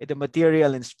society and the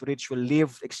material and spiritual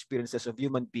lived experiences of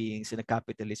human beings in a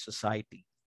capitalist society.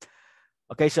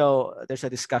 Okay, so there's a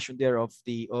discussion there of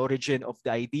the origin of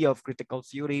the idea of critical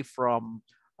theory from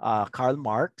Karl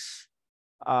Marx.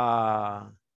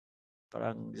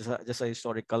 Just a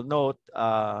historical note,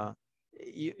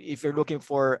 if you're looking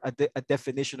for a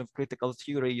definition of critical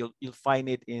theory, you'll find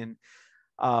it in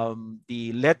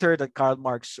the letter that Karl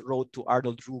Marx wrote to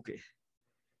Arnold Ruge.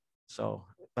 So,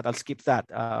 but I'll skip that.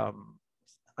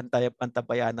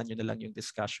 Antabayanan nyo na lang yung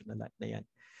discussion na yan.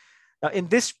 Now, in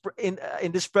this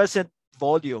present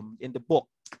volume in the book,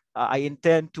 I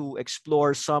intend to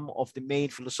explore some of the main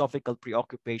philosophical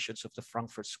preoccupations of the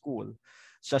Frankfurt School,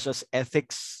 such as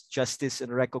ethics, justice,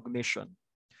 and recognition.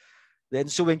 The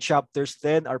ensuing chapters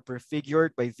then are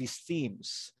prefigured by these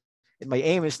themes. And my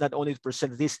aim is not only to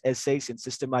present these essays in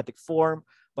systematic form,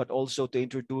 but also to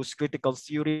introduce critical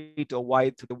theory to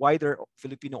the wider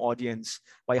Filipino audience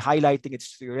by highlighting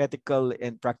its theoretical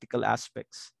and practical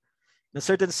aspects. In a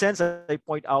certain sense, I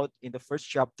point out in the first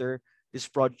chapter, this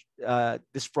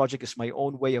project is my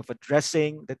own way of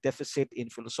addressing the deficit in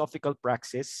philosophical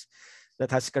praxis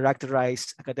that has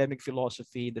characterized academic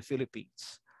philosophy in the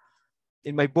Philippines.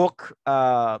 In my book,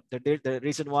 the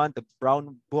recent one, the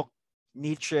Brown book,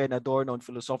 Nietzsche and Adorno on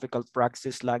Philosophical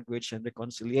Praxis, Language, and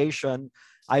Reconciliation,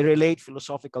 I relate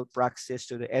philosophical praxis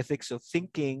to the ethics of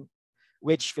thinking,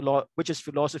 which is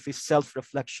philosophy's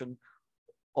self-reflection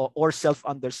or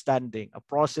self-understanding, a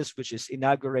process which is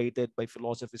inaugurated by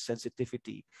philosophy's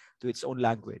sensitivity to its own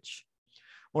language.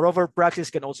 Moreover,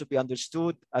 praxis can also be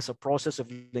understood as a process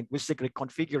of linguistic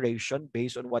reconfiguration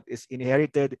based on what is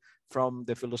inherited from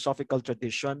the philosophical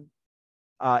tradition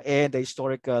and the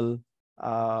historical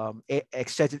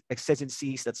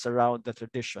exigencies that surround the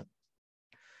tradition.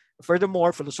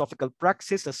 Furthermore, philosophical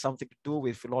praxis has something to do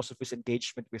with philosophy's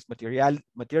engagement with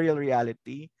material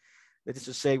reality, that is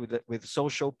to say, with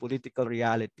socio-political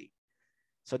reality.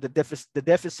 So the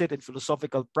deficit in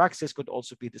philosophical praxis could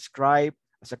also be described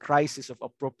as a crisis of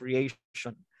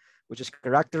appropriation, which is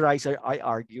characterized, I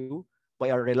argue, by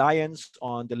our reliance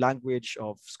on the language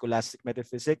of scholastic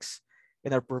metaphysics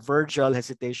and our proverbial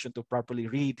hesitation to properly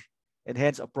read and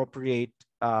hence appropriate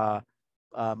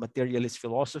materialist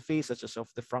philosophy, such as of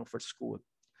the Frankfurt School.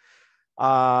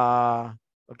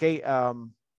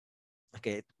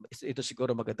 Okay, ito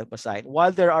siguro magandang basahin.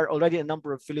 While there are already a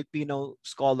number of Filipino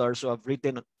scholars who have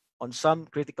written on some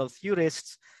critical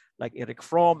theorists like Erich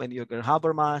Fromm and Jürgen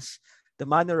Habermas, the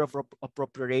manner of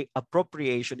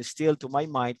appropriation is still, to my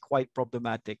mind, quite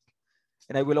problematic.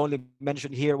 And I will only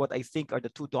mention here what I think are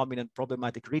the two dominant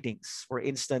problematic readings. For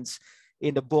instance,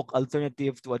 in the book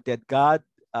Alternative to a Dead God,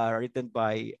 written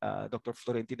by Dr.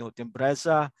 Florentino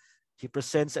Timbreza, He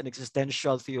presents an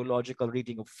existential theological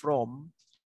reading of Fromm,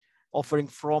 offering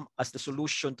Fromm as the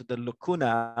solution to the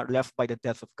lacuna left by the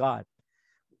death of God.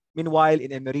 Meanwhile, in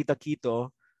Emerita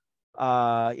Quito,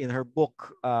 in her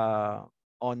book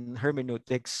on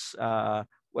hermeneutics,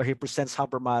 where he presents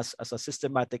Habermas as a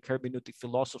systematic hermeneutic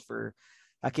philosopher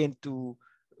akin to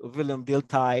Willem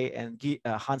Dilthey and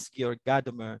Hans-Georg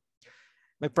Gadamer.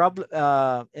 My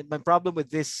problem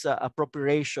with these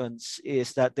appropriations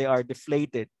is that they are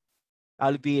deflated,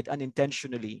 albeit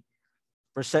unintentionally.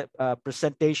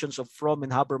 Presentations of Fromm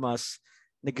and Habermas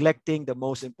neglecting the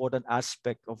most important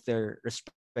aspect of their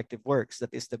respective works,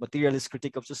 that is the materialist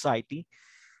critique of society.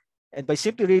 And by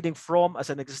simply reading Fromm as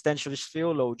an existentialist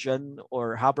theologian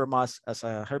or Habermas as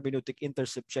a hermeneutic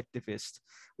intersubjectivist,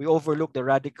 we overlook the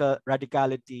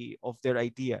radicality of their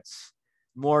ideas.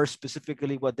 More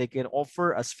specifically, what they can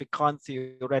offer as fecund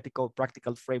theoretical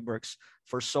practical frameworks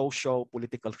for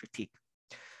socio-political critique.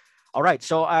 All right,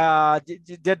 so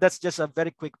that's just a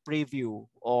very quick preview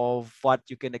of what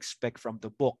you can expect from the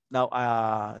book.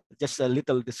 Now, just a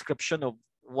little description of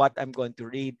what I'm going to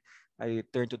read. I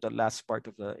turn to the last part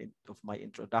of my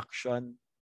introduction.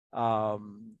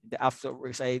 The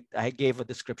afterwards, I gave a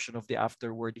description of the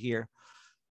afterword here.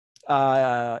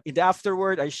 In the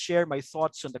afterword, I share my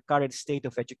thoughts on the current state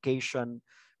of education,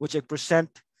 which I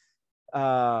present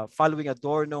following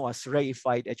Adorno as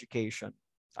reified education.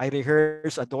 I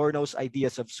rehearse Adorno's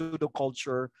ideas of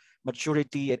pseudo-culture,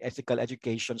 maturity, and ethical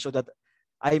education so that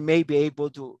I may be able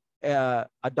to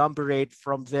adumbrate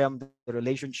from them the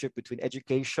relationship between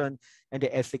education and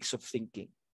the ethics of thinking.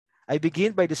 I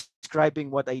begin by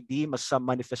describing what I deem as some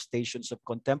manifestations of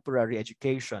contemporary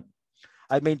education.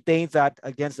 I maintain that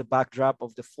against the backdrop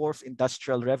of the fourth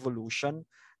industrial revolution,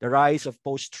 the rise of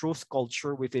post-truth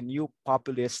culture within new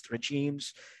populist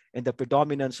regimes, and the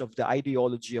predominance of the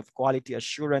ideology of quality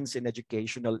assurance in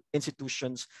educational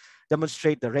institutions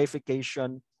demonstrate the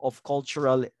reification of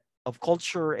culture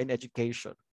and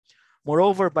education.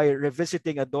 Moreover, by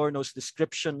revisiting Adorno's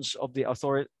descriptions of the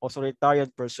authoritarian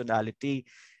personality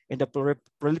and the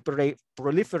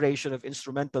proliferation of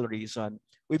instrumental reason,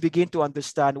 we begin to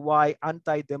understand why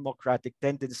anti-democratic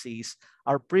tendencies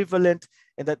are prevalent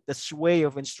and that the sway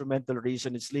of instrumental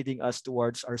reason is leading us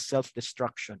towards our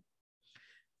self-destruction.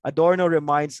 Adorno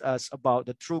reminds us about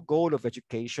the true goal of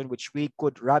education, which we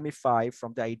could ramify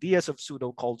from the ideas of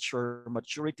pseudo-culture,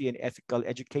 maturity, and ethical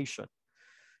education.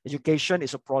 Education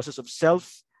is a process of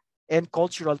self and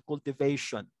cultural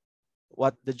cultivation,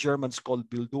 what the Germans call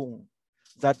Bildung,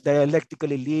 that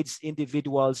dialectically leads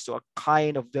individuals to a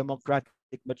kind of democratic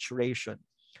maturation,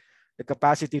 the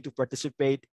capacity to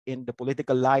participate in the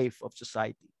political life of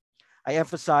society. I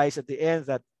emphasize at the end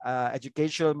that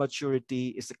educational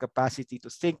maturity is the capacity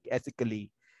to think ethically,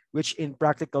 which in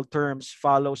practical terms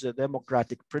follows the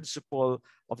democratic principle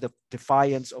of the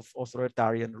defiance of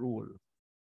authoritarian rule.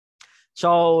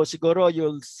 So siguro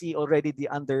you'll see already the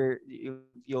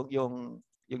yung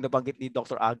nabanggit ni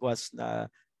Dr. Aguas na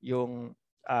yung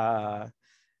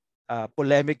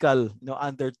polemical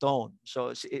undertone.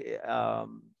 So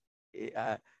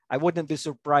I wouldn't be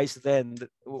surprised then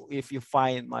if you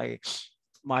find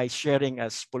my sharing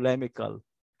as polemical.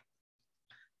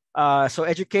 So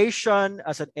education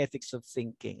as an ethics of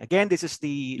thinking. Again, this is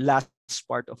the last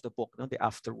part of the book, the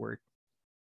afterword.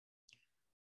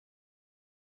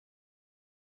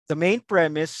 The main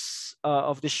premise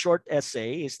of this short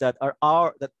essay is that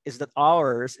ours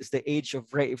is the age of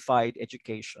reified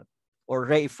education or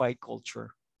reified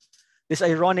culture. This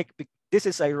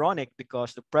is ironic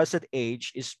because the present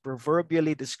age is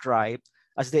proverbially described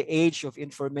as the age of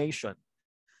information.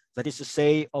 That is to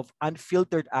say, of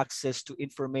unfiltered access to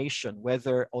information,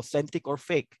 whether authentic or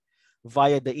fake,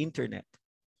 via the internet.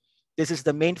 This is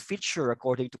the main feature,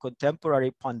 according to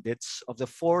contemporary pundits, of the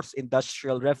fourth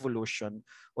industrial revolution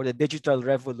or the digital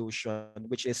revolution,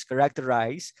 which is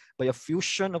characterized by a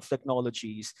fusion of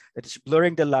technologies that is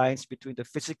blurring the lines between the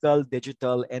physical,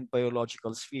 digital, and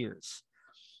biological spheres.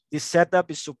 This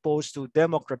setup is supposed to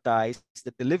democratize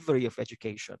the delivery of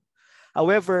education.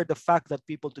 However, the fact that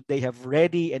people today have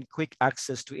ready and quick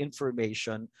access to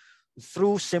information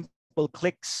through simple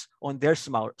clicks on their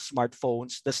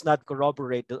smartphones does not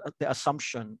corroborate the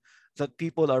assumption that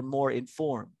people are more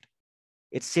informed.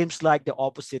 It seems like the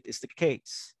opposite is the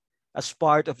case. As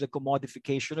part of the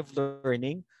commodification of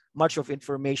learning, much of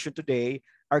information today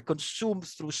are consumed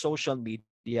through social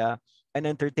media and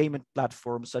entertainment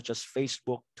platforms such as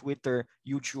Facebook, Twitter,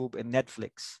 YouTube, and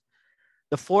Netflix.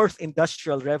 The fourth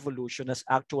industrial revolution has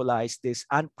actualized this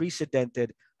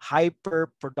unprecedented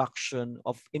hyper-production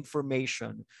of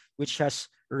information, which has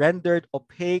rendered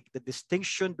opaque the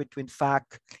distinction between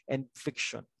fact and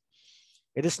fiction.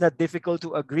 It is not difficult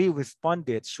to agree with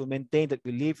pundits who maintain that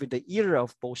we live in the era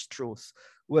of post-truth,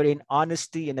 wherein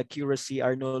honesty and accuracy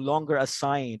are no longer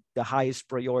assigned the highest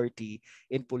priority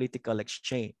in political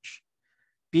exchange.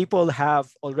 People have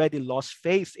already lost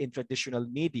faith in traditional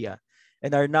media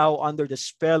and are now under the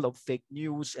spell of fake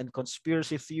news and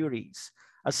conspiracy theories.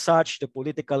 As such, the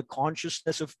political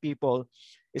consciousness of people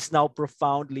is now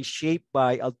profoundly shaped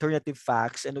by alternative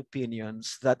facts and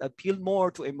opinions that appeal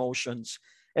more to emotions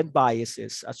and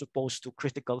biases as opposed to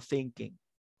critical thinking.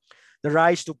 The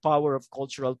rise to power of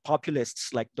cultural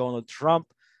populists like Donald Trump,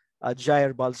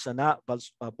 Jair Bolsonaro,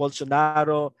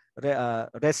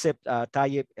 Recep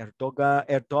Tayyip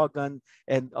Erdogan,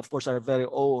 and of course our very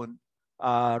own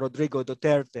Rodrigo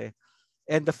Duterte,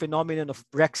 and the phenomenon of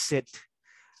Brexit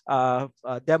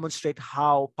demonstrate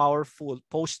how powerful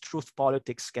post-truth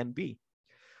politics can be.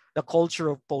 The culture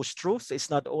of post-truth is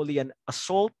not only an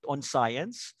assault on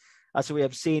science, as we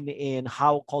have seen in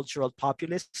how cultural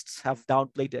populists have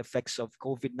downplayed the effects of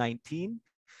COVID-19,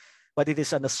 but it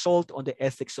is an assault on the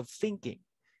ethics of thinking.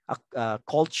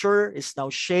 Culture is now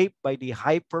shaped by the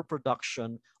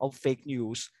hyper-production of fake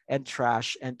news and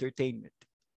trash entertainment.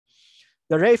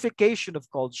 The reification of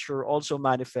culture also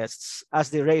manifests as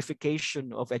the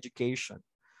reification of education.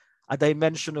 A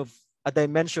dimension of the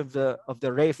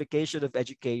reification of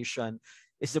education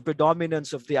is the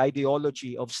predominance of the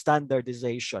ideology of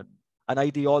standardization, an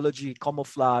ideology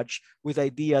camouflaged with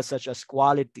ideas such as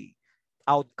quality,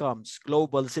 outcomes,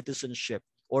 global citizenship,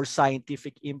 or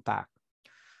scientific impact.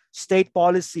 State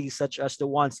policies such as the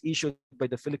ones issued by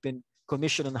the Philippine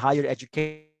Commission on Higher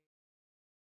Education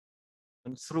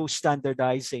through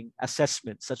standardizing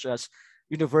assessments such as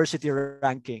university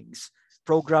rankings,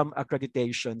 program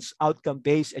accreditations,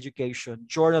 outcome-based education,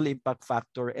 journal impact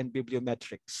factor, and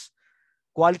bibliometrics.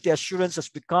 Quality assurance has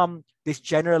become this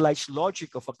generalized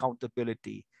logic of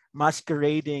accountability,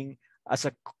 masquerading as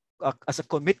a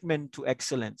commitment to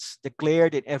excellence,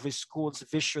 declared in every school's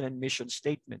vision and mission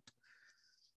statement.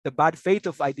 The bad faith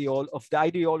of the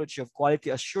ideology of quality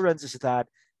assurance is that,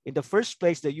 in the first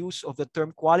place, the use of the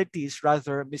term quality is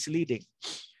rather misleading.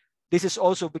 This is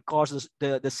also because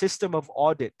the system of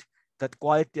audit that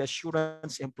quality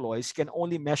assurance employs can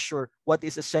only measure what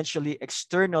is essentially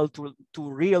external to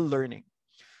real learning.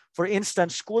 For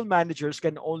instance, school managers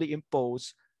can only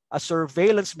impose a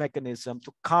surveillance mechanism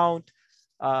to count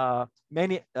how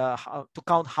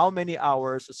many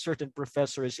hours a certain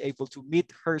professor is able to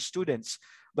meet her students,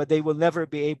 but they will never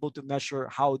be able to measure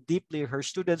how deeply her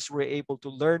students were able to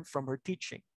learn from her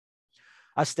teaching.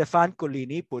 As Stefan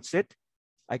Collini puts it,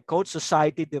 I quote,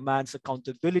 "Society demands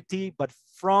accountability, but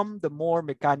from the more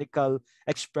mechanical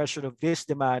expression of this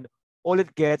demand, all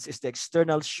it gets is the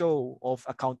external show of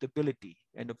accountability,"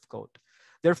 end of quote.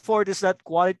 Therefore, it is not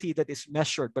quality that is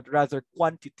measured, but rather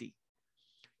quantity.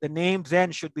 The name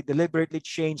then should be deliberately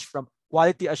changed from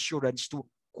quality assurance to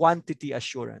quantity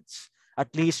assurance.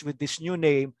 At least with this new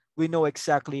name, we know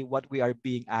exactly what we are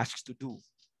being asked to do.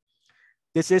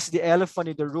 This is the elephant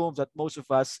in the room that most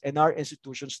of us and our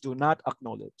institutions do not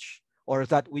acknowledge, or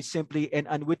that we simply and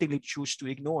unwittingly choose to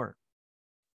ignore.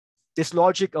 This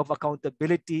logic of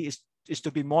accountability is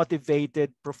to be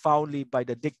motivated profoundly by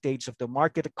the dictates of the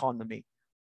market economy,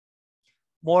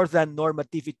 more than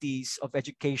normativities of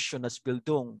education as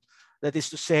Bildung, that is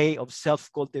to say, of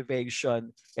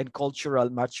self-cultivation and cultural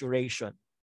maturation.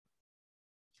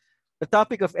 The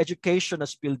topic of education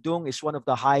as Bildung is one of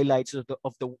the highlights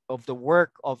of the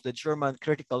work of the German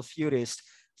critical theorist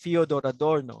Theodor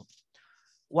Adorno.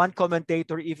 One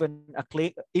commentator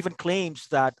even claims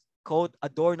that, quote,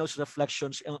 Adorno's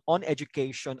reflections on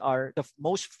education are the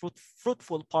most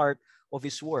fruitful part of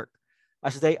his work,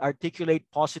 as they articulate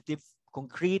positive,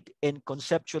 concrete, and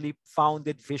conceptually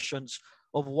founded visions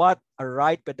of what a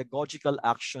right pedagogical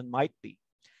action might be,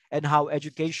 and how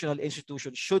educational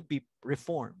institutions should be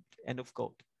reformed, end of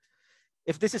quote.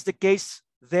 If this is the case,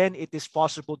 then it is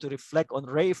possible to reflect on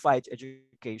reified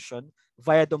education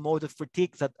via the mode of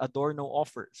critique that Adorno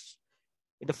offers.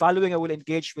 In the following, I will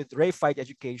engage with reified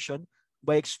education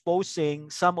by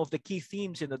exposing some of the key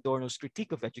themes in Adorno's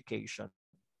critique of education.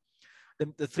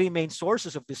 The three main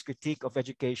sources of this critique of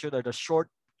education are the short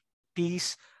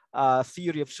piece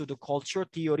Theory of Pseudoculture,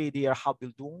 Theorie der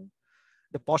Halbbildung,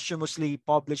 the posthumously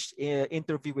published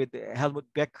interview with Helmut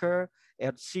Becker,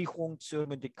 Erziehung zur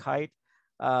Mündigkeit,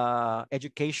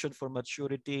 Education for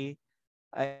Maturity,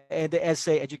 and the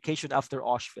essay Education After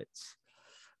Auschwitz.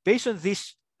 Based on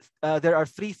this, there are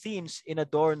three themes in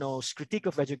Adorno's critique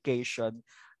of education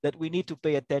that we need to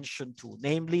pay attention to,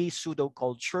 namely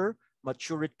pseudoculture,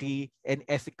 maturity, and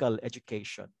ethical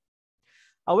education.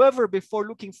 However, before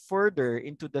looking further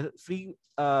into the three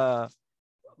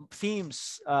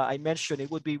themes I mentioned, it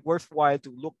would be worthwhile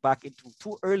to look back into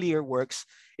two earlier works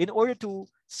in order to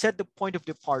set the point of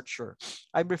departure.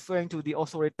 I'm referring to The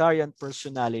Authoritarian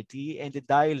Personality and The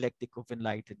Dialectic of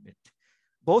Enlightenment.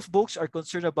 Both books are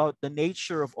concerned about the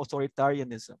nature of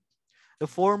authoritarianism. The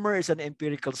former is an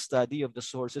empirical study of the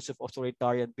sources of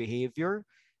authoritarian behavior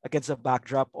against a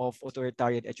backdrop of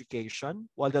authoritarian education,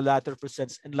 while the latter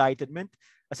presents enlightenment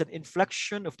as an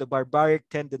inflection of the barbaric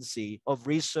tendency of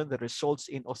reason that results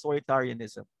in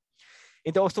authoritarianism.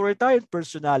 In the authoritarian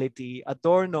personality,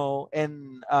 Adorno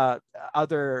and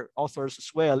other authors as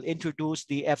well introduced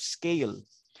the F scale.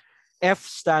 F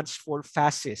stands for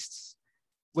fascists,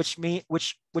 which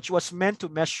was meant to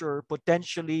measure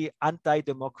potentially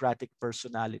anti-democratic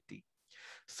personality.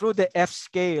 Through the F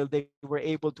scale, they were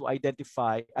able to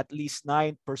identify at least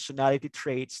 9 personality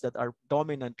traits that are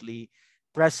dominantly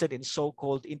present in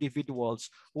so-called individuals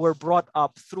who were brought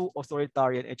up through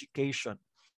authoritarian education,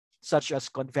 such as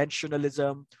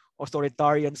conventionalism,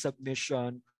 authoritarian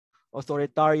submission,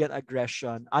 authoritarian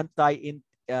aggression,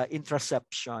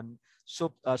 anti-intraception,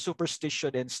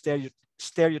 superstition and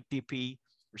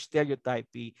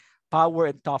stereotypy, power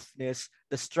and toughness,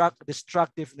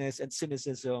 destructiveness and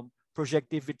cynicism,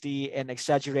 projectivity, and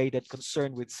exaggerated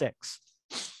concern with sex.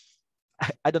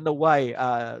 I don't know why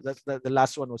the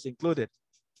last one was included.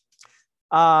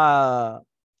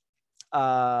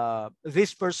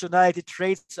 These personality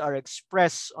traits are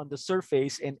expressed on the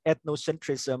surface in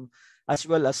ethnocentrism as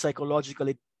well as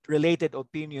psychologically related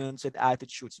opinions and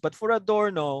attitudes. But for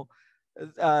Adorno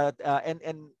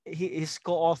and his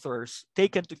co-authors,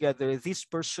 taken together, these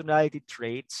personality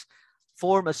traits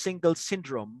form a single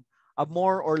syndrome, a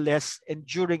more or less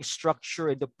enduring structure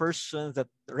in the person that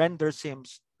renders him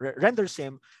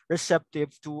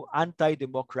receptive to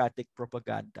anti-democratic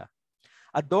propaganda.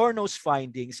 Adorno's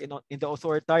findings in the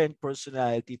authoritarian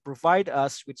personality provide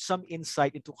us with some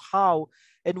insight into how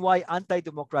and why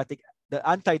the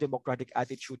anti-democratic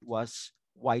attitude was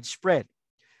widespread.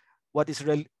 What is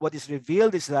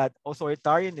revealed is that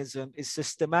authoritarianism is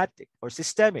systemic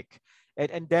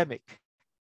and endemic.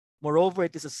 Moreover,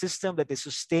 it is a system that is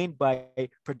sustained by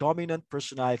predominant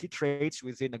personality traits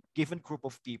within a given group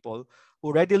of people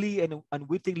who readily and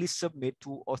unwittingly submit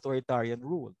to authoritarian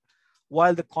rule.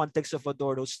 While the context of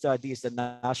Adorno's study is the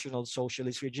National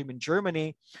Socialist regime in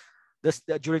Germany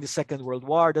during the Second World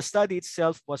War, the study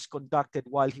itself was conducted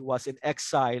while he was in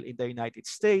exile in the United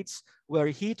States, where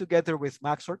he, together with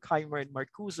Max Horkheimer and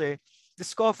Marcuse,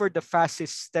 discovered the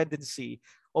fascist tendency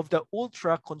of the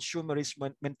ultra-consumerist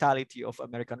mentality of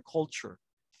American culture.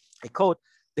 I quote,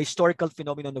 "The historical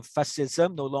phenomenon of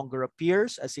fascism no longer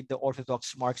appears, as in the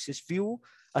orthodox Marxist view,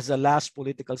 as the last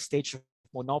political stage of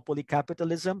monopoly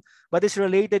capitalism, but is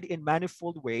related in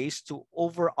manifold ways to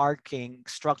overarching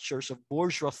structures of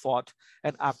bourgeois thought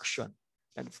and action."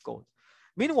 End of quote.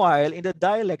 Meanwhile, in the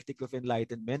Dialectic of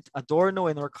Enlightenment, Adorno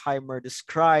and Horkheimer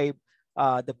describe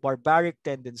the barbaric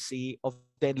tendency of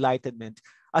the Enlightenment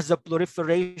as the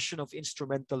proliferation of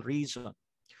instrumental reason.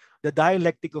 The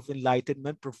Dialectic of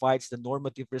Enlightenment provides the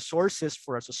normative resources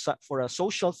for a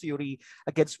social theory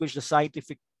against which the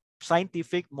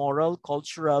scientific, moral,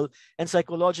 cultural, and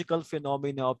psychological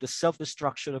phenomena of the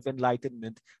self-destruction of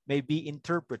enlightenment may be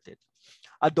interpreted.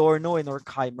 Adorno and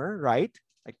Horkheimer write,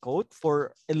 I quote,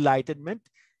 "For enlightenment,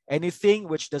 anything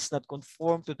which does not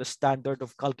conform to the standard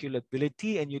of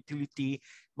calculability and utility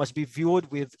must be viewed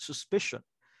with suspicion.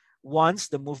 Once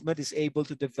the movement is able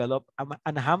to develop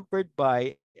unhampered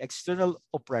by external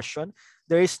oppression,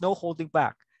 there is no holding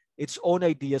back. Its own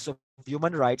ideas of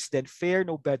human rights then fare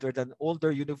no better than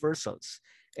older universals.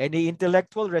 Any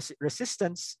intellectual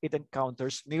resistance it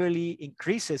encounters merely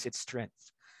increases its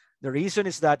strength. The reason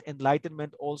is that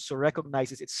enlightenment also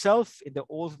recognizes itself in the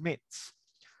old myths.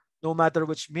 No matter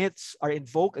which myths are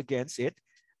invoked against it,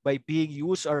 by being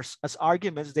used as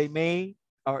arguments, they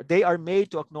are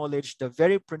made to acknowledge the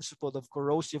very principle of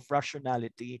corrosive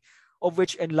rationality of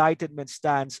which enlightenment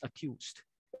stands accused.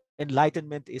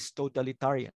 Enlightenment is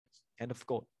totalitarian." End of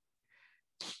quote.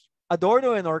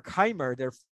 Adorno and Horkheimer,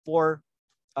 therefore,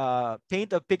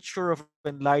 paint a picture of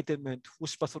enlightenment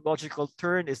whose pathological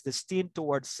turn is destined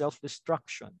towards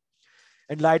self-destruction.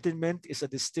 Enlightenment is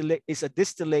a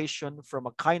distillation from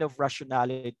a kind of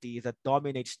rationality that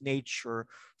dominates nature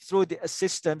through the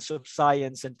assistance of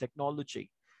science and technology,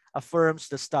 affirms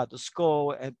the status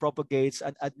quo, and propagates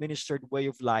an administered way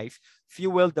of life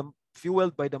fueled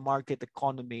by the market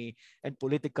economy and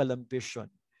political ambition.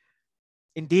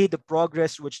 Indeed, the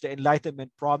progress which the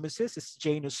Enlightenment promises is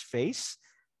Janus face,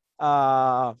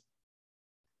 as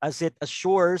it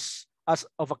assures us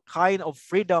of a kind of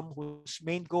freedom whose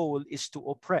main goal is to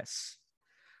oppress.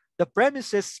 The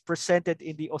premises presented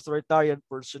in the authoritarian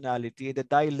personality and the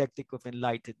dialectic of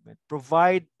enlightenment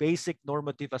provide basic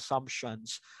normative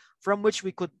assumptions from which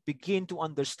we could begin to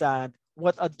understand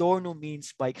what Adorno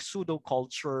means by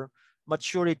pseudo-culture,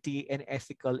 maturity, and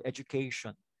ethical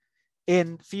education.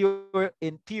 In theory,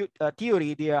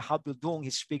 the Habbildung,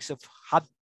 he speaks of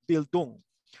Habbildung,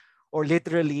 or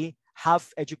literally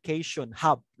half education,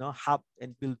 Hab, no? Hab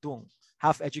and Bildung,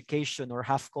 half education or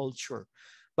half culture,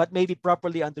 but may be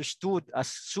properly understood as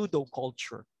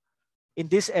pseudo-culture. In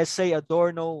this essay,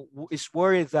 Adorno is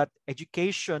worried that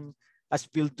education as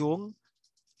Bildung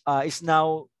is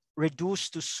now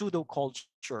reduced to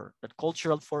pseudo-culture, that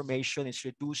cultural formation is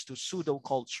reduced to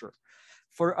pseudo-culture.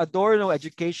 For Adorno,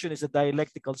 education is a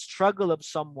dialectical struggle of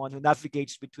someone who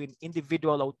navigates between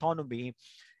individual autonomy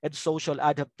and social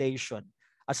adaptation.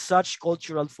 As such,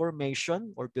 cultural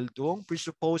formation, or Bildung,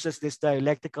 presupposes this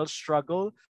dialectical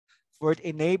struggle, for it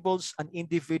enables an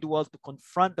individual to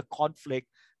confront the conflict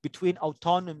between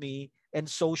autonomy and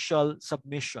social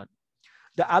submission.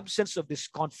 The absence of this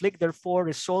conflict, therefore,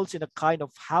 results in a kind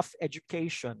of half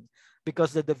education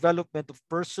because the development of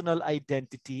personal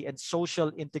identity and social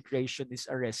integration is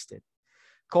arrested.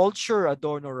 Culture,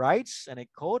 Adorno writes, and I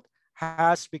quote,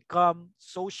 has become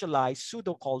socialized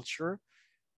pseudo-culture,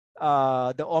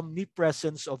 the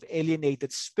omnipresence of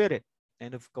alienated spirit,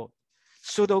 end of quote.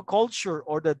 Pseudo-culture,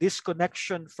 or the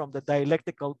disconnection from the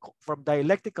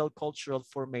dialectical cultural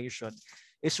formation,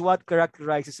 is what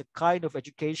characterizes a kind of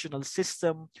educational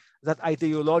system that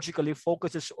ideologically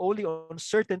focuses only on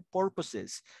certain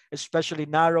purposes, especially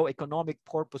narrow economic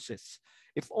purposes.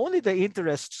 If only the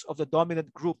interests of the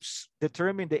dominant groups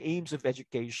determine the aims of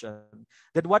education,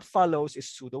 then what follows is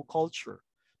pseudo-culture.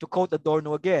 To quote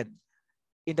Adorno again,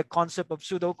 in the concept of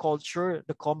pseudo-culture,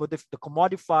 the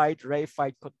commodified,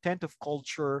 reified content of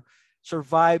culture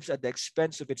survives at the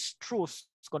expense of its truth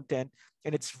content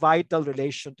and its vital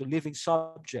relation to living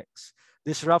subjects.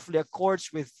 This roughly accords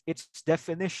with its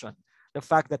definition. The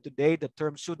fact that today the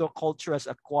term pseudo-culture has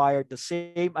acquired the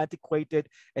same antiquated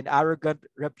and arrogant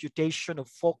reputation of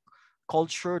folk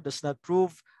culture does not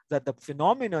prove that the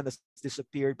phenomenon has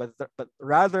disappeared, but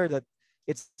rather that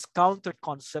its counter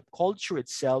concept, culture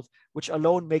itself, which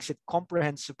alone makes it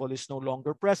comprehensible, is no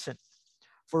longer present.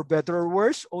 For better or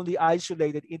worse, only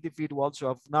isolated individuals who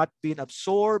have not been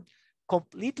absorbed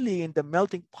completely in the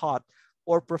melting pot,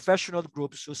 or professional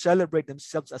groups who celebrate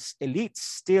themselves as elites,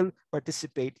 still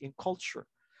participate in culture.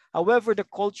 However, the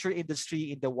culture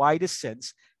industry in the widest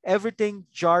sense, everything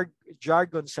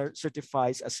jargon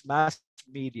certifies as mass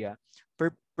media,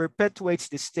 perpetuates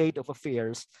this state of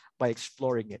affairs by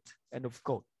exploring it. End of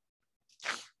quote.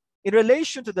 In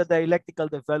relation to the dialectical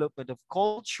development of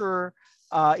culture,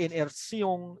 in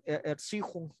Erziehung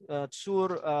zur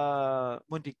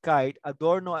Mündigkeit,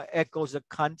 Adorno echoes the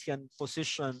Kantian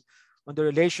position on the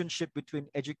relationship between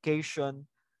education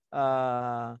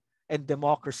and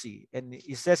democracy. And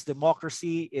he says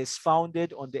democracy is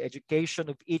founded on the education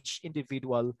of each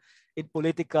individual in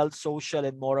political, social,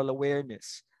 and moral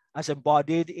awareness, as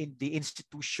embodied in the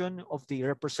institution of the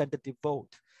representative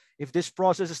vote. If this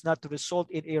process is not to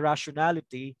result in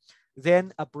irrationality,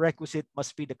 then a prerequisite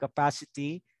must be the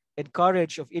capacity and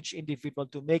courage of each individual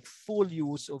to make full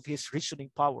use of his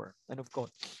reasoning power. End of quote.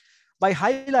 By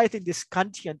highlighting this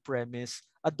Kantian premise,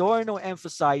 Adorno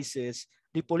emphasizes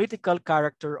the political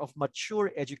character of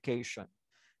mature education.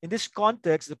 In this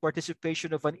context, the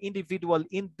participation of an individual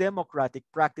in democratic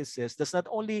practices does not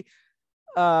only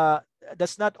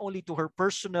to her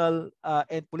personal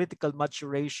and political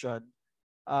maturation,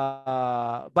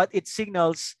 but it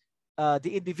signals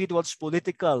the individual's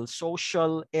political,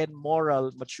 social, and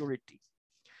moral maturity.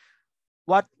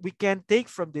 What we can take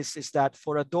from this is that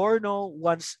for Adorno,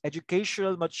 one's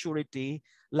educational maturity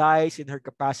lies in her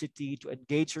capacity to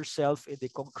engage herself in the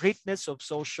concreteness of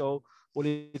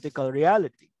socio-political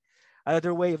reality.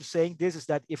 Another way of saying this is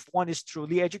that if one is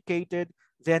truly educated,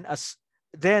 then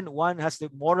one has the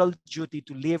moral duty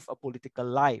to live a political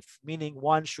life, meaning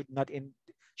one should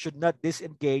not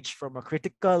disengage from a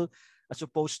critical as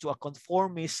opposed to a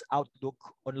conformist outlook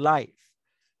on life.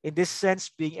 In this sense,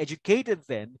 being educated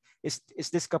then is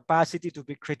this capacity to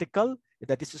be critical,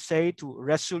 that is to say, to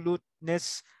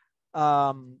resoluteness,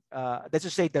 that's to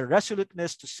say the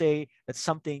resoluteness to say that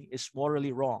something is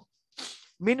morally wrong.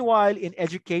 Meanwhile, in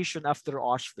education after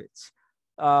Auschwitz,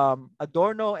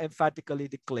 Adorno emphatically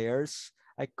declares,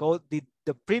 I quote,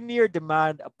 the premier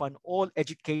demand upon all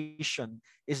education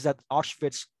is that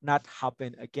Auschwitz not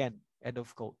happen again, end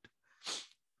of quote.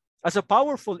 As a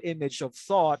powerful image of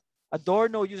thought,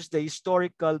 Adorno used the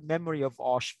historical memory of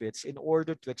Auschwitz in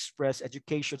order to express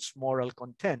education's moral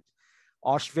content.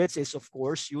 Auschwitz is, of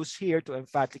course, used here to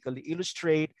emphatically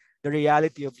illustrate the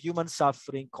reality of human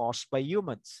suffering caused by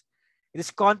humans. In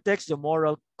this context, the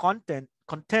moral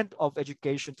content of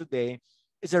education today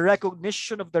is a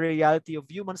recognition of the reality of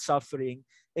human suffering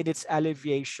and its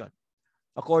alleviation.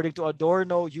 According to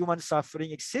Adorno, human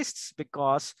suffering exists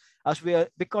because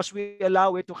we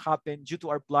allow it to happen due to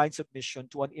our blind submission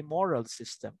to an immoral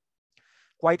system.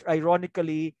 Quite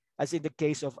ironically, as in the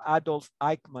case of Adolf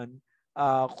Eichmann,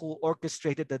 who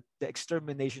orchestrated the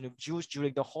extermination of Jews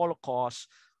during the Holocaust,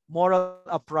 moral,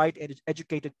 upright, and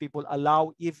educated people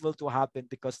allow evil to happen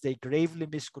because they gravely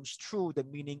misconstrue the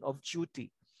meaning of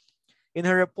duty. In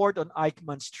her report on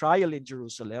Eichmann's trial in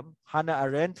Jerusalem, Hannah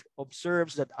Arendt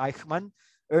observes that Eichmann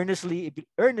earnestly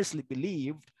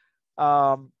believed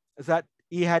that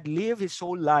he had lived his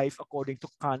whole life according to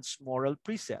Kant's moral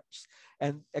precepts,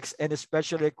 and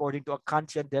especially according to a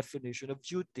Kantian definition of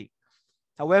duty.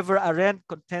 However, Arendt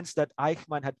contends that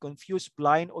Eichmann had confused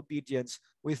blind obedience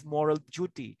with moral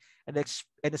duty and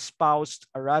espoused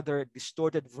a rather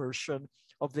distorted version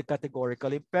of the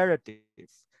categorical imperative,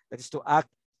 that is to act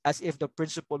as if the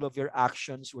principle of your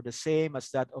actions were the same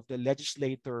as that of the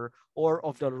legislator or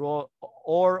of the law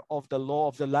of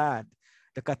the land,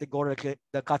 the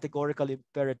categorical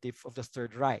imperative of the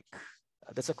Third Reich.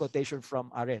 That's a quotation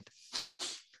from Arendt.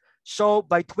 So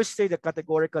by twisting the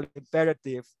categorical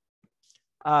imperative,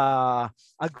 a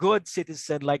good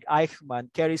citizen like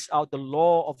Eichmann carries out the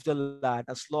law of the land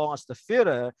as long as the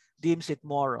Führer deems it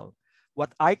moral.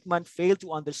 What Eichmann failed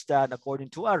to understand,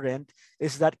 according to Arendt,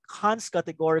 is that Kant's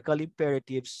categorical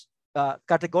imperative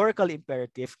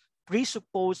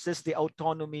presupposes the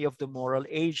autonomy of the moral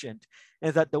agent,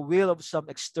 and that the will of some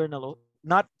external,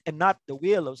 not the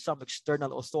will of some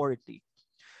external authority.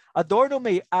 Adorno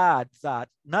may add that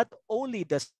not only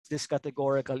does this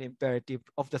categorical imperative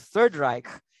of the Third Reich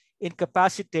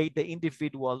incapacitate the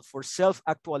individual for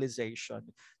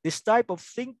self-actualization, this type of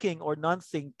thinking or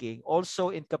non-thinking also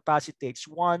incapacitates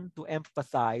one to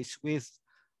empathize with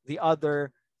the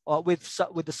other,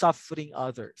 with the suffering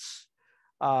others,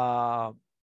 or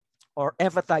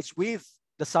empathize with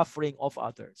the suffering of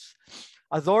others.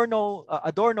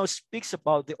 Adorno speaks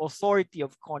about the authority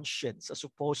of conscience as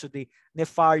opposed to the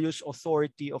nefarious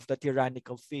authority of the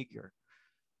tyrannical figure.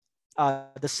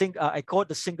 I quote,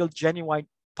 the single genuine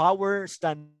power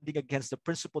standing against the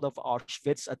principle of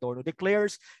Auschwitz, Adorno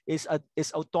declares, is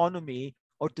autonomy,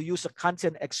 or to use a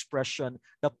Kantian expression,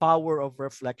 the power of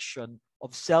reflection,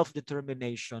 of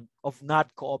self-determination, of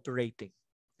not cooperating,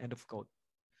 end of quote.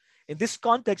 In this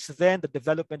context, then, the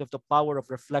development of the power of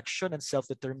reflection and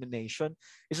self-determination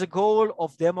is a goal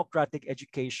of democratic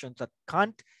education that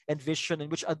Kant envisioned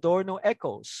and which Adorno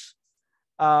echoes.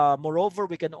 Moreover,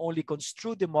 we can only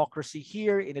construe democracy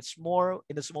here in its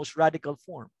most radical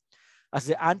form, as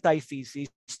the antithesis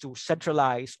to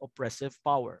centralized oppressive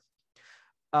power.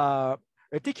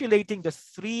 Articulating the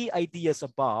three ideas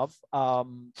above,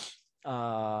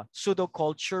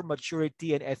 pseudo-culture,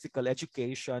 maturity, and ethical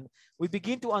education, we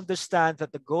begin to understand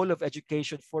that the goal of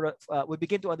education for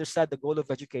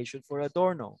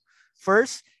Adorno.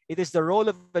 First, it is the role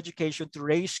of education to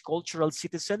raise cultural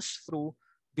citizens through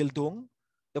Bildung,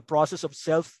 the process of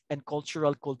self and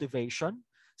cultural cultivation.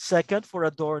 Second, for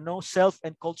Adorno, self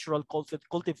and cultural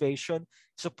cultivation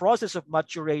is a process of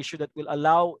maturation that will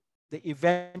allow the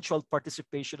eventual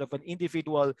participation of an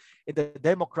individual in the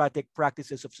democratic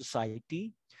practices of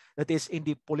society, that is, in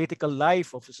the political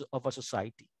life of a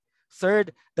society.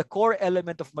 Third, the core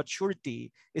element of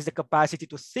maturity is the capacity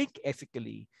to think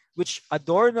ethically, which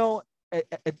Adorno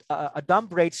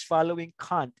adumbrates following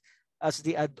Kant as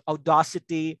the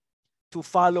audacity to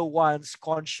follow one's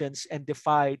conscience and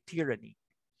defy tyranny.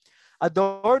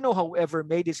 Adorno, however,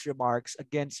 made his remarks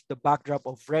against the backdrop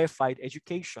of reified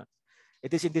education.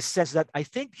 It is in this sense that I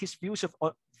think his views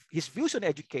on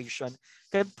education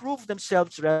can prove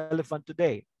themselves relevant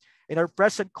today. In our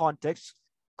present context,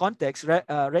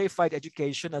 reified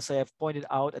education, as I have pointed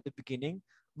out at the beginning,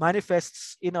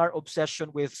 manifests in our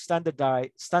obsession with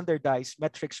standardized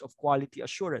metrics of quality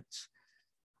assurance.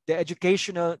 The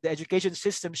education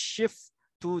system shift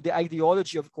to the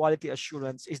ideology of quality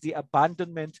assurance is the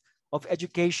abandonment of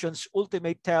education's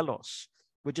ultimate telos,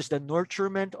 which is the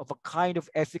nurturement of a kind of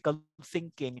ethical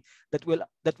thinking that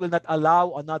will not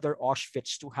allow another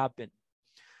Auschwitz to happen.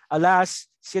 Alas,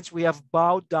 since we have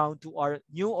bowed down to our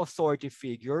new authority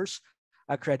figures,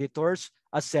 accreditors,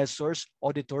 assessors,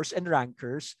 auditors, and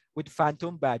rankers with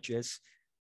phantom badges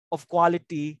of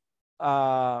quality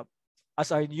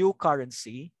as our new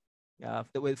currency,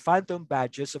 with phantom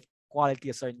badges of quality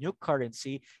as our new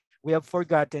currency, we have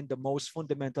forgotten the most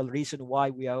fundamental reason why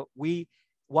we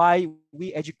why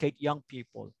we educate young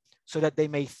people so that they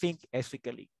may think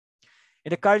ethically. In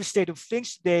the current state of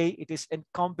things today, it is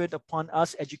incumbent upon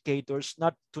us educators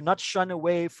not shun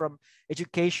away from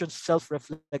education's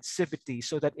self-reflexivity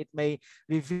so that it may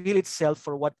reveal itself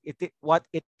for what it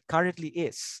currently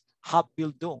is,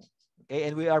 Halbbildung. Okay,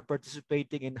 and we are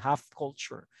participating in half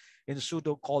culture, in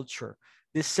pseudo culture.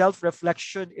 This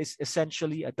self-reflection is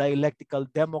essentially a dialectical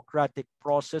democratic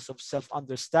process of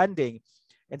self-understanding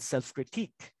and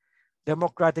self-critique.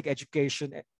 Democratic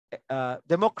education it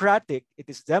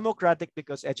is democratic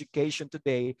because education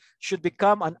today should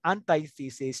become an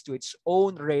antithesis to its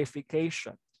own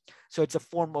reification. So it's a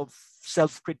form of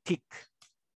self-critique.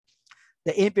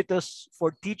 The impetus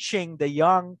for teaching the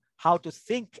young how to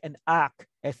think and act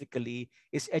ethically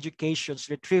is education's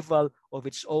retrieval of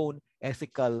its own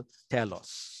ethical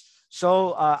telos.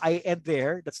 So I end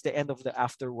there. That's the end of the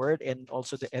afterword and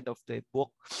also the end of the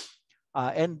book.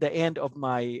 And the end of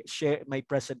my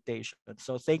presentation.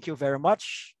 So thank you very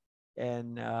much,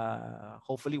 and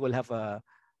hopefully we'll have a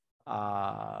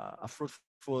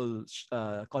fruitful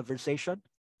conversation.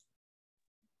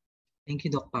 Thank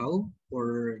you, Doc Pao,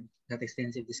 for that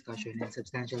extensive discussion and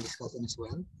substantial discussion as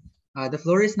well. The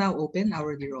floor is now open,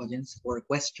 our dear audience, for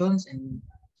questions and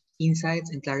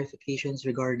insights and clarifications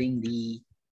regarding the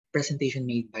presentation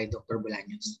made by Dr.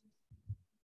 Bolaños.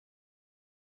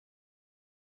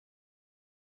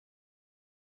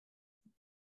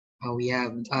 We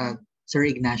have Sir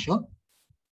Ignacio.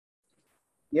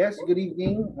 Yes, good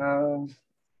evening.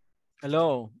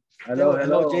 Hello.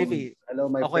 Hello, JV. Hello,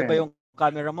 my okay friend. ba yung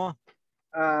camera mo?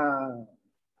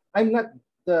 I'm not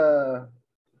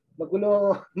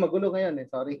magulo ngayon eh,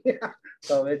 sorry.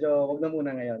 So medyo wag na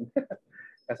muna ngayon.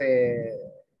 Kasi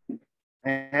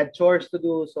I had chores to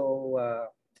do, so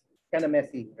kind of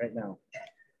messy right now.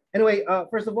 Anyway,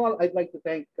 first of all, I'd like to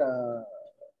thank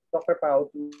Dr. Pao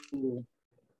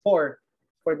for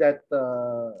that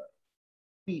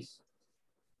piece.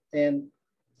 And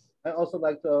I also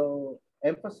like to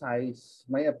emphasize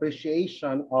my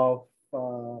appreciation of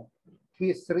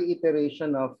his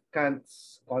reiteration of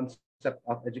Kant's concept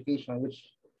of education, which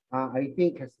I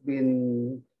think has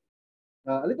been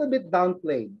a little bit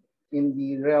downplayed in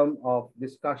the realm of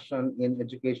discussion in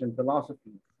education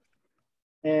philosophy.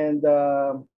 And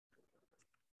the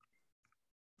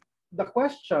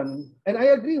question, and I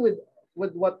agree with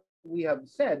what we have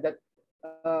said, that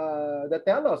the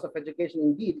telos of education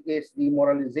indeed is the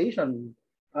moralization,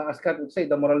 as Kant would say,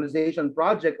 the moralization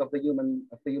project of the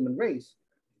human race.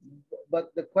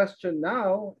 But the question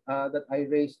now that I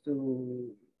raise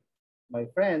to my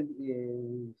friend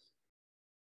is,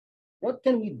 what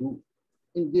can we do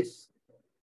in this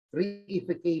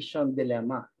reification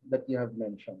dilemma that you have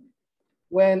mentioned?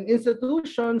 When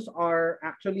institutions are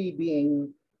actually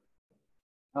being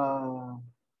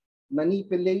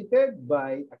manipulated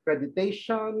by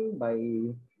accreditation,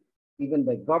 even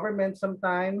by government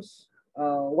sometimes,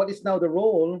 what is now the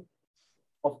role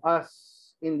of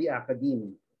us in the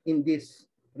academy in this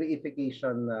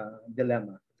reification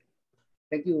dilemma?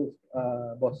 Thank you,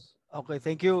 boss. Okay,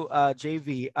 thank you,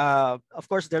 JV. Of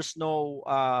course, there's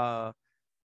no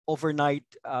overnight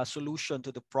solution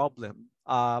to the problem,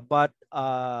 but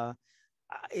I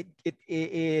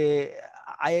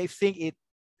think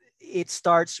it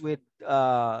starts with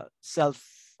self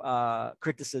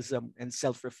criticism and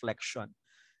self-reflection.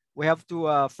 We have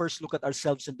to first look at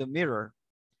ourselves in the mirror,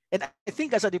 and I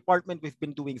think as a department we've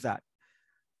been doing that.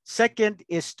 Second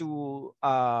is to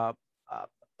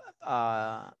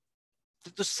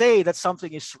say that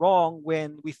something is wrong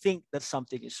when we think that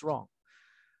something is wrong.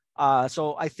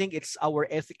 So I think it's our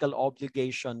ethical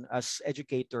obligation as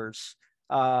educators,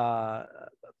 not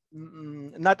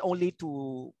only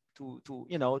to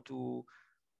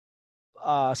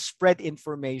spread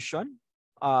information,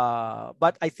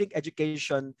 but I think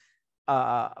education,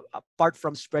 apart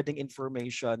from spreading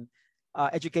information,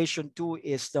 education too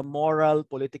is the moral,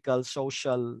 political,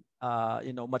 social,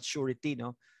 maturity,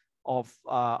 of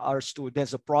our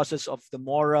students, the process of the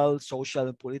moral, social,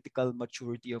 and political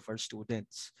maturity of our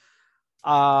students.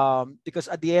 Because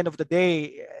at the end of the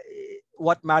day,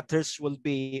 what matters will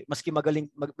be, maski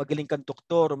magaling kang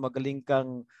doktor, o magaling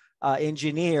kang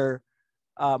engineer,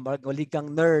 magaling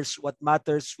kang nurse, what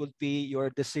matters will be your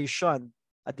decision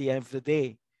at the end of the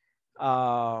day.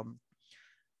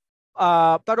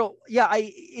 Pero yeah, I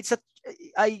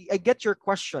get your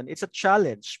question. It's a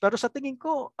challenge. Pero sa tingin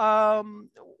ko,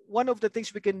 one of the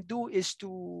things we can do is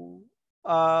to,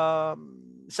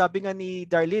 sabi nga ni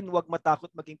Darlene, wag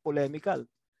matakot maging polemical.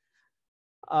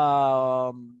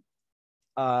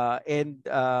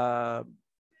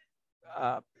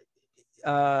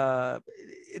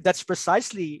 that's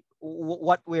precisely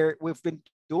what we've been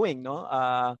doing, no?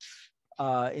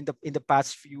 In the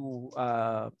past few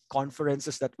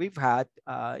conferences that we've had,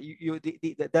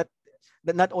 that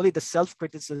not only the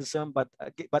self-criticism, but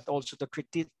also the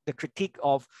critique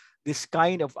of this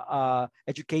kind of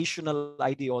educational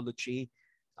ideology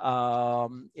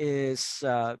is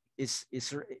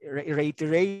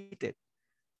reiterated.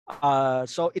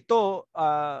 So ito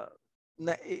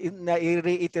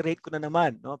na-reiterate ko na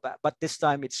naman, no? But this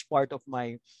time it's part of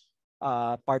my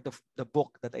part of the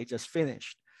book that I just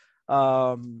finished.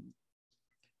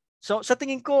 So sa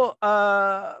tingin ko,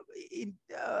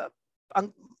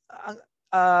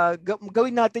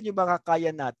 gawin natin yung mga kaya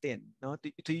natin, no?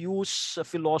 To use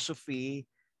philosophy,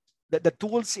 the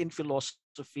tools in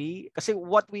philosophy, kasi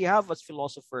what we have as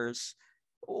philosophers,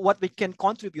 what we can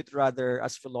contribute rather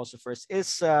as philosophers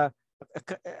is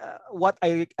what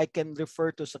I can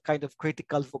refer to as a kind of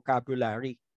critical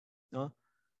vocabulary, no?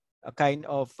 A kind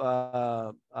of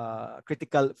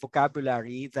critical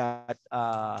vocabulary that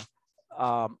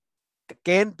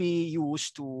can be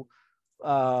used to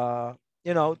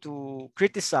to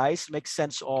criticize, make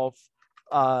sense of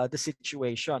the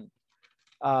situation.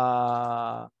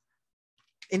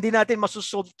 Hindi natin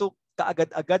masosolve to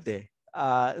kaagad-agad eh.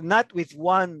 Not with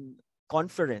one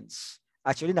conference.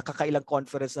 Actually, nakakailang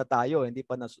conference na tayo. Hindi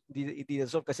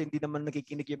na-solve kasi hindi naman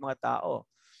nakikinig yung mga tao.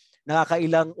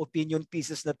 Nakakailang opinion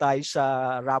pieces na tayo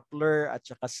sa Rappler at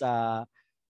saka sa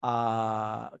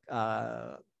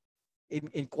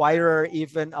Inquirer,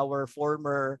 even our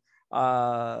former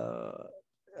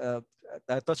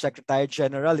Secretary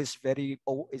General is very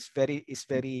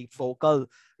vocal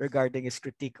regarding his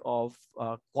critique of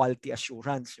quality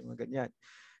assurance, yung mga ganyan.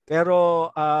 Pero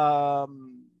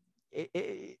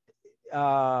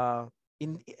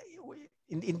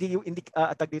hindi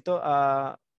atag dito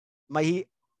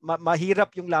mahirap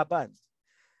yung laban.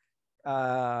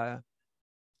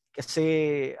 Kasi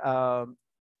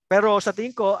pero sa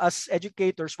tingin ko as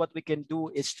educators, what we can do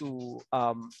is to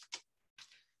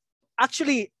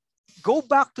actually go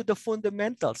back to the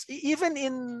fundamentals. Even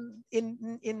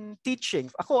in teaching,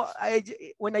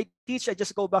 when I teach, I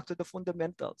just go back to the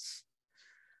fundamentals.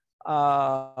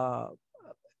 I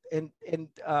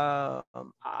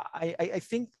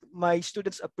think my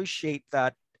students appreciate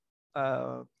that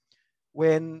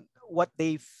when what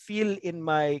they feel in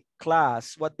my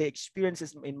class, what they experience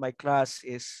in my class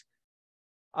is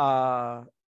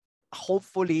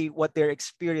hopefully what they're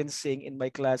experiencing in my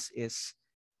class is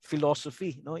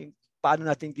philosophy, no? Paano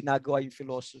natin ginagawa yung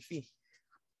philosophy,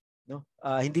 no?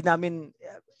 Hindi namin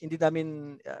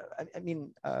I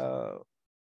mean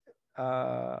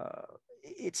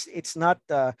it's not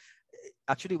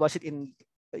actually, was it in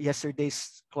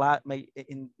yesterday's class,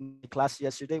 in my class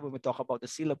yesterday when we talk about the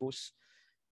syllabus?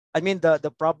 I mean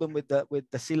the problem with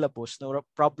the syllabus, no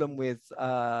problem with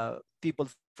people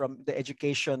from the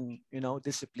education,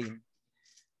 discipline,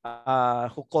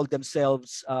 who call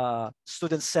themselves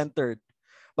student-centered,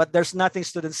 but there's nothing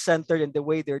student-centered in the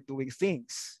way they're doing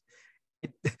things.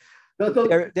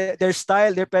 Their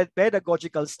style, their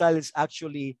pedagogical style is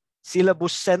actually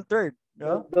syllabus-centered.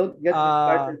 No? Don't get me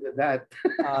started with that.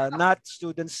 Not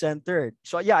student-centered.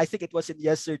 So yeah, I think it was in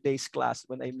yesterday's class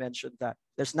when I mentioned that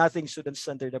there's nothing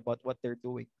student-centered about what they're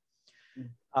doing.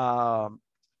 So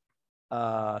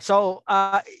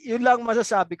yun lang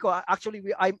masasabi ko.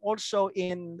 Actually, I'm also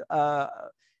in a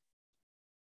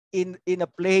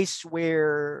place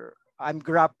where I'm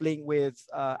grappling with.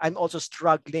 I'm also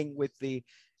struggling with the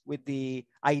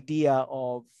idea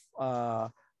of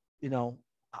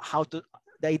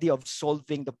the idea of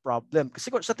solving the problem.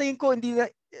 Kasi sa tingin ko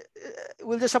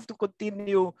we'll just have to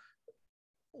continue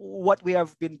what we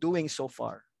have been doing so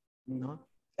far.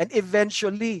 And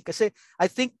eventually, kasi I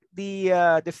think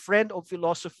the friend of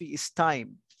philosophy is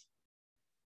time.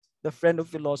 The friend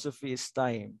of philosophy is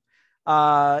time.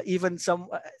 Even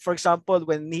for example,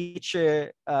 when Nietzsche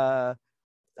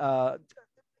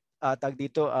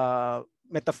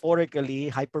metaphorically,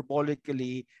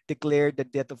 hyperbolically declared the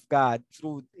death of God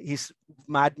through his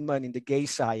madman in the gay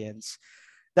science,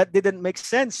 that didn't make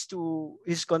sense to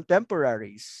his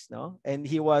contemporaries, no? And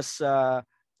he was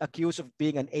accused of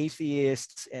being an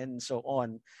atheist and so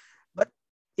on. But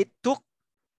it took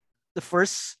the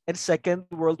First and Second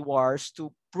World Wars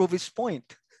to prove his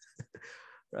point,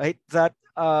 right? That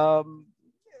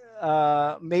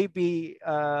maybe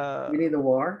we need a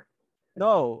war.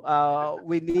 No,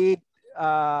 we need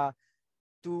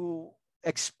to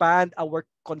expand our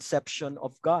conception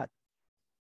of God.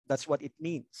 That's what it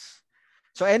means.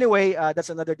 So anyway, that's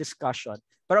another discussion.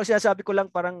 Pero ang sinasabi ko lang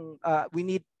parang we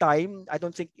need time. I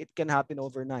don't think it can happen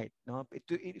overnight. No?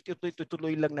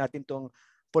 Itutuloy lang natin tong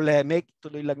polemic,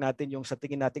 tuloy lang natin yung sa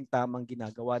tingin nating tamang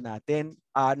ginagawa natin.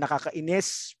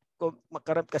 Nakakainis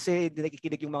kasi hindi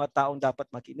nakikinig yung mga taong dapat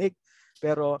makinig.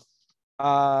 Pero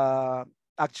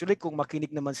actually, kung makinig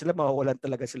naman sila, mawawalan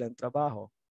talaga sila ng trabaho.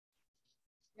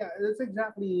 Yeah, that's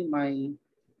exactly my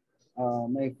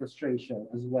my frustration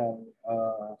as well,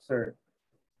 sir.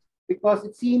 Because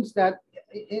it seems that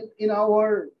in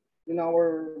our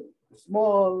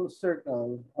small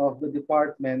circle of the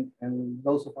department and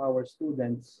those of our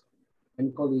students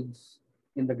and colleagues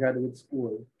in the graduate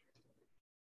school,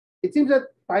 it seems that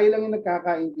tayo lang yung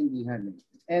nagkakaintindihan.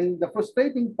 And the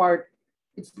frustrating part,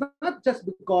 it's not just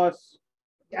because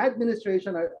the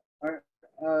administration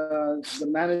the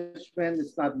management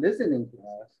is not listening to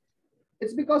us.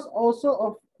 It's because also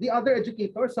of the other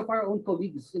educators of our own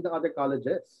colleagues in the other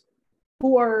colleges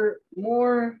who are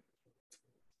more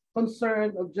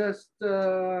concerned of just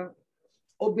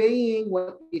obeying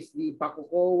what is the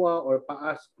PACOCOA or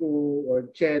PAASCO or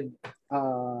CHED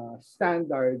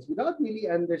standards without really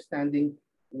understanding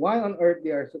why on earth they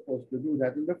are supposed to do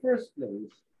that in the first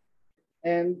place.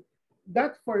 And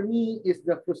that for me is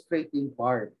the frustrating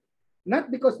part. Not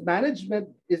because management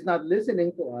is not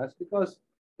listening to us, because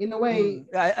in a way,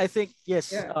 I think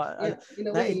yes. In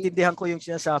a way, naintindihan ko yung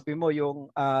sinasabi mo,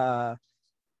 yung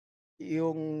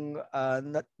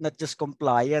not just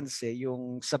compliance,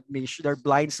 yung submission or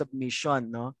blind submission,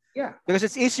 no? Yeah. Because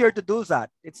it's easier to do that.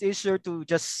 It's easier to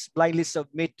just blindly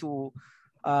submit to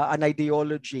an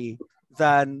ideology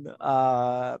than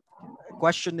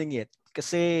questioning it.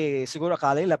 Kasi siguro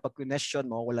akala nila pag question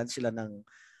mo, walan sila ng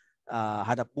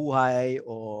hanap buhay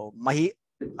o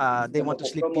they want to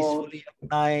sleep peacefully at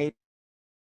night.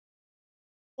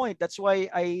 That's why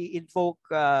I invoke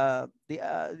the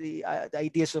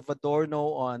ideas of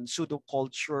Adorno on pseudo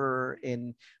culture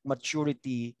and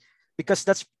maturity, because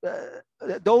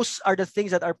those are the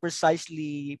things that are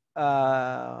precisely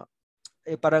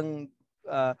parang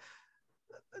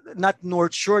not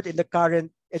nurtured in the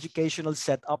current educational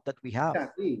setup that we have.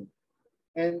 Exactly.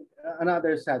 And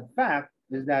another sad fact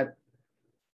is that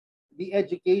the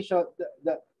education,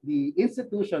 the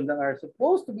institutions that are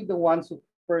supposed to be the ones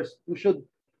who should,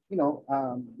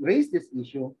 raise this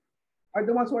issue, are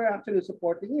the ones who are actually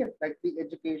supporting it, like the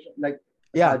education, like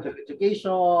College of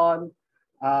Education,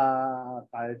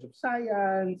 College of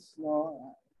Science,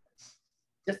 no.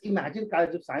 Just imagine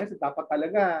College of Science, dapat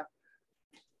talaga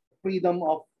freedom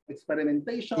of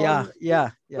experimentation.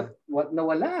 But what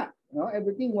nawala, no?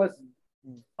 Everything was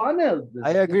funneled.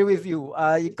 I agree with you.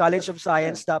 Yung College of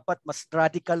Science dapat mas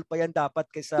radical pa yan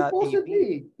dapat kaysa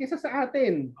supposedly kaysa sa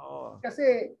atin.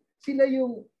 Kasi sila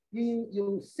yung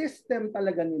system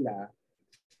talaga nila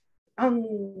ang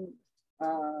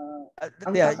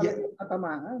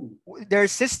katamaan.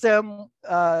 Their system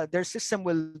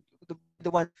will the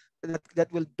one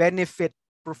that will benefit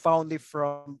profoundly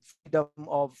from freedom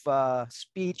of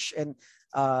speech and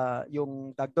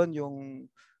yung tag doon yung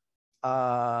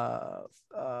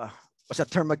what's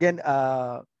that term again?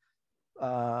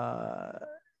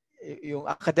 Yung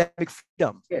academic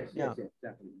freedom. Yes,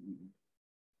 exactly.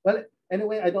 Well,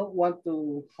 anyway, I don't want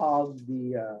to hog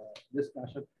the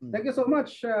discussion. Thank you so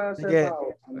much, Sir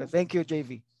Pao. Thank you,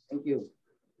 JV. Thank you.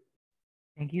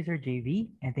 Thank you, Sir JV,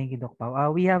 and thank you, Doc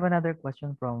Pao. We have another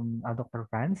question from Dr.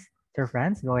 Franz. Sir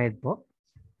Franz, go ahead po.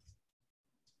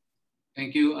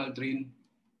 Thank you, Aldrin.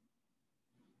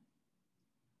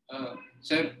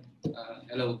 Sir,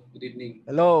 hello, good evening.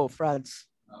 Hello, Franz.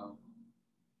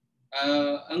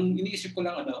 Ang iniisip ko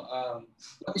lang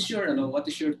what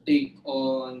is your take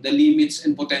on the limits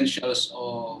and potentials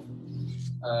of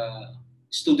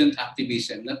student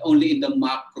activism, not only in the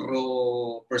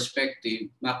macro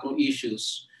perspective, macro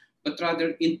issues, but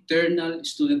rather internal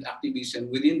student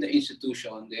activism within the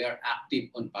institution. They are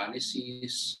active on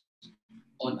policies,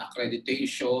 on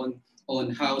accreditation,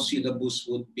 on how syllabus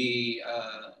would be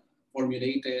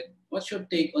formulated. What's your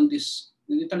take on this?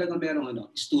 Hindi talaga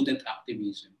merong student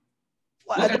activism.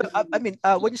 I mean,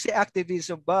 when you say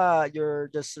activism ba, you're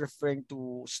just referring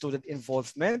to student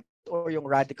involvement or yung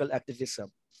radical activism?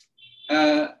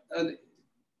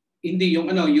 Hindi,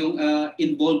 yung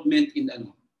involvement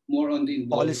in more on the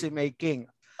policy making.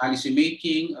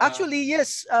 Actually,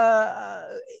 yes,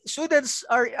 students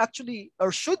are actually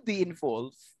or should be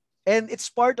involved, and it's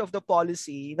part of the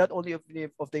policy not only of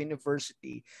the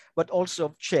university but also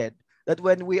of CHED, that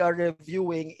when we are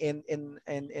reviewing in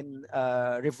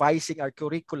revising our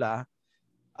curricula,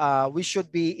 we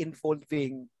should be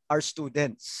involving our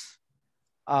students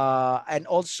and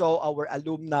also our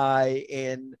alumni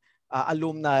and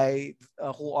alumni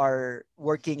who are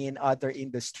working in other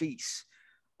industries.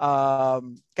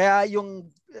 Kaya yung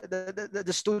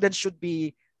the students should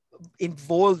be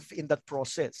involved in that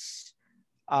process.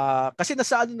 Kasi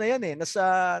nasa ano na yan eh,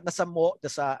 nasa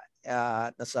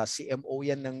CMO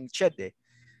yan ng CHED eh.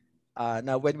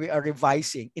 Na when we are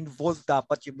revising, involved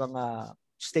dapat yung mga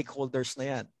stakeholders na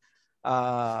yan.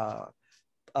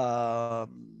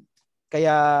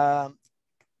 Kaya,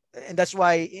 and that's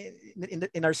why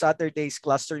in our Saturday's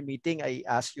cluster meeting, I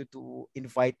asked you to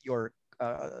invite your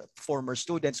former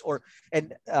students,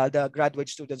 and the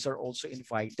graduate students are also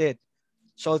invited,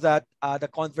 so that the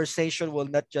conversation will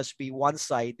not just be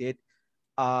one-sided.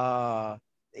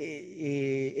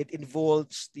 It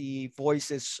involves the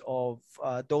voices of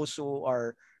those who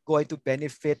are going to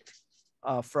benefit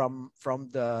from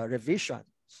the revisions.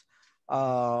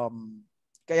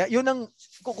 Kaya yun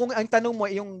kung ang tanong mo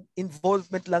yung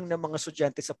involvement lang ng mga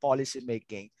estudyante sa policy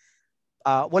making,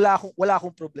 wala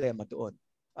akong problema doon.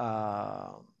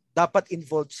 Dapat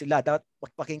involved sila,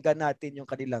 dapat pakinggan natin yung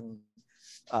kanilang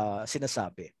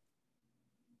sinasabi.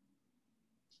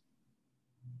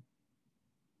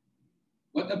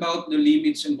 What about the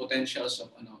limits and potentials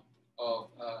of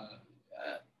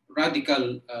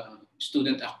radical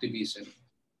student activism?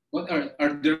 What are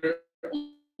there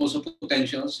also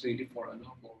potentials really for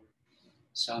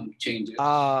some changes?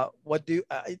 What do you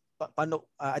I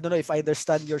don't know if I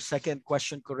understand your second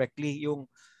question correctly.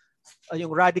 Yung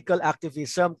radical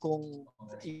activism, kung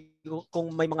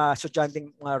may mga estudyanteng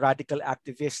mga radical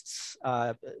activists,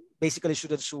 basically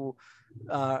students who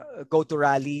go to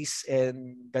rallies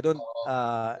and ganun,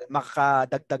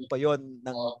 makakadagdag pa yon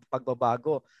ng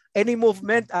pagbabago. Any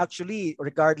movement actually,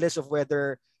 regardless of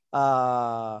whether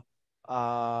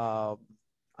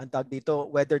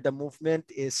whether the movement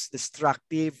is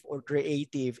destructive or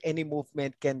creative, any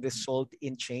movement can result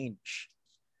in change.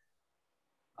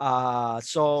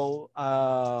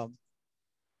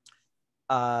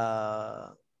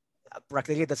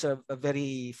 Practically, that's a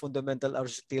very fundamental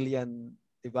Aristotelian,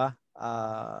 diba?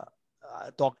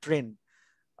 Doctrine.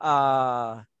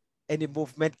 Any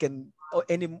movement or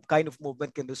any kind of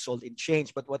movement can result in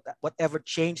change, but whatever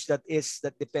change that is,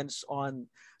 that depends on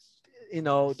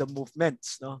the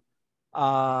movements, no?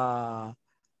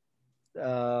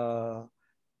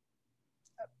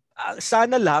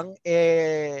 Sana lang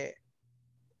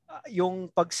yung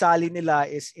pagsali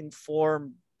nila is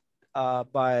informed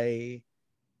by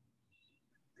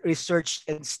research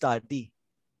and study.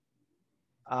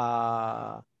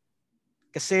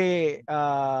 Kasi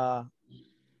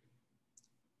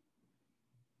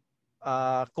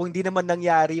kung hindi naman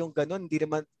nangyari yung ganun, hindi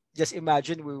naman, just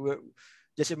imagine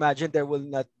there will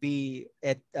not be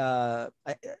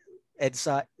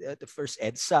EDSA, the first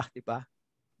EDSA, di ba?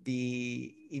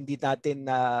 Hindi natin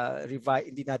na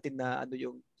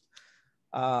yung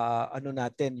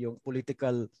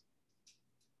political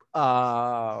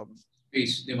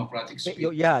space, democratic space.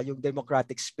 Yung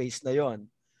democratic space na yon.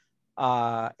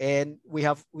 And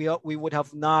we would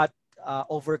have not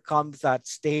overcome that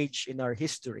stage in our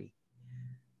history.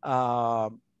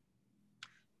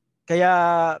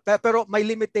 Pero may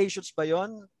limitations ba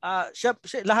yon?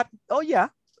 Lahat,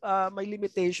 may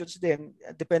limitations din.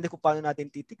 Depende kung paano natin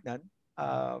titignan.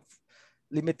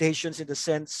 Limitations in the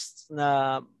sense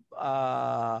na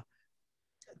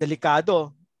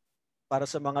delikado para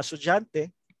sa mga estudyante.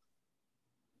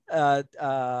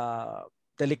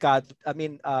 Delicado. I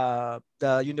mean,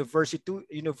 the university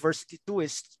too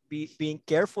is being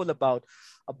careful about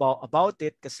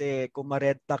it, kasi kung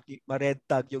ma-red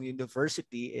tag yung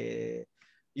university,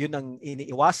 yun ang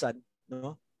iniiwasan,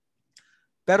 no?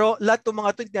 Pero lahat ng mga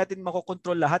ito hindi natin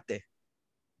makokontrol lahat,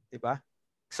 di ba?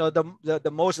 So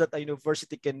the most that a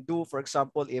university can do, for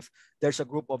example, if there's a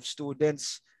group of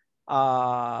students,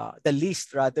 the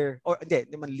least rather, or hindi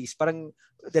naman least, parang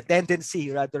the tendency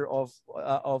rather of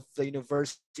the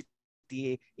university,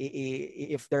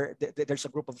 if there's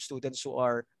a group of students who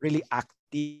are really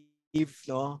active,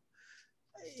 no,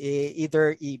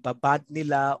 either i-ban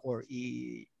nila or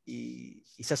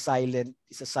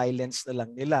isa-silence na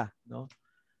lang nila, no,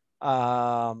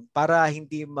 para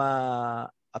hindi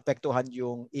maapektuhan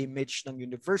yung image ng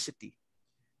university.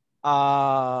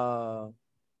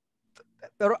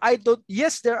 Pero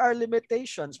yes, there are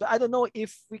limitations, but I don't know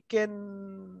if we can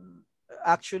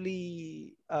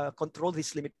actually control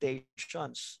these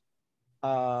limitations.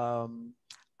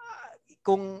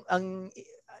 Kung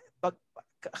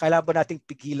kailangan ba nating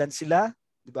pigilan sila,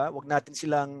 di ba? Huwag natin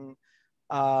silang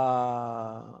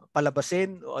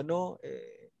palabasin o ano.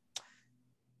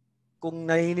 Kung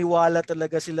naniniwala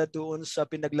talaga sila doon sa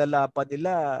pinaglalaban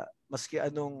nila, maski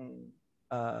anong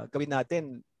gawin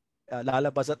natin,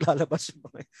 lalabas at lalabas.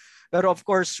 Pero of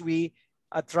course, we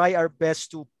try our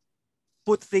best to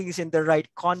put things in the right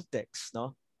context,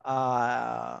 no?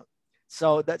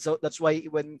 So that's why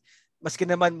when maski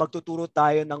naman magtuturo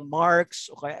tayo ng marks,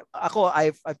 okay, ako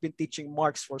I've been teaching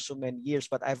marks for so many years,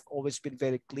 but I've always been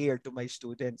very clear to my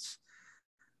students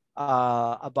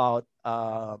about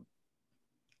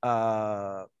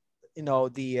you know,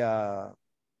 the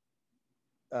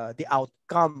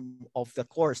outcome of the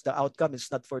course. The outcome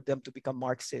is not for them to become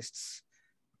Marxists,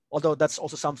 although that's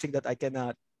also something that I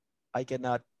cannot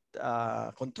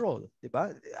control, di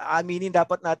ba? Aminin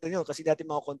dapat natin yun kasi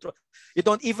natin control. You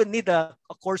don't even need a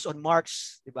course on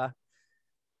Marx, di ba?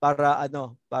 Para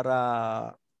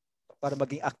para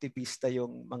maging aktivista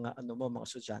yung mga mga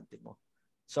estudyante mo.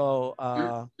 So,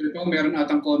 meron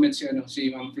atang comment si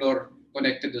Ma'am Flor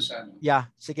connected do sa Yeah,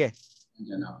 sige.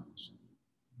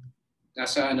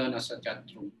 Nasa chat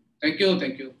room. Thank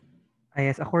you.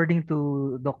 Yes, according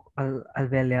to Doc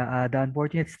Alvelia, the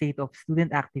unfortunate state of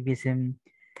student activism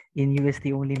in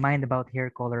UST only mind about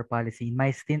hair color policy. In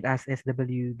my stint as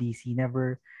SWDC,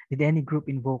 never did any group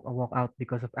invoke a walkout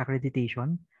because of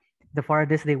accreditation. The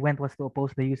farthest they went was to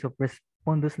oppose the use of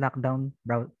Respondus lockdown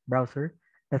browser.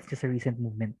 That's just a recent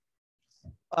movement.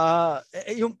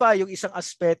 Yung isang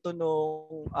aspeto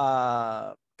nung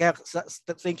kaya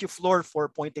thank you Flor for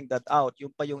pointing that out.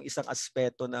 Yung isang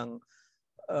aspeto ng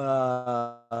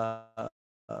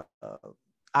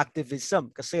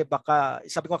activism, kasi baka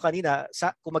sabi ko kanina,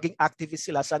 kung maging activist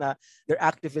sila, sana their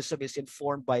activism is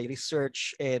informed by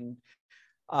research and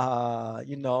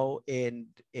you know, and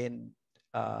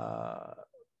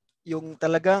yung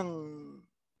talagang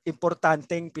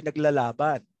importanteng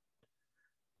pinaglalaban.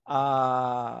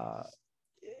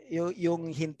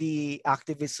 Yung hindi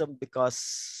activism because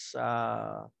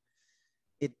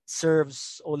it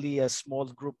serves only a small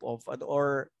group of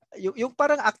or yung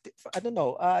parang active, I don't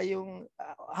know, yung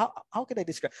how can I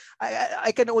describe?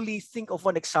 I can only think of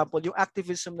one example, yung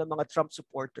activism ng mga Trump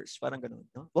supporters, parang ganun,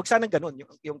 no? Wag sanang ganun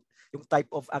yung type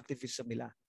of activism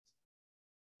nila.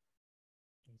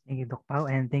 Thank you, Doc Pao,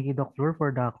 and thank you, Doc Flor,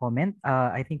 for the comment.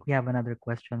 I think we have another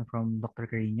question from Dr.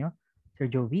 Carino.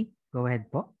 Sir Jove, go ahead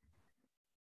po.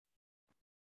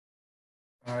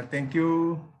 Thank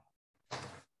you,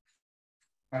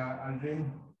 Aldrin.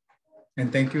 And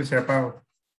thank you, Sir Pao.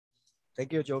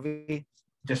 Thank you, Jove.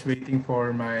 Just waiting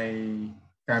for my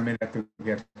camera to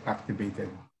get activated.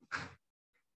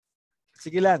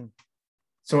 Sige lang.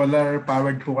 Solar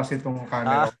powered po kasi itong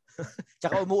camera.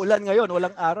 Tsaka umuulan ngayon,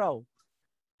 walang araw.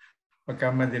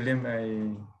 Pagka madilim ay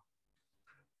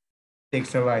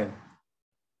takes a while.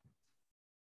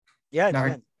 Yan.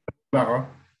 Ba ako?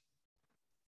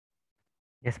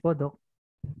 Yes po, Doc.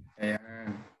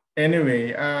 Ayan.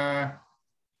 Anyway,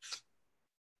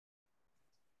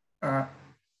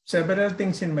 several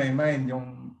things in my mind.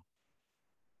 Yung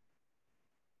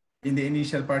in the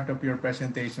initial part of your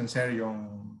presentation, sir,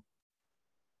 yung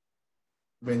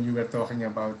when you were talking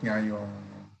about nga yung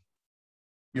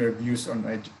your views on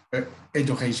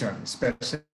education,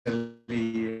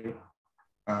 especially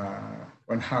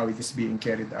on how it is being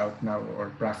carried out now or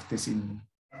practiced in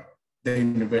the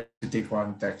university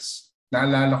context.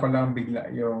 Naalala ko lang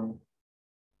bigla yung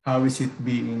how was it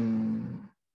being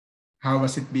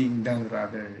done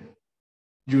rather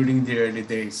during the early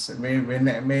days.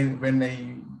 When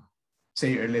I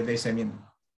say early days, I mean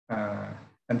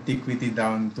antiquity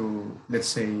down to,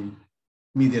 let's say,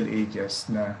 Middle Ages,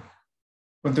 na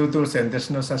kung tutusin, there's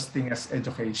no such thing as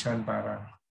education. Para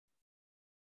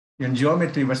yung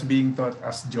geometry was being taught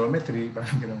as geometry,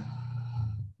 parang gano'n.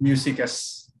 Music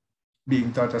as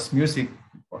being taught as music.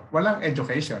 Walang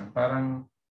education. Parang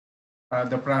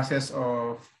the process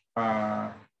of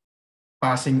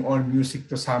passing on music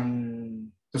to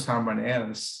someone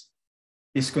else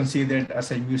is considered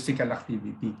as a musical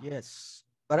activity. Yes.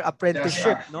 Parang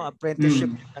apprenticeship, no? Apprenticeship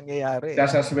yung nangyayari.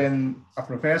 That's as when a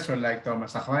professor like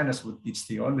Thomas Aquinas would teach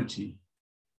theology.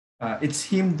 It's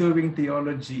him doing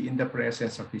theology in the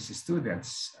presence of his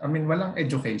students. I mean, walang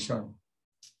education.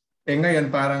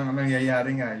 Ngayon parang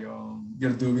nangyayari nga yung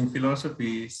you're doing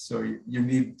philosophy, so you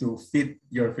need to fit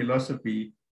your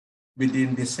philosophy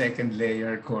within the second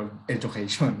layer called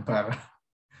education para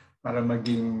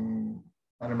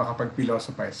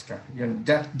makapag-philosophize ka. Yun,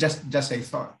 just a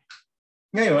thought.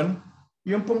 Ngayon,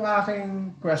 yung pong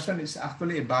aking question is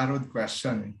actually a borrowed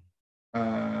question.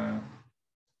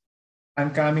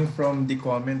 I'm coming from the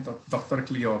comment of Dr.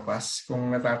 Cleopas,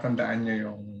 kung natatandaan niyo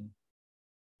yung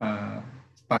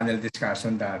panel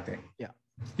discussion dati. Yeah.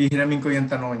 Hihinamin ko yung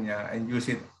tanong niya and use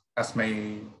it as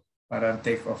my parang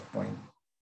take-off point.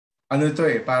 Ano ito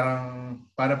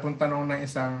para pong tanong ng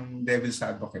isang devil's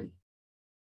advocate.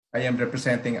 I am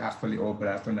representing actually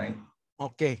Obra tonight.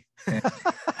 Okay.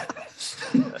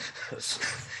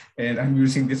 And I'm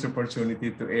using this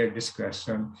opportunity to air this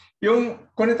question.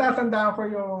 Kung natatandaan ko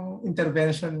yung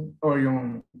intervention or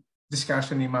yung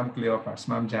discussion ni Ma'am Cleopas,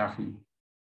 Ma'am Jackie,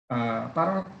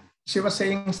 parang she was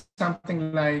saying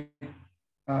something like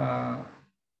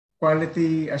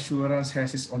quality assurance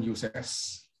has its own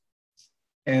uses.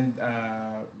 And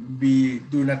we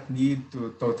do not need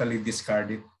to totally discard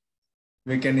it.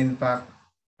 We can in fact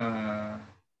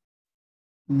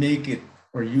make it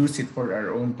or use it for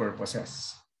our own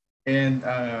purposes. And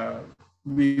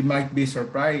we might be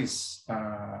surprised.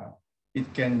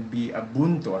 It can be a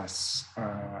boon to us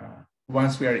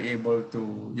once we are able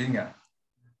to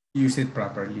use it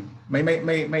properly.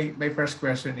 My first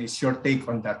question is your take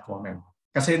on that comment.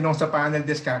 Kasi nung sa panel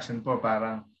discussion po,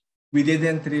 parang we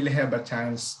didn't really have a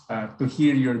chance to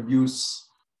hear your views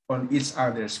on each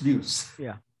other's views.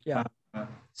 Yeah.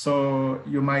 So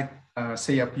you might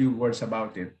say a few words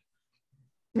about it.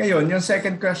 Ngayon, yung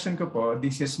second question ko po,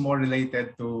 this is more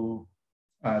related to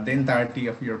the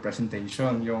entirety of your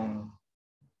presentation. Yung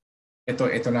ito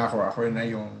na ako na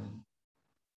yung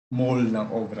mole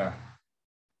ng obra.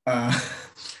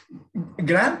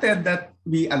 Granted that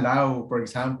we allow, for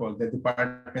example, the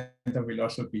Department of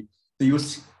Philosophy to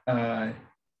use a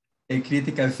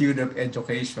critical theory of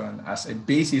education as a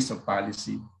basis of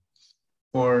policy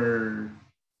for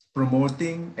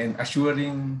promoting and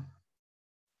assuring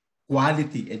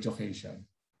quality education.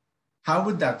 How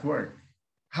would that work?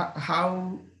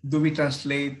 How do we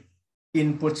translate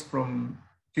inputs from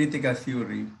critical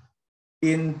theory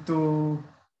into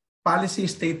policy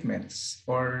statements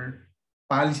or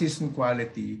policies in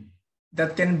quality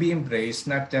that can be embraced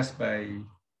not just by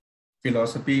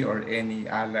philosophy or any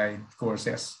allied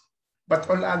courses, but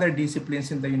all other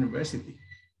disciplines in the university?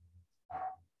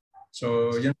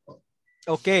 So, yun po.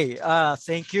 Okay,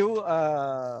 thank you,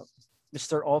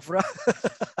 Mr. Ofra.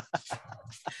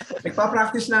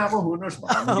 Nagpa-practice na ako, who knows,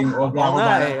 baka maging obra ako ba?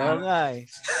 Oo nga eh.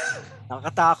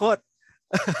 Nakakatakot.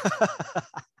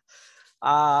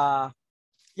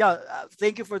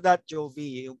 Thank you for that,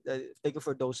 Jovi. Thank you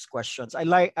for those questions. I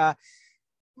like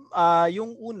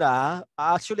yung una,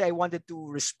 actually I wanted to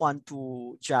respond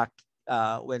to Jack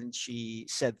when she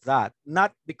said that,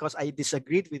 not because I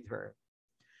disagreed with her,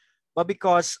 but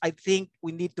because I think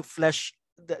we need to flesh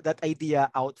that idea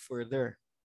out further.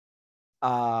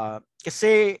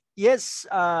 Kasi yes,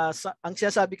 ang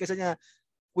sinasabi kasi niya,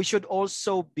 we should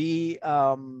also be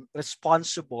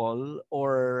responsible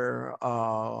or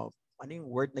ano yung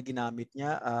word na ginamit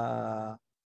niya?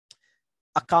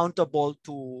 Accountable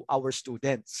to our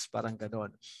students, parang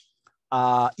ganon.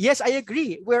 Yes, I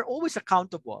agree. We're always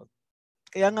accountable.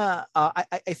 Kaya nga,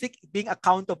 I think being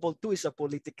accountable to is a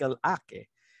political act.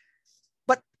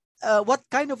 But what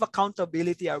kind of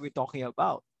accountability are we talking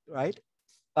about, right?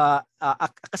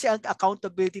 Kasi ang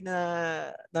accountability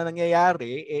na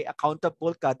nangyayari,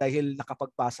 accountable ka dahil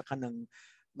nakapagpasa ka ng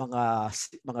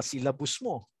mga syllabus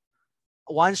mo.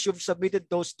 Once you've submitted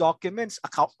those documents,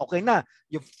 okay na,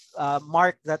 you've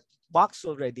marked that box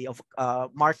already of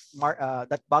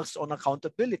that box on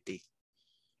accountability.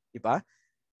 Diba?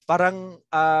 Parang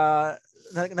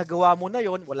nagawa mo na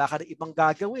yon, wala ka na ibang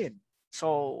gagawin.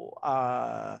 So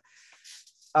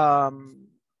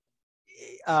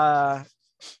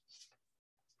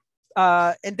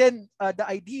and then the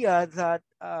idea that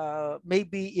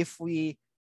maybe if we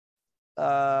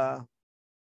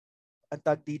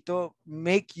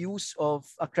make use of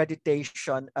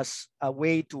accreditation as a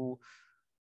way to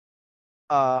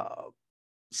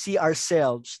see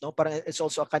ourselves, no? Parang it's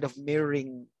also a kind of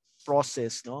mirroring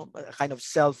process, no? A kind of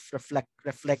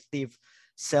reflective,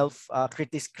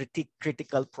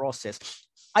 critical process.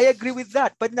 I agree with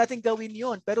that, but natin gawin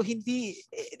yon. Pero hindi,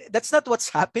 that's not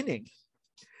what's happening.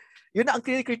 Yun ang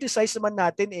criticize naman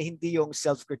natin, hindi yung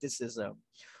self-criticism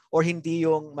or hindi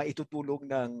yung maitutulong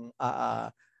ng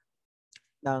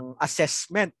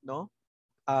assessment, no?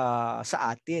 Sa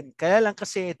atin. Kaya lang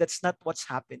kasi that's not what's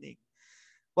happening.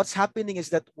 What's happening is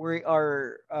that we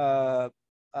are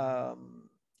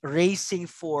racing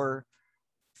for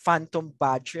phantom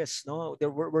badges, no?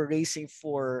 We're racing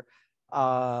for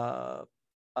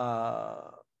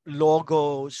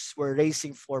logos, we're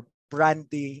racing for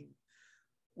branding,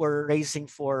 we're racing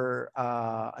for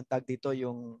ang tag dito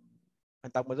yung ang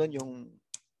tag mo doon yung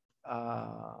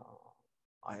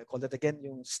I call that again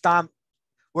yung stamp.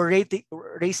 We're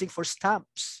racing for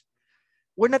stamps.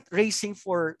 We're not racing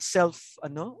for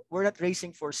we're not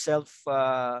racing for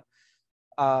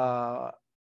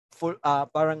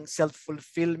parang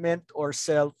self-fulfillment or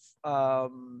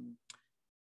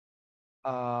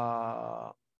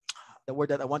the the word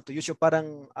that I want to use, yung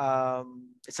parang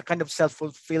it's a kind of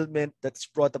self-fulfillment that's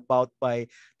brought about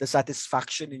by the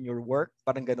satisfaction in your work,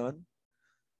 parang ganon.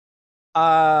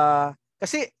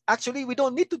 Kasi actually we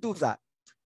don't need to do that.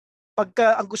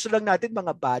 Pagka ang gusto lang natin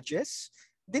mga badges,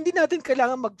 hindi natin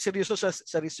kailangan magseryoso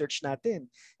sa research natin.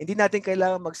 Hindi natin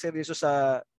kailangan magseryoso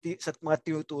sa mga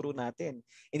tinuturo natin.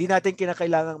 Hindi natin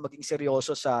kinakailangan maging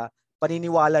seryoso sa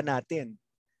paniniwala natin.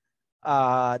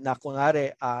 Na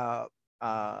kunwari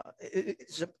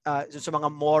sa mga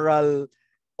moral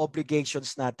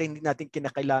obligations natin, hindi natin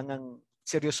kinakailangang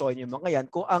seryosohin yung mga yan.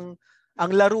 Kung ang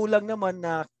laro lang naman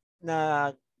na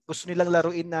gusto nilang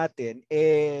laruin natin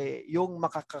yung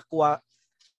makakakuha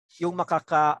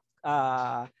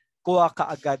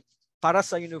kaagad para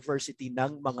sa university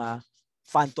ng mga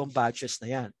phantom badges na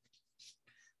yan.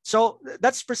 So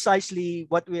that's precisely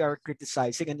what we are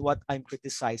criticizing, and what I'm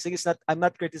criticizing is that I'm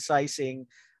not criticizing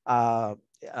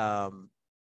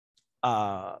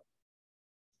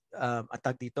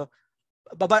atag dito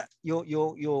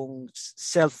yung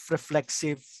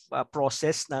self-reflexive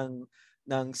process ng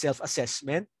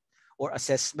self-assessment or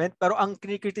assessment, pero ang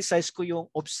kinikriticize ko yung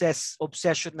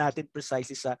obsession natin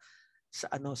precisely sa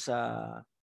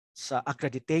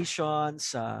accreditation,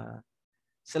 sa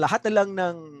lahat na lang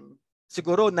ng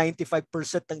siguro 95%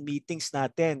 ng meetings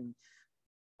natin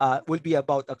will be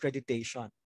about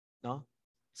accreditation, no?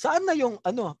 Saan na yung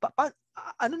ano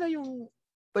na yung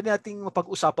pwede nating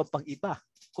mapag-usapan pang iba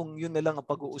kung yun na lang ang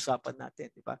pag-uusapan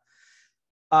natin, di ba?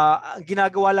 Ang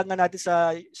ginagawa lang nga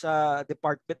natin sa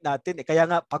department natin kaya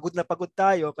nga pagod na pagod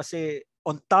tayo kasi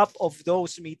on top of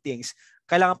those meetings,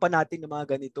 kailangan pa natin ng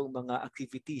mga ganitong mga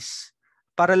activities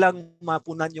para lang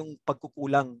mapunan yung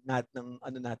pagkukulang ng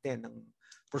ng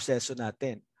proseso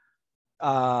natin.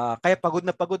 Kaya pagod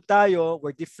na pagod tayo,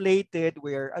 we're deflated,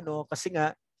 we're kasi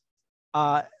nga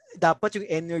dapat yung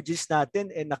energies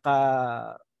natin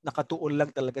nakatuon lang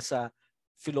talaga sa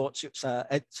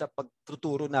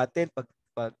pagtuturo natin,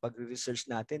 pag-research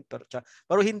natin,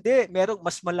 pero hindi, merong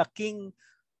mas malaking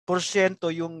porsyento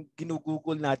yung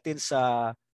ginugugol natin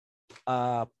sa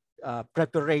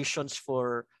preparations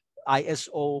for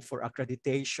ISO, for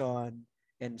accreditation,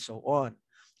 and so on.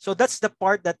 So that's the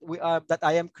part that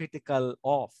I am critical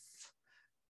of.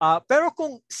 Pero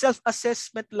kung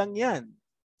self-assessment lang yan,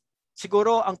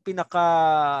 siguro ang pinaka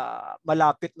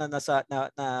malapit na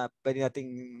pwede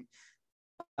nating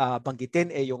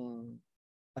banggitin yung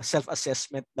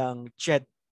self-assessment ng CHED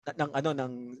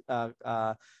ng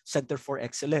Center for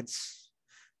Excellence.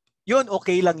 Yun,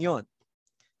 okay lang yun.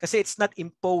 Kasi it's not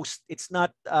imposed. It's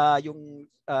not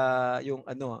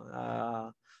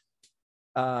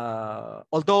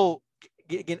although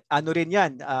rin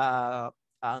yan,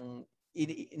 ang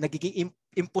nagiging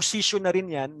imposition na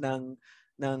rin yan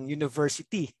ng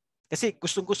university. Kasi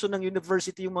gustong-gusto ng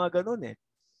university yung mga ganun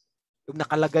Yung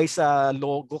nakalagay sa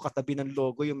logo, katabi ng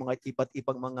logo, yung mga iba't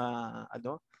ibang mga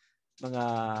mga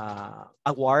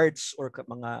awards or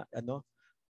mga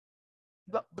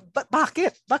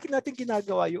bakit natin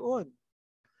ginagawa yun?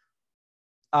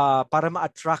 Para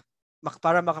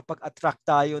makapag-attract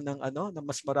tayo ng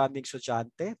mas maraming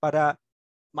estudyante, para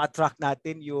ma-attract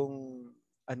natin yung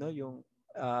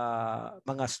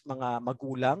mga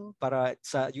magulang para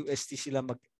sa UST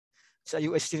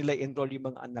nila enroll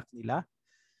yung mga anak nila.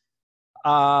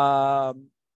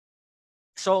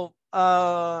 So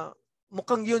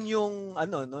mukhang yun yung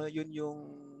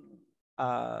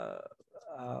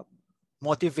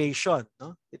motivation,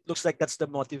 no? It looks like that's the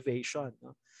motivation,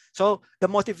 no? So the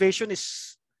motivation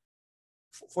is,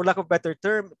 for lack of a better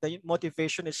term, the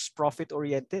motivation is profit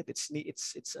oriented.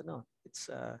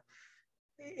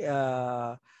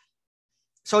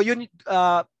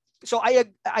 So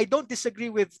I don't disagree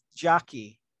with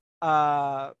Jackie.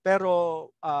 Pero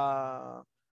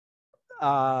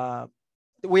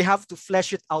we have to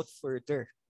flesh it out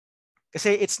further.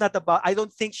 Kasi it's not about, I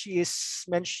don't think she's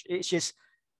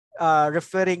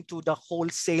referring to the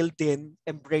wholesale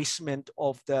embracement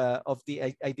of the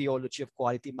ideology of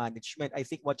quality management. I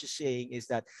think what she's saying is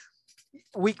that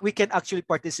we can actually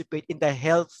participate in the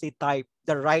healthy type,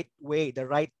 the right way, the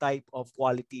right type of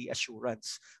quality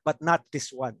assurance, but not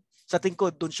this one. Sa tingin ko,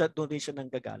 doon rin siya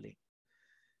nanggagaling.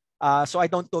 So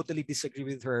I don't totally disagree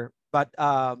with her, but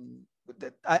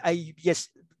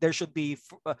yes, there should be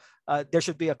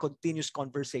a continuous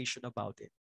conversation about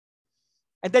it.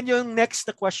 And then yung next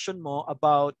na question mo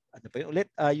about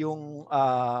yung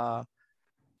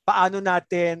paano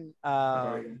natin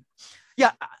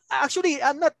yeah, actually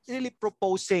I'm not really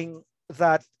proposing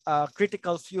that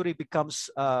critical theory becomes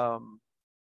a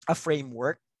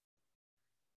framework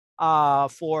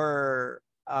for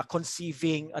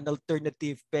conceiving an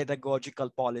alternative pedagogical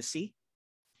policy.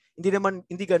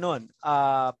 Hindi ganoon.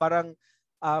 Parang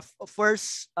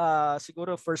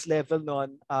siguro first level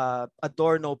noon,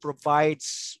 Adorno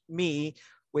provides me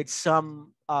with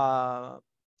some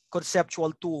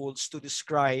conceptual tools to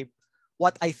describe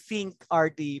what I think are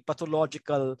the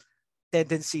pathological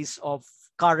tendencies of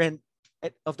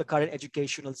the current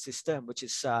educational system, which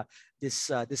is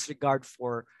this disregard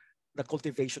for the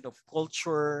cultivation of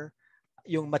culture,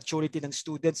 yung maturity ng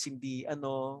students, hindi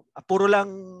puro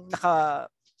lang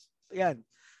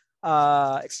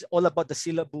it's all about the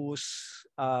syllabus,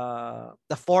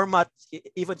 the format,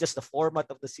 even just the format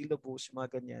of the syllabus,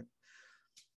 mga ganyan.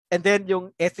 And then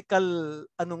yung ethical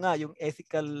yung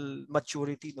ethical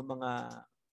maturity ng mga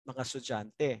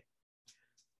estudyante.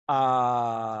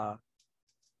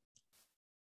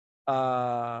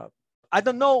 I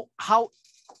don't know how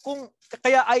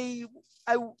kaya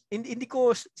hindi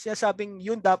ko sinasabing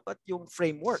yun dapat yung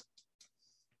framework.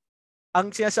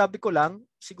 Ang sinasabi ko lang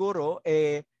siguro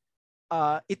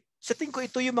sa tingin ko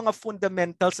ito yung mga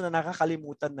fundamentals na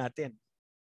nakakalimutan natin.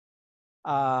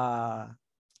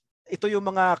 Ito yung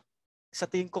mga sa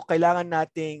tingin ko kailangan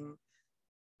nating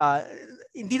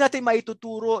hindi natin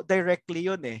maituturo directly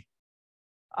yun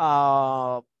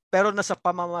pero nasa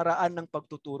pamamaraan ng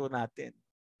pagtuturo natin.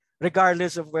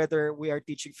 Regardless of whether we are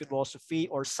teaching philosophy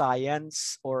or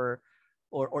science or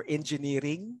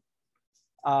engineering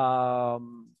or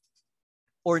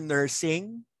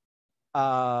nursing,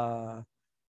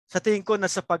 sa tingin ko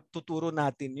nasa pagtuturo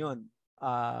natin yun.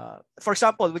 For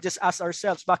example, we just ask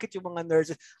ourselves, bakit yung mga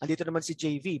nurses, andito naman si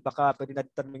JV, baka pwede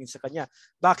natin tanungin sa kanya,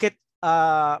 bakit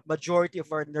majority of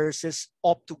our nurses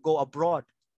opt to go abroad?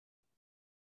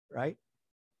 Right?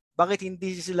 Bakit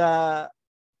hindi sila,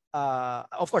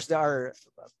 of course there are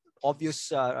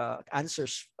obvious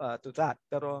answers to that,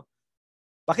 pero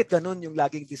bakit ganun yung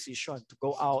laging decision to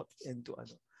go out and to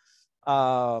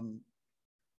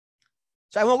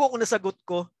so ewan ko kung nasagot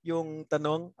ko yung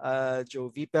tanong,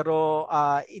 Jovi, pero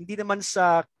hindi naman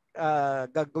sa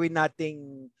gagawin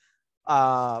nating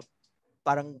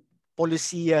parang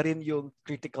polisiya rin yung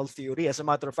critical theory. As a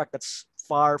matter of fact, that's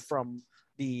far from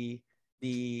the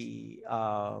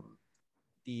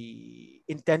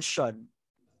intention.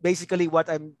 Basically,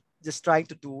 what I'm just trying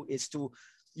to do is to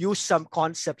use some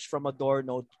concepts from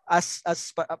Adorno as a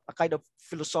kind of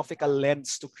philosophical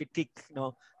lens to critique,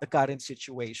 the current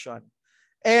situation.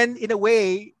 And in a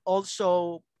way,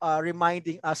 also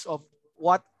reminding us of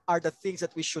what are the things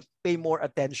that we should pay more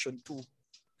attention to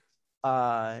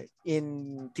in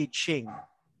teaching.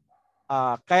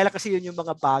 Kaya lang kasi yun yung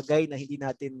mga bagay na hindi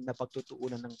natin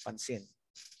napagtutuunan ng pansin.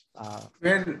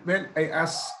 Well, I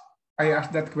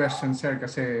asked that question, sir,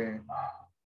 kasi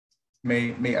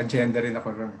may agenda rin ako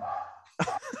ron.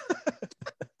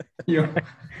 Yung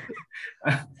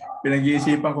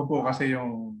pinag-iisipan ko po kasi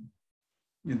yung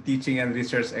Teaching and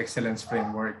Research Excellence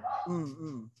Framework.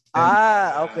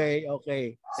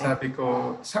 Okay. Sabi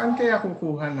ko, saan kaya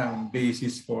kukuha ng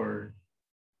basis for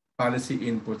policy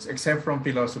inputs except from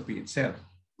philosophy itself?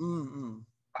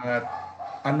 At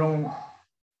anong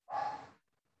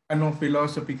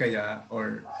philosophy kaya,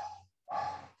 or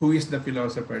who is the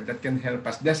philosopher that can help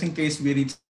us just in case we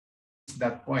reach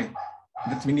that point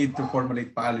that we need to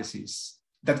formulate policies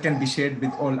that can be shared with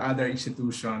all other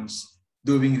institutions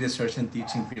doing research and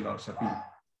teaching philosophy.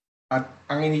 At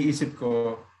ang iniisip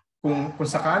ko, kung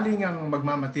sakaling ang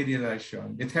magmamaterialize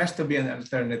yun, it has to be an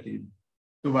alternative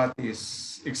to what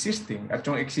is existing. At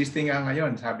yung existing nga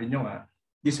ngayon, sabi nyo nga,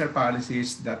 these are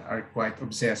policies that are quite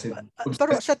obsessive.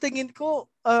 Pero sa tingin ko,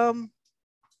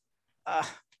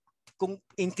 kung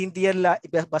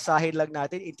basahin lang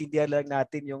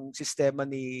natin yung sistema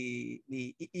ni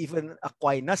even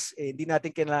Aquinas, hindi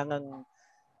natin kailangang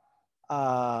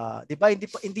di ba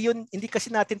hindi kasi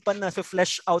natin pa na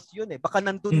flesh out yun baka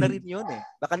nandun na rin yun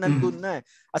baka nandun na.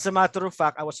 As a matter of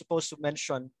fact, I was supposed to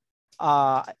mention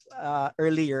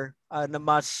earlier na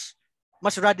mas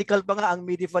radical pa nga ang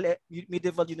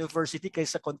medieval university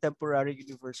kaysa contemporary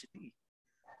university.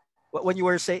 When you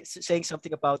were saying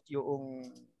something about yung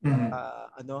yung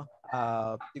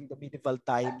the medieval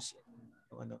times,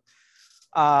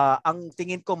 ang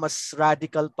tingin ko mas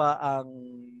radical pa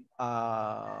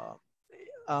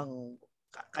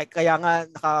kaya nga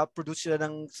naka-produce sila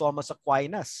ng Thomas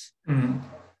Aquinas.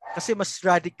 Kasi mas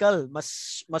radical,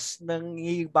 mas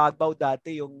nangibabaw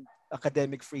dati yung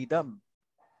academic freedom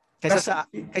kaysa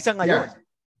ngayon.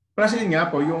 Plus yun nga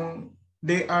po,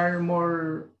 they are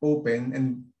more open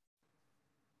and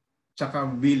tsaka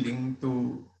willing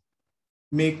to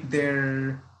make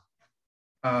a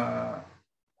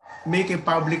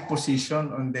public position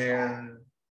on their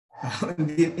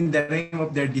in the name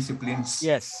of their disciplines.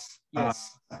 Yes.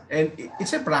 Yes. And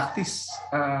it's a practice.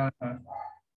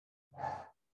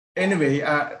 Anyway,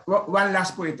 one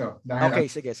last po ito. Dahil Okay,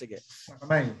 sige, sige.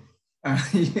 Kamay.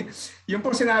 Yung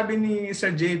po sinabi ni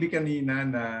Sir JB kanina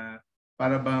na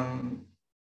para bang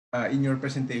in your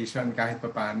presentation kahit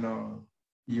paano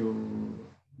you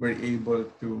were able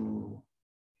to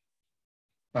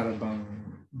para bang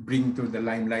bring to the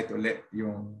limelight ulit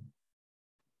yung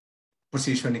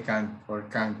position ni Kant or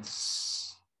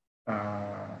Kant's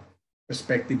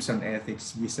perspectives on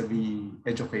ethics vis-a-vis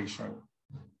education.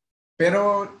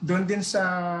 Pero doon din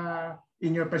sa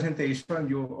in your presentation,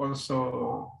 you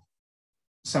also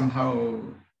somehow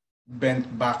bent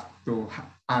back to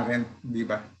Arendt, di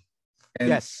ba?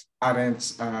 And yes.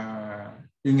 Arendt's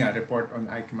yun nga, report on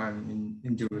Eichmann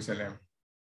in Jerusalem.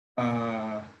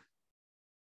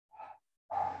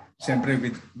 Siyempre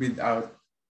without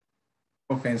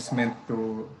offense meant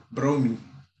to Bromi.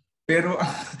 Pero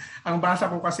ang basa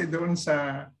ko kasi doon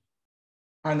sa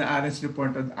Hannah Arendt's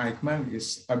report on Eichmann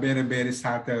is a very, very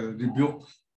subtle rebuke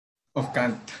of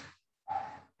Kant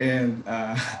and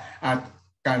at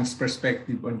Kant's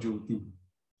perspective on duty.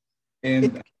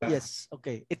 And yes,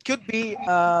 okay. It could be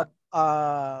a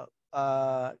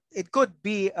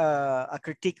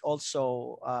critique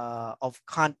also of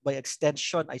Kant by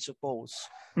extension, I suppose.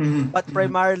 But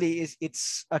primarily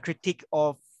it's a critique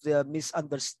of the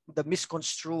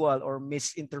misconstrual or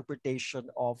misinterpretation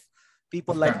of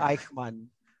people like Eichmann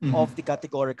of the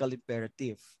categorical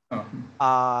imperative.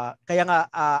 Kaya nga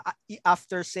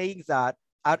after saying that,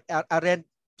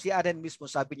 si Arendt mismo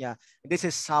sabi niya, this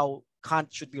is how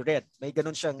Kant should be read. May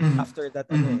ganun siyang after that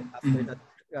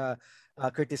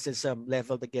criticism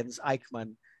leveled against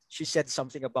Eichmann, she said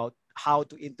something about how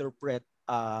to interpret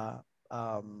the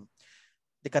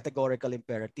categorical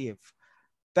imperative.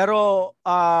 Pero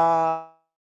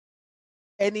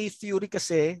any theory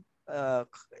kasi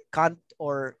Kant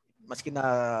or maski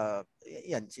na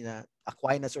yan sina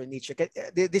Aquinas or Nietzsche,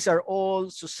 these are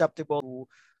all susceptible to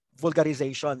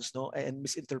vulgarizations, no, and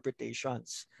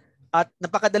misinterpretations. At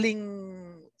napakadali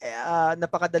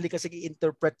kasi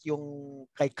i-interpret yung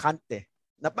kay Kant eh.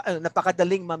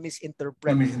 Napakadaling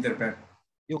ma-misinterpret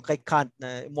yung kay Kant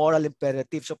na moral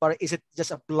imperative. So parang is it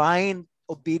just a blind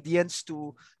obedience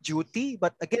to duty?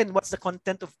 But again, what's the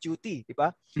content of duty, di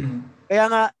ba? Kaya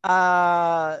nga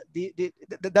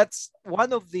that's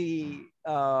one of the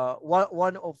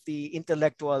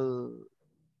intellectual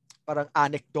parang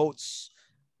anecdotes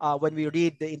when we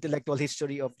read the intellectual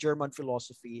history of German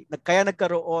philosophy. Kaya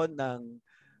nagkaroon ng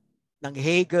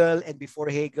Hegel, and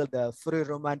before Hegel, the free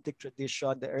romantic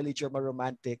tradition, the early German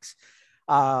romantics.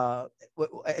 And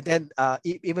then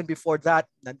even before that,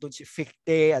 nandun si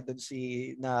Fichte, nandun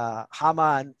si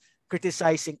Hamann,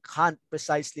 criticizing Kant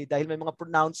precisely dahil may mga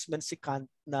pronouncements si Kant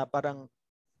na parang,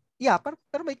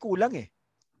 pero may kulang eh.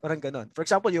 Parang ganon. For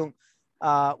example, yung,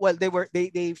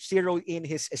 they zeroed in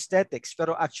his aesthetics,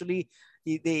 pero actually,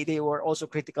 they were also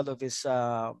critical of his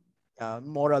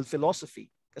moral philosophy.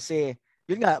 Kasi,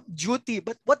 yun nga, duty.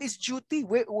 But what is duty?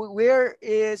 Where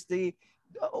is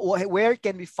where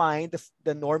can we find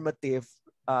the normative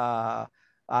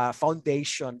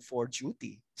foundation for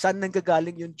duty? Saan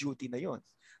nanggagaling yung duty na yun?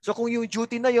 So kung yung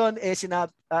duty na yun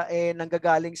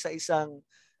nanggagaling sa isang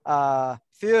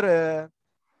Führer,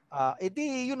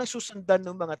 edi yun ang susundan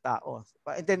ng mga tao.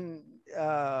 And then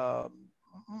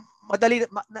madali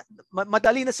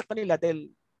na sa kanila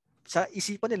dahil sa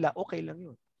isipan nila okay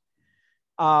lang yun.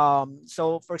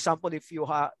 So for example, if you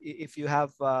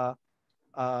have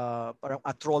parang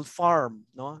a troll farm,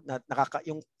 no, na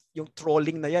yung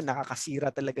trolling na yan nakakasira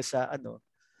talaga sa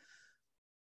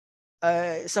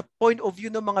sa point of view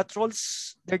ng mga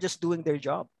trolls, they're just doing their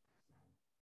job.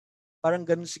 Parang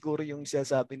ganun siguro yung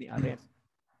sinasabi ni Arendt.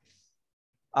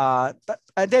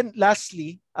 And then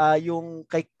lastly, yung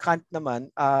kay Kant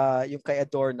naman, yung kay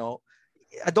Adorno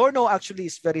actually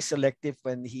is very selective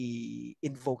when he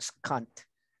invokes Kant.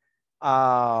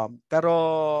 Pero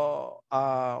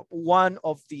one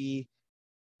of the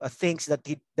things that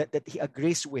he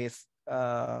agrees with,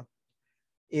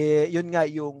 yun nga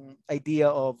yung idea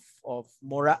of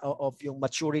yung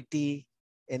maturity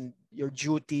and your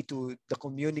duty to the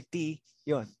community,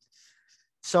 yun.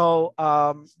 So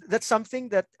that's something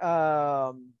that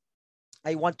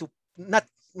I want to not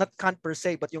Kant per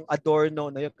se, but yung Adorno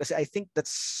na yun, kasi I think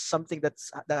that's something that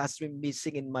has been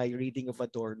missing in my reading of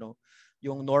Adorno,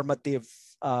 yung normative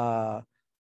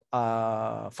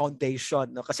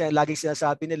foundation, no? Kasi laging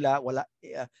sinasabi nila wala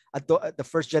the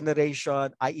first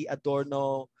generation, i.e.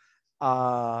 Adorno,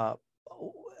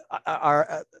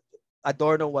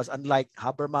 Adorno was unlike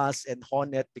Habermas and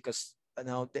Honneth because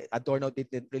Adorno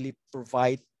didn't really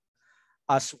provide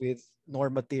us with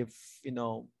normative,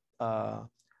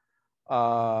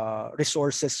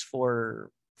 resources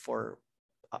for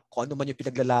kung ano man yung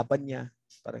pinaglalaban niya,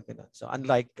 parang gano'n. So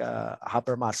unlike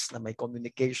Habermas na may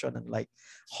communication, unlike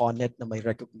Honneth na may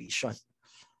recognition.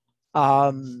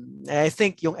 I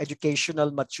think yung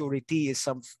educational maturity is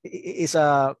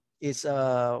a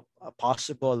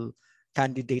possible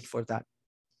candidate for that.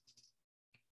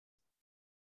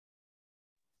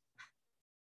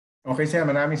 Okay, sir.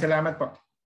 Maraming salamat po.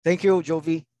 Thank you,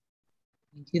 Jovi.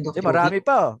 Thank you, Dr. Marami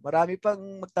pa. Marami pang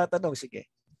magtatanong. Sige.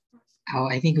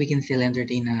 I think we can still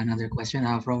entertain another question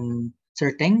from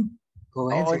Sir Teng.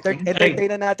 Go ahead, Sir Teng. Entertain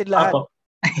na natin lahat.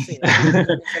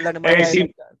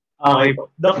 Kasi, okay po.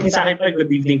 Doc, sa akin po,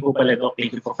 good evening po pala, Doc.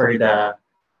 Thank you po for the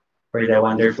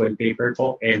wonderful paper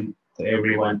po and to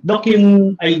everyone. Doc,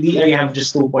 yung idea, I have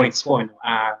just 2 points po. No?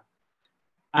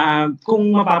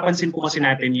 Kung mapapansin po kasi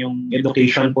natin yung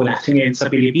education po natin ngayon sa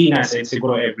Pilipinas and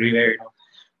siguro everywhere, no?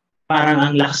 Parang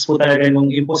ang lakas po talaga nung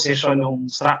imposition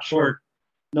ng structure,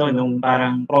 no, nung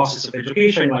parang process of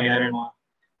education, mayroon mo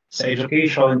sa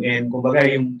education, and kumbaga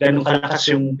yung ganun kalakas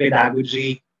yung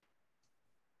pedagogy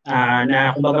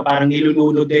na kumbaga parang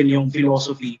nilululo din yung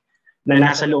philosophy na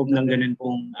nasa loob ng ganun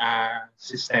pong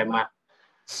sistema.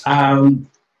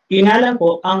 Yun nga lang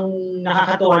po, ang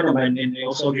nakakatuwa naman, and I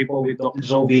also agree po with Dr.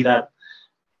 Jove that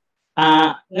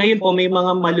ngayon po may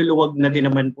mga maluluwag na din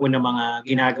naman po na mga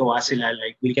ginagawa sila,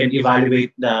 like we can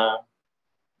evaluate the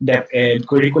DepEd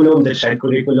curriculum, the child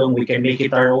curriculum, we can make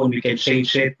it our own, we can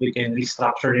change it, we can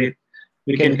restructure it,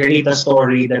 we can create a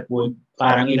story that would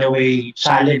parang in a way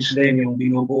challenge din yung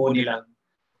binubuo nilang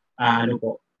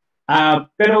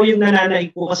pero yung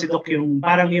nananaig po kasi, Doc, yung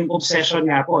parang yung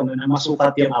obsession nga po, no, na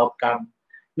masukat yung outcome.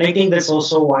 And I think that's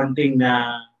also one thing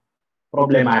na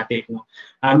problematic. No?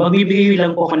 Magbibigay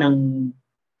lang po ako ng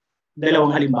 2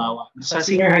 halimbawa. Sa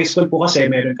senior high school po kasi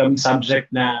meron kaming subject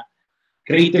na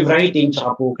creative writing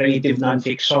tsaka po creative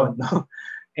nonfiction. No?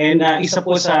 And isa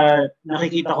po sa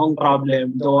nakikita kong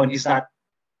problem doon is that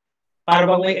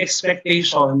parang may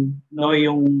expectation, no,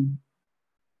 yung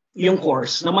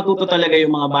course na matuto talaga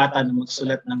yung mga bata na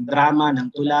magsulat ng drama, ng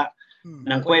tula,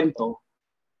 ng kwento.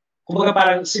 Kumbaga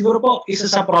parang siguro po isa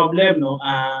sa problem, no,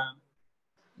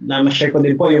 na ma-share ko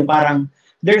din po yung parang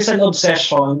there's an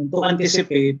obsession to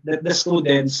anticipate that the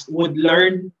students would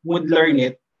learn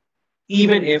it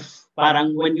even if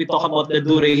parang when we talk about the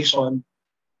duration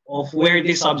of where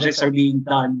these subjects are being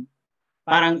done,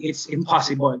 parang it's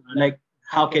impossible. Like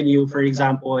how can you, for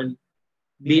example,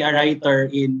 be a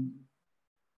writer in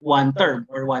 1 term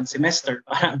or 1 semester?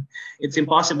 Parang it's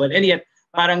impossible. And yet,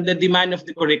 parang the demand of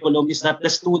the curriculum is that the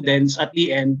students at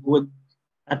the end would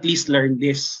at least learn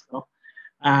this. No?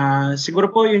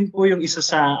 Siguro po yun po yung isa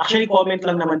sa, actually comment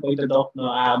lang naman po ito, Doc,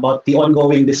 no, about the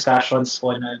ongoing discussions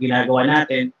po na ginagawa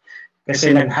natin.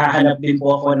 Kasi naghahanap din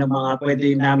po ako ng mga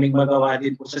pwede naming magawa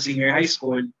din po sa senior high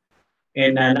school.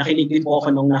 And nakinig din po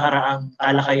ako nung nakaraang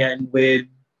talakayan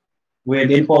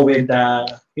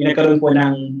pinagkaroon po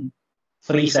ng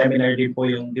free seminar din po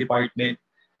yung department.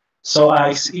 So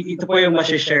ito po yung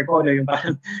ma-share ko, no, yung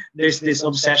parang there's this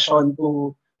obsession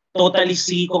to totally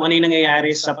see kung ano yung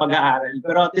nangyayari sa pag-aaral.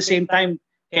 Pero at the same time,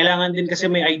 kailangan din kasi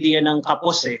may idea ng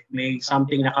kapos eh. May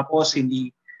something na kapos, hindi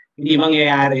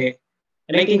mangyayari.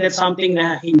 And I think that's something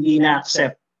na hindi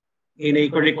na-accept in a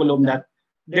curriculum, that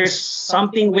there's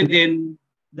something within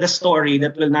the story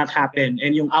that will not happen.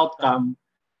 And yung outcome,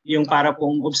 yung para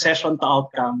pong obsession to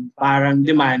outcome, parang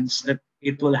demands that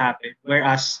it will happen.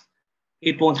 Whereas,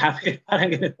 it won't happen.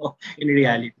 Parang ganito in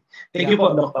reality. Thank you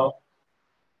po, Dr.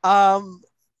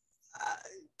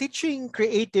 Teaching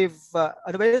creative,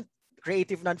 ano ba yun?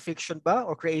 Creative nonfiction ba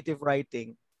or creative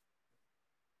writing?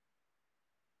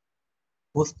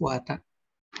 Both po ata.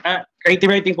 Creative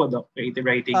writing po, Doc. Creative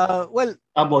writing. Well,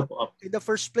 both po. In the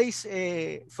first place,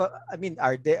 I mean,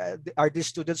 are these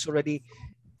students already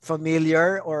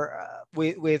familiar or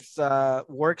with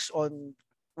works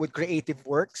with creative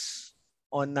works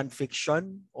on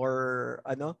nonfiction or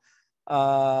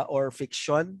or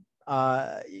fiction?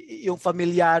 Yung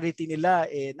familiarity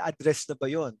nila na-address na ba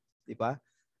yun? Di ba?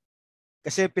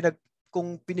 Kasi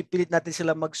kung pinipilit natin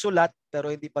sila magsulat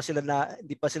pero hindi pa sila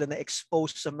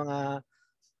na-expose sa mga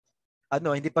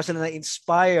hindi pa sila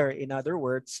na-inspire, in other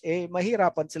words,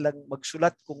 mahirapan silang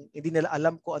magsulat kung hindi nila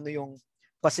alam kung ano yung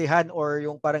basihan or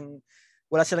yung parang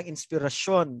wala silang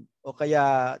inspirasyon o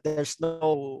kaya there's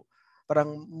no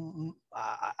parang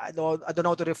I don't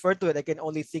know how to refer to it. I can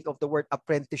only think of the word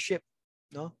apprenticeship,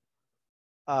 no?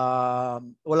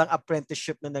 Walang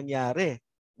apprenticeship na nangyari,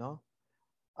 no?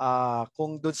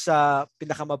 Kung doon sa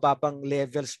pinakamababang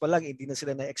levels pa lang hindi na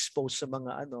sila na-expose sa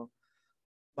mga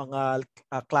mga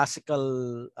classical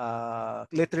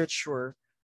literature,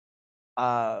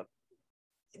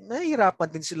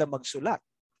 nahihirapan din sila magsulat,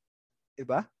 'di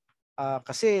ba?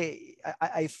 Kasi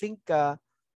I think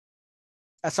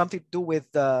has something to do with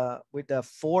the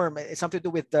form. It's something to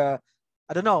do with the,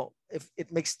 I don't know if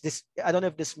it makes this, I don't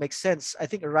know if this makes sense. I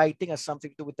think writing has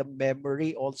something to do with the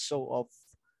memory also of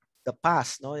the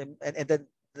past, no? And then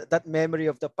that memory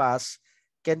of the past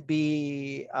can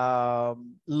be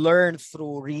learned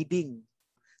through reading.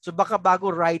 So baka bago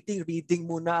writing, reading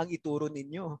muna ang ituro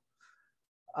ninyo.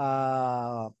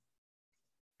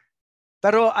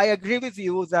 Pero I agree with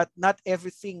you that not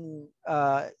everything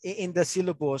in the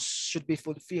syllabus should be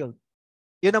fulfilled.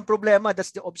 Yun ang problema.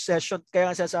 That's the obsession. Kaya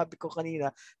nga sasabi ko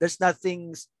kanina, there's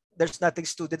nothing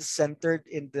student-centered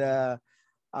in the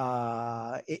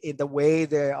way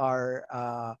they are,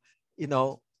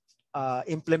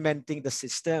 implementing the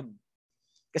system.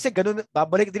 Kasi ganun,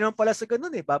 babalik din naman pala sa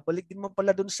ganun eh. Babalik din naman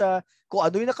pala dun sa kung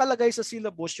ano yung nakalagay sa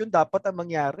syllabus, yun dapat ang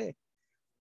mangyari.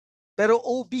 Pero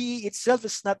OBE itself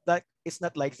is not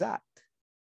like that.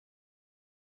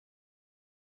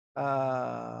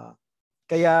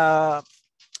 Kaya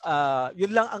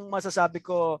yun lang ang masasabi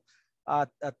ko,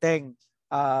 Teng.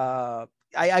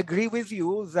 I agree with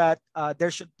you that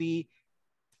there should be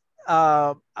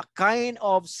a kind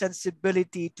of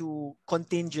sensibility to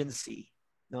contingency,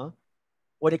 no,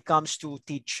 when it comes to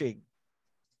teaching.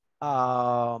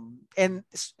 And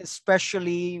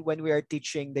especially when we are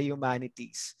teaching the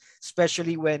humanities,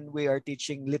 especially when we are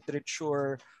teaching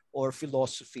literature or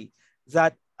philosophy,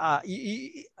 that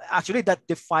actually that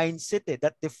defines it.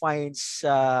 That defines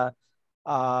the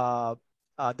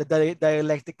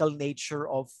dialectical nature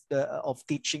of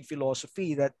teaching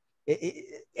philosophy. That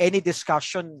any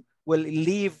discussion will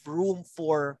leave room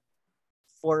for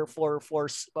or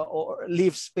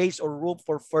leave space or room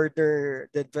for further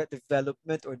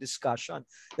development or discussion.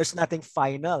 There's nothing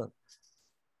final.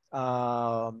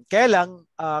 Kaya lang,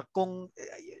 kung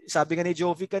sabi nga ni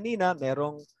Jove kanina,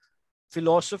 merong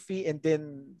philosophy and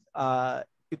then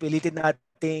pipilitin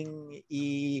nating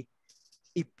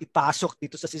ipasok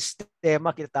dito sa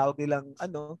sistema, kinatawag nilang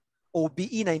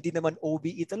OBE na hindi naman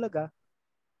OBE talaga,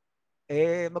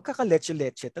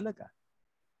 magkaka-leche-leche talaga.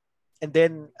 And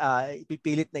then,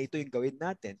 ipipilit na ito yung gawin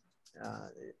natin.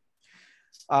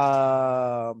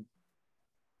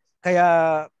 Kaya,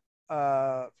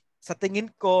 sa tingin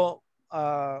ko,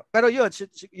 pero yun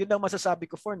ang masasabi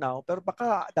ko for now. Pero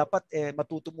baka dapat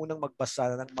matuto munang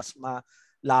magbasa ng mas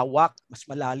malawak, mas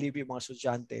malalim yung mga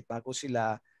estudyante bago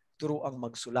sila turuang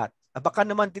magsulat. Baka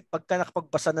naman, pagka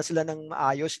nakapagbasa na sila ng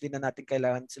maayos, hindi na natin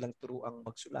kailangan silang turuang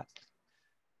magsulat.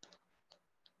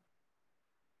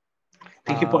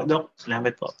 Thank you po, Doc.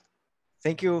 Salamat po.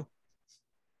 Thank you.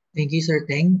 Thank you, Sir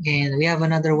Teng. And we have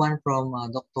another one from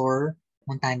Dr.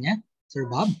 Montanya. Sir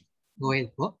Bob, go ahead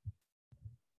po.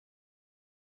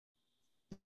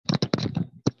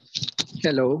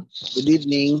 Hello, good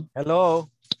evening. Hello.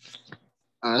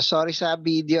 Sorry sa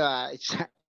video, it's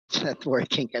not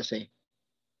working kasi.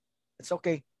 It's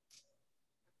okay.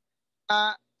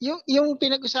 Yung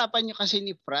pinag-usapan nyo kasi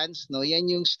ni Franz, no, yan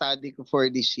yung study ko for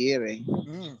this year eh.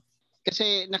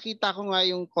 Kasi nakita ko nga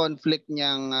yung conflict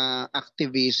niyang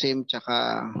activism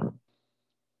tsaka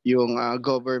yung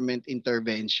government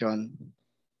intervention.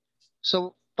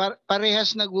 So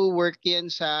parehas nagwo-work yan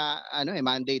sa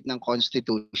mandate ng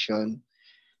Constitution.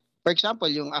 For example,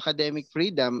 yung academic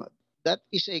freedom, that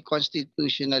is a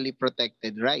constitutionally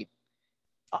protected right.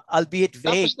 Albeit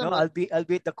vague, no?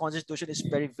 Albeit the Constitution is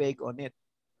very vague on it.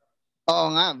 Oo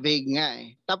nga, vague nga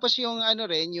eh. Tapos yung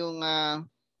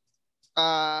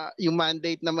yung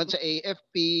mandate naman sa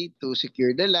AFP to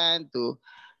secure the land, to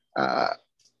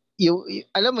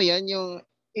alam mo yan, yung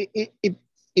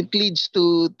it leads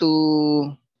to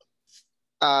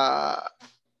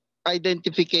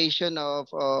identification of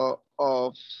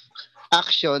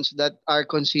actions that are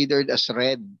considered as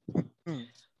red.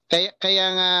 Kaya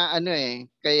nga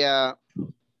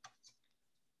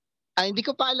hindi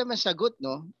ko pa alam ang sagot,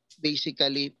 no,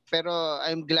 basically, pero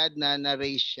I'm glad na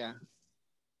na-raise siya.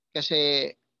 Kasi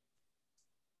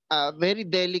very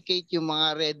delicate yung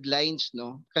mga red lines,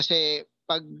 no? Kasi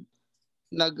pag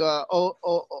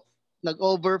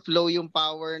nag-overflow yung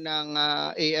power ng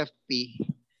AFP,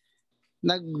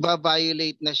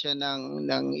 nagba-violate na siya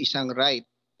ng isang right.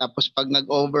 Tapos pag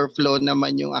nag-overflow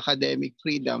naman yung academic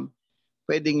freedom,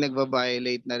 pwedeng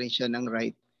nagba-violate na rin siya ng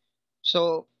right.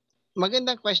 So,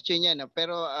 magandang question yan, no?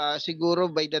 Pero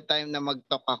siguro by the time na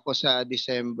mag-talk ako sa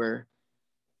December,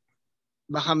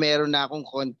 baka meron na akong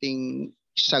konting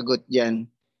sagot dyan.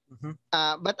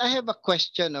 But I have a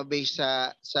question, no, based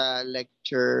sa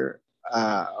lecture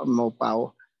mo,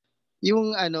 Pao.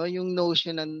 yung yung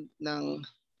notion ng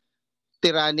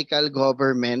tyrannical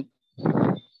government.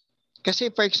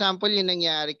 Kasi for example, yung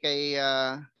nangyari kay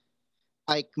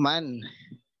Eichmann.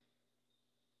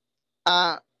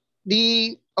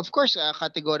 Of course,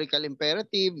 categorical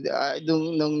imperative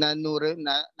nung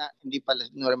hindi pala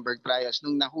Nuremberg trials,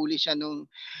 nung nahuli siya nung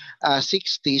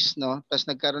 60s, no? Tapos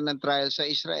nagkaroon ng trial sa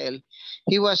Israel.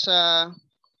 He was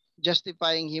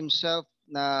justifying himself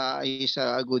na he's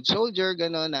a good soldier,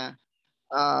 gano'n, na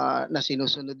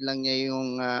sinusunod lang niya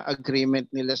yung agreement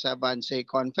nila sa Wannsee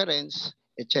Conference,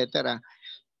 etc.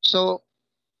 So,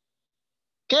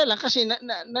 kaya lang kasi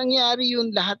nangyari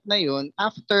yung lahat na yun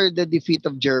after the defeat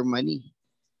of Germany.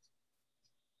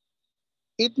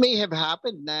 It may have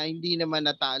happened na hindi naman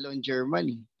natalo ang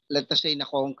Germany. Let us say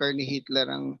na-conquer ni Hitler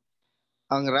ang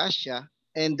Russia,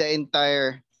 and the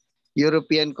entire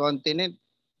European continent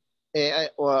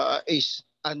is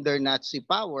under Nazi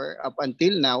power up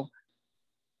until now.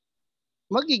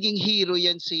 Magiging hero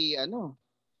yan si I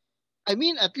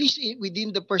mean, at least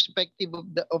within the perspective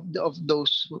of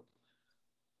those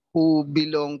who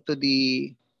belong to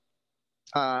the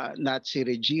Nazi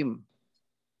regime.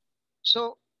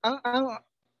 So,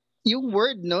 yung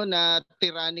word na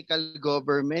tyrannical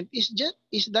government is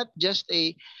that just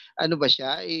a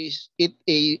is it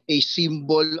a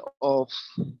symbol of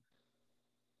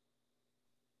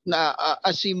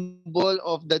a symbol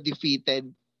of the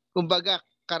defeated? Kumbaga,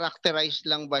 characterized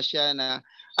lang ba siya na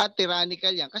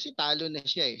tyrannical yan kasi talo na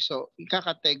siya so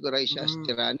ika-categorize siya as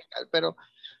tyrannical, pero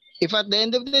if at the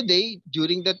end of the day,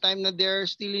 during the time na they're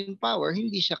still in power,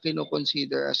 hindi siya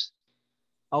kino-consider as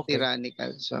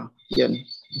tyrannical. So, yun.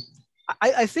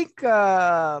 I think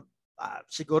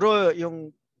siguro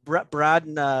yung brand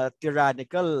na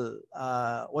tyrannical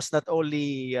was not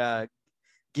only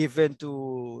given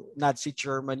to Nazi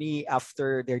Germany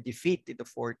after their defeat in the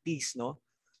 40s, no?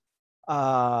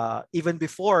 Even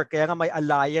before, kaya nga may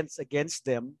alliance against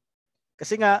them.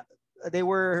 Kasi nga, they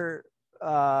were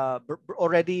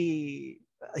already,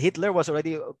 Hitler was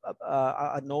already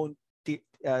a known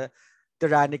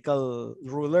tyrannical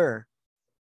ruler.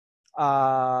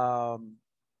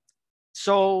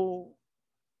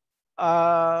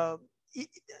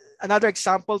 Another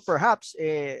example perhaps,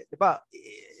 diba?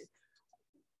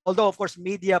 Although of course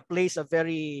media plays a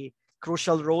very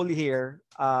crucial role here,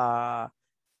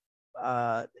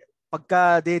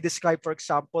 pagka they describe for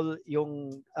example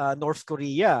yung North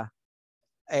Korea,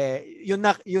 yun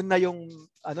na yung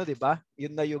diba?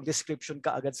 Yun na yung description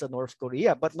kaagad sa North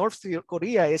Korea. But North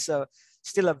Korea is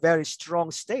still a very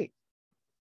strong state.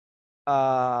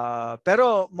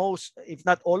 Pero most, if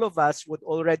not all of us, would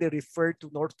already refer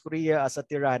to North Korea as a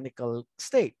tyrannical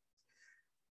state.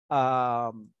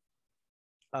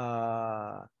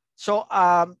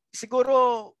 Siguro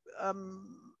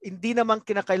hindi naman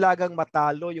kinakailangang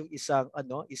matalo yung isang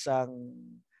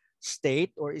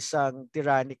state or isang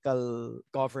tyrannical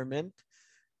government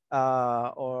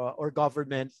or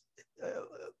government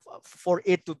for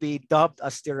it to be dubbed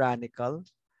as tyrannical.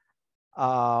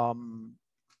 And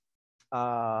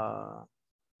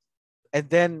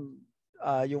then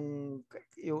yung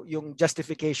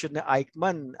justification na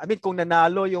Eichmann, I mean kung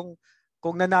nanalo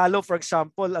for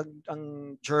example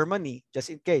ang Germany,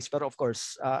 just in case, pero of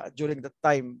course during the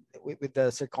time with the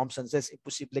circumstances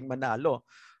imposibleng manalo,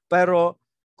 pero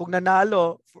kung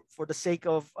nanalo for the sake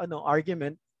of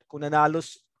argument, kung nanalo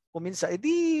kuminsa,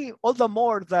 edi all the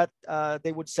more that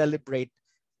they would celebrate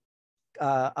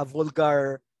a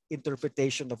vulgar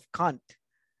interpretation of Kant.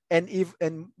 And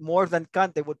more than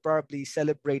Kant, they would probably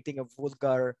celebrating a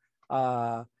vulgar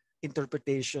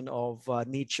interpretation of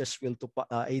Nietzsche's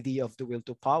idea of the will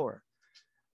to power.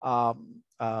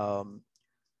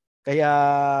 Kaya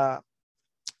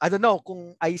I don't know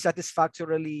kung I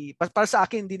satisfactorily, para sa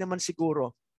akin hindi naman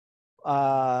siguro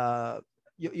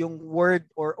yung word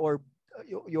or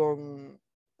yung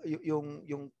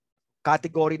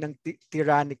category ng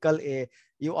tyrannical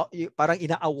parang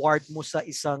ina-award mo sa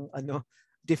isang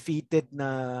defeated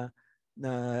na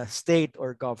state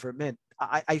or government.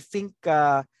 I think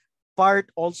part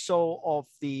also of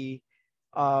the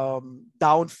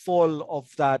downfall of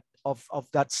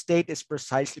that state is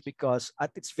precisely because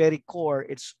at its very core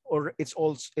it's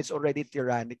already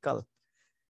tyrannical.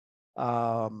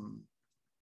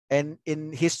 And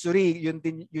in history, yun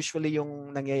din usually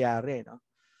yung nangyayari, no?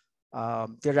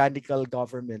 Tyrannical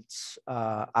governments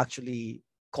actually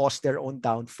cause their own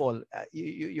downfall.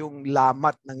 Yung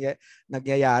lamat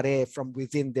nangyayari from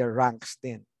within their ranks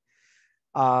din.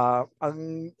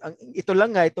 Ito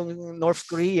lang nga, itong North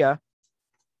Korea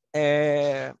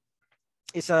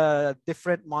is a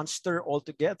different monster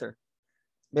altogether.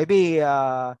 Maybe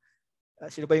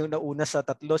sino ba yung nauna sa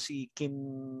tatlo? Si Kim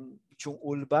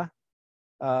Jong-ul ba?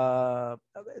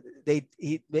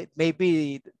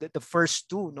 Maybe the first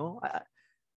two, no?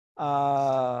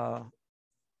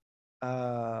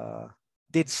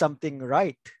 Did something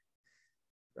right.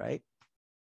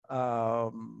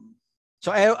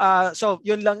 So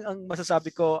yun lang ang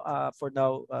masasabi ko for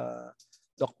now,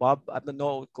 Doc Bob. I don't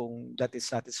know kung that is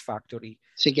satisfactory.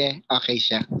 Sige, okay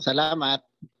siya. Salamat.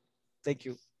 Thank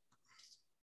you.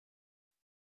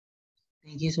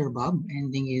 Thank you, Sir Bob,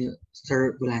 and thank you,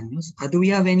 Sir Bolaños. Do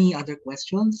we have any other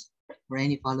questions or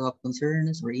any follow-up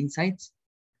concerns or insights?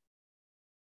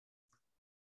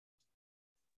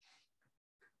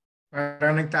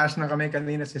 Parang nagtaas na kami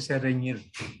kanina si Sir Renil.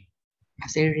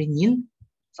 Sir Renil?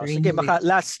 Sige,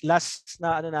 last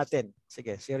na ano natin.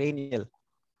 Sige, si Renil.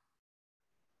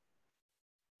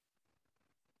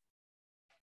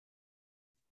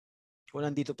 Kung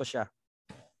nandito pa siya.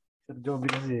 Sir Jove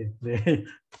kasi.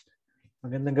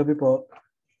 Magandang gabi po.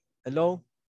 Hello?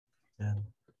 Yan.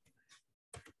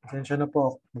 Pasensya na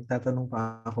po. Magtatanong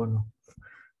pa ako. No?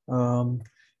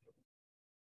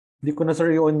 Hindi ko na sir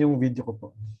i-on yung video ko po.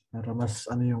 Para mas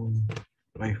ano yung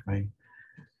wifi.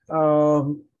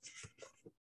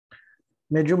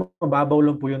 Medyo mababaw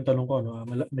lang po yung tanong ko. No?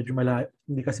 Medyo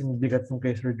hindi kasing bigat ng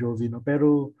kay Sir Jove. No?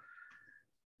 Pero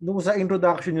nung sa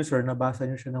introduction niyo sir, nabasa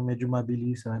niyo siya ng medyo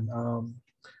mabilisan.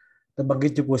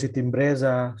 Nabanggit niyo po si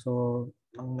Timbreza. So,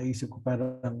 ang naisip ko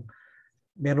parang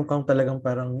meron kang talagang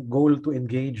parang goal to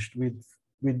engage with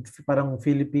parang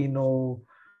Filipino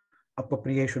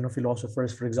appropriation of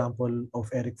philosophers, for example,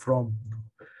 of Eric Fromm.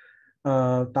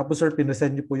 Tapos sir,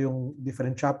 pinesend niyo po yung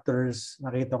different chapters.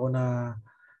 Nakita ko na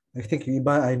I think yung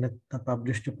iba ay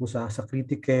na-publish niyo po sa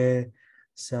Kritike,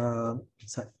 sa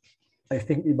I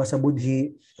think iba sa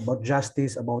Budhi, about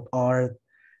justice, about art.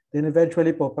 Then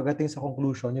eventually po, pagdating sa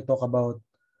conclusion, you talk about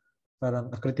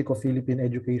parang a critic of Philippine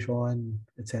education,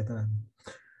 etc.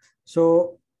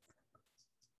 So,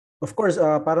 of course,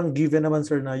 parang given naman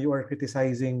sir na you are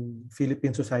criticizing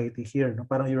Philippine society here. No?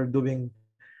 Parang you're doing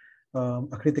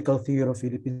a critical theory of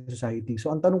Philippine society.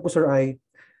 So, ang tanong ko sir ay,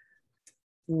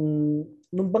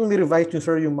 nung bang ni-revise nyo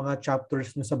sir yung mga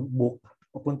chapters nyo sa book,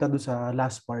 papunta doon sa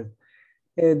last part,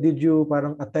 did you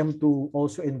parang attempt to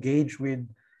also engage with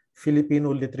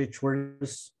Filipino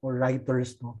literatures or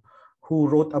writers no, who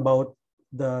wrote about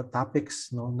the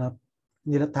topics no, na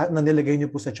nilagay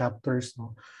niyo po sa chapters?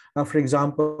 No? For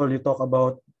example, you talk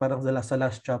about parang sa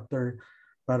last chapter,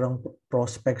 parang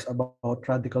prospects about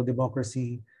radical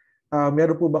democracy.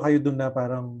 Meron po ba kayo doon na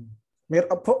parang,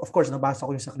 of course, nabasa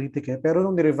ko yung sa Kritike, pero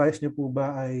nung ni-revise niyo po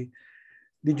ba ay,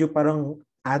 did you parang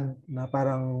add na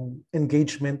parang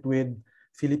engagement with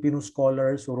Filipino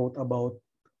scholars who wrote about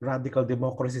radical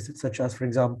democracies such as, for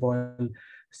example,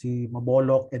 si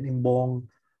Mabolok and Imbong,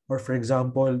 or for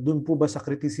example, dun po ba sa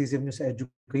criticism nyo sa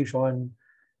education,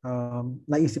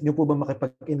 naisip nyo po ba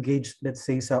makipag-engage, let's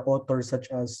say, sa authors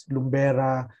such as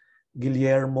Lumbera,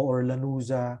 Guillermo, or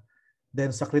Lanuza,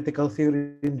 then sa critical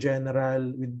theory in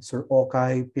general with Sir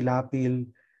Okay, Pilapil,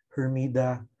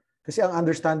 Hermida? Kasi ang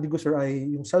understanding ko, sir,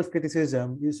 ay yung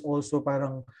self-criticism is also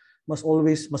parang must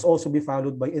also be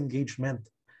followed by engagement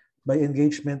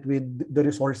with the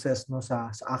resources no sa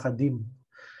academe.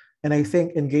 And I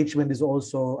think engagement is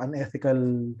also an ethical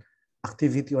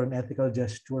activity or an ethical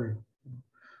gesture.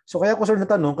 So kaya ko sir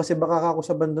natanong kasi baka ako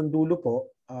sa bandang dulo po,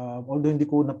 although hindi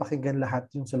ko napakinggan lahat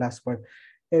yung sa last part,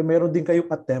 meron din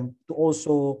kayong attempt to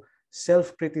also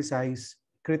self-criticize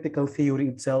critical theory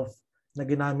itself na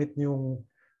ginamit yung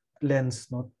lens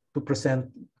no to present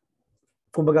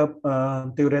kumbaga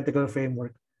theoretical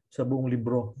framework sa buong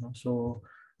libro no. So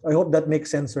I hope that makes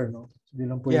sense sir no. Hindi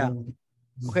lang po yeah. yung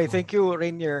Okay, thank you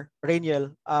Rainiel.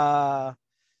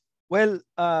 Well,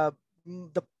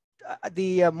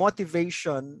 the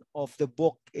motivation of the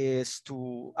book is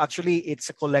to actually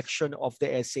it's a collection of the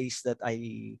essays that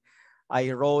I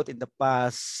wrote in the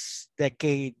past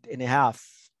decade and a half.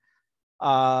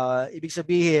 Ibig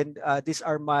sabihin, these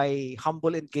are my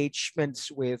humble engagements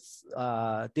with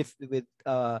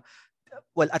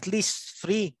well, at least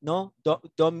three no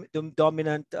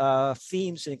dominant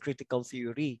themes in critical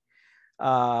theory,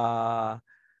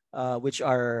 which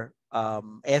are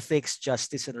ethics,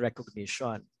 justice, and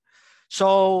recognition.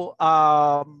 So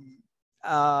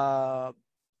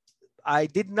I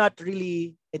did not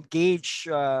really engage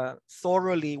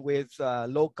thoroughly with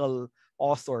local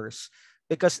authors,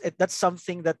 because that's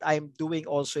something that I'm doing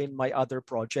also in my other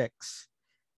projects,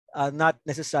 not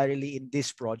necessarily in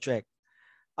this project.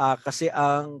 Kasi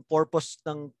ang purpose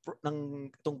ng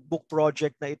itong book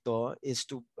project na ito is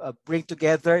to bring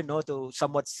together, no, to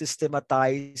somewhat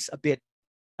systematize a bit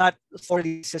not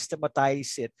thoroughly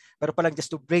systematize it, pero palang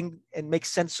just to bring and make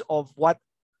sense of what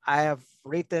I have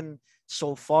written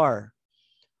so far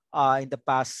in the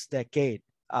past decade.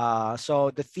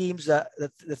 So the themes the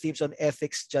themes on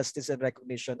ethics, justice, and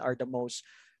recognition are the most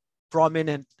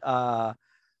prominent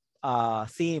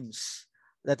themes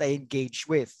that I engage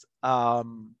with.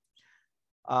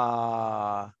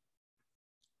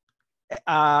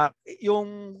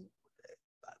 Yung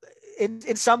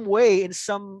in some way, in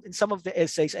some of the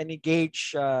essays, I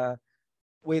engage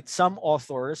with some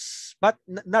authors, but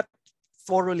not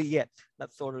thoroughly yet.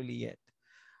 Not thoroughly yet.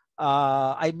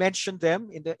 I mentioned them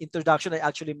in the introduction. I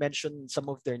actually mentioned some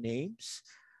of their names.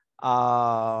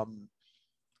 I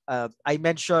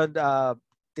mentioned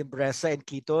Timbresa and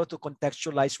Quito to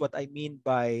contextualize what I mean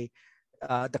by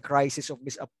the crisis of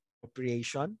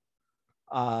misappropriation.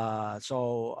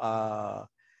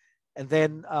 And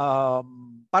then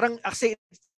parang actually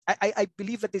I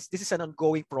believe that this is an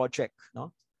ongoing project,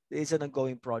 no? It is an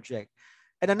ongoing project.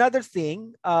 And another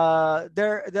thing,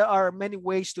 there are many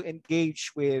ways to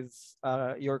engage with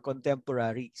your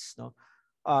contemporaries, no?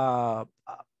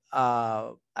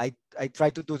 I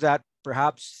try to do that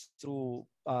perhaps through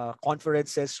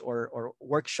conferences or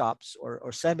workshops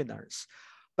or seminars.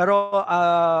 Pero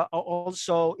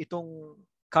also itong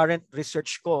current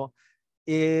research ko,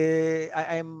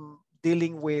 I'm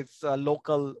dealing with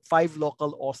 5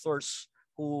 local authors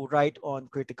who write on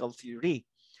critical theory.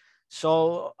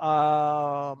 So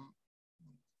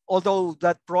although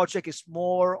that project is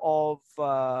more of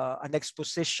an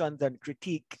exposition than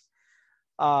critique,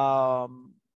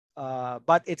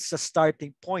 but it's a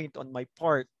starting point on my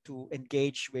part to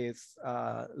engage with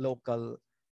local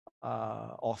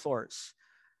authors.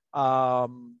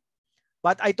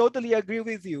 But I totally agree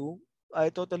with you. I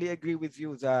totally agree with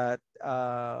you that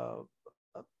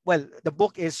well, the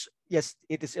book is, yes,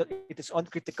 it is on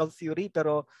critical theory,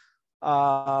 pero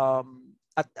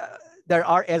there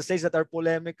are essays that are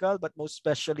polemical, but most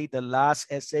especially the last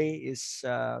essay is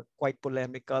quite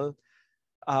polemical.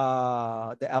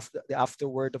 The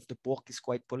afterword of the book is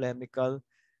quite polemical.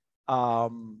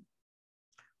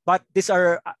 But these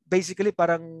are basically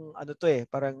parang ano to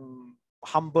parang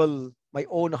humble, my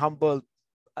own humble,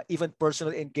 even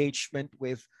personal engagement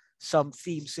with some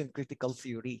themes in critical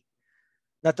theory.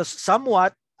 That is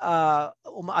somewhat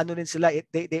umaano din sila,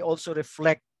 they also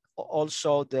reflect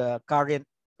also the current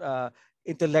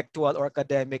intellectual or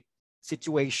academic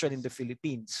situation in the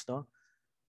Philippines, no?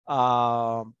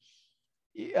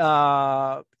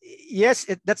 Yes,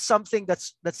 that's something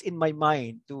that's in my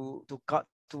mind to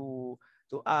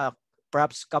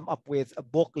perhaps come up with a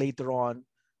book later on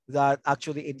that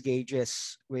actually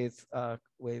engages with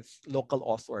local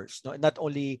authors, no? Not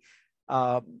only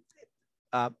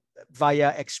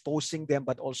via exposing them,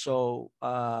 but also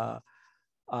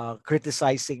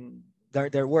criticizing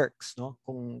their works, no?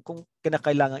 Kung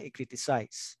kinakailangan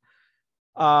i-criticize.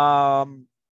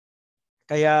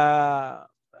 Kaya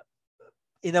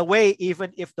in a way,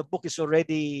 even if the book is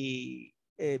already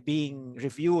being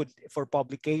reviewed for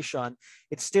publication,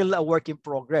 it's still a work in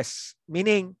progress,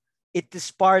 meaning it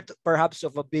is part perhaps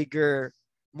of a bigger,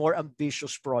 more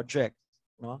ambitious project,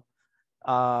 no?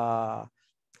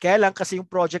 Kaya lang kasi yung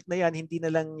project na yan, hindi na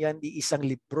lang yan isang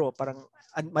libro, parang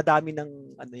madami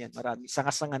ng ano yan, marami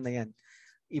sanga-sanga na yan.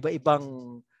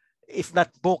 Iba-ibang, if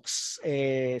not books,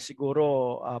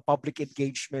 siguro public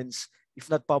engagements. If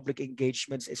not public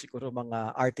engagements, siguro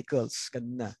mga articles,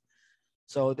 kanina.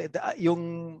 So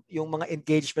yung mga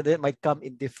engagement might come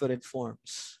in different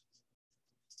forms.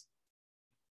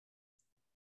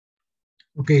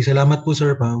 Okay, salamat po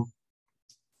Sir Pao.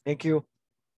 Thank you.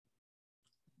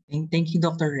 Thank you,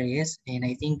 Dr. Reyes. And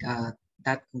I think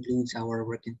that concludes our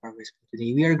work in progress for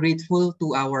today. We are grateful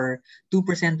to our 2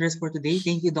 presenters for today.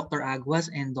 Thank you, Dr. Aguas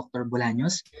and Dr.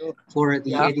 Bolaños, for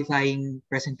the edifying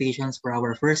presentations for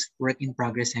our first work in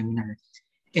progress seminar.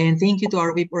 And thank you to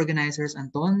our WIP organizers,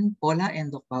 Anton, Paula,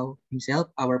 and Dr. Pao himself,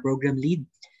 our program lead,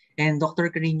 and Dr.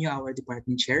 Carino, our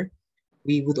department chair.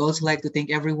 We would also like to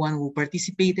thank everyone who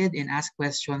participated and asked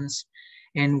questions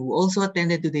and who also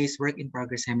attended today's work in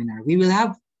progress seminar. We will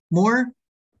have more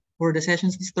for the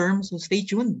sessions this term, so stay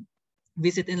tuned.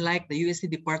 Visit and like the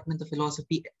UST Department of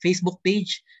Philosophy Facebook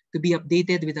page to be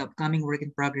updated with the upcoming work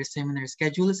in progress seminar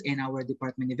schedules and our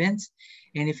department events.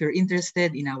 And if you're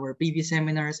interested in our previous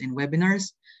seminars and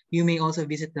webinars, you may also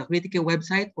visit the Critique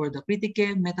website or the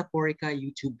Critique Metaphorica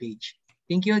YouTube page.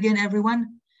 Thank you again,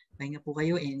 everyone. Pahinga po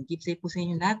kayo and keep safe po sa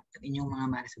inyong lahat at inyong mga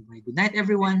mahal sa buhay. Good night,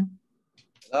 everyone.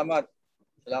 Salamat.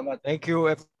 Salamat. Thank you,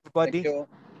 everybody. Thank you.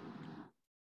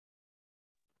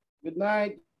 Good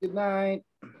night. Good night.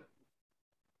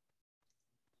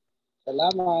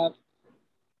 Salamat.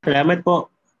 Salamat po.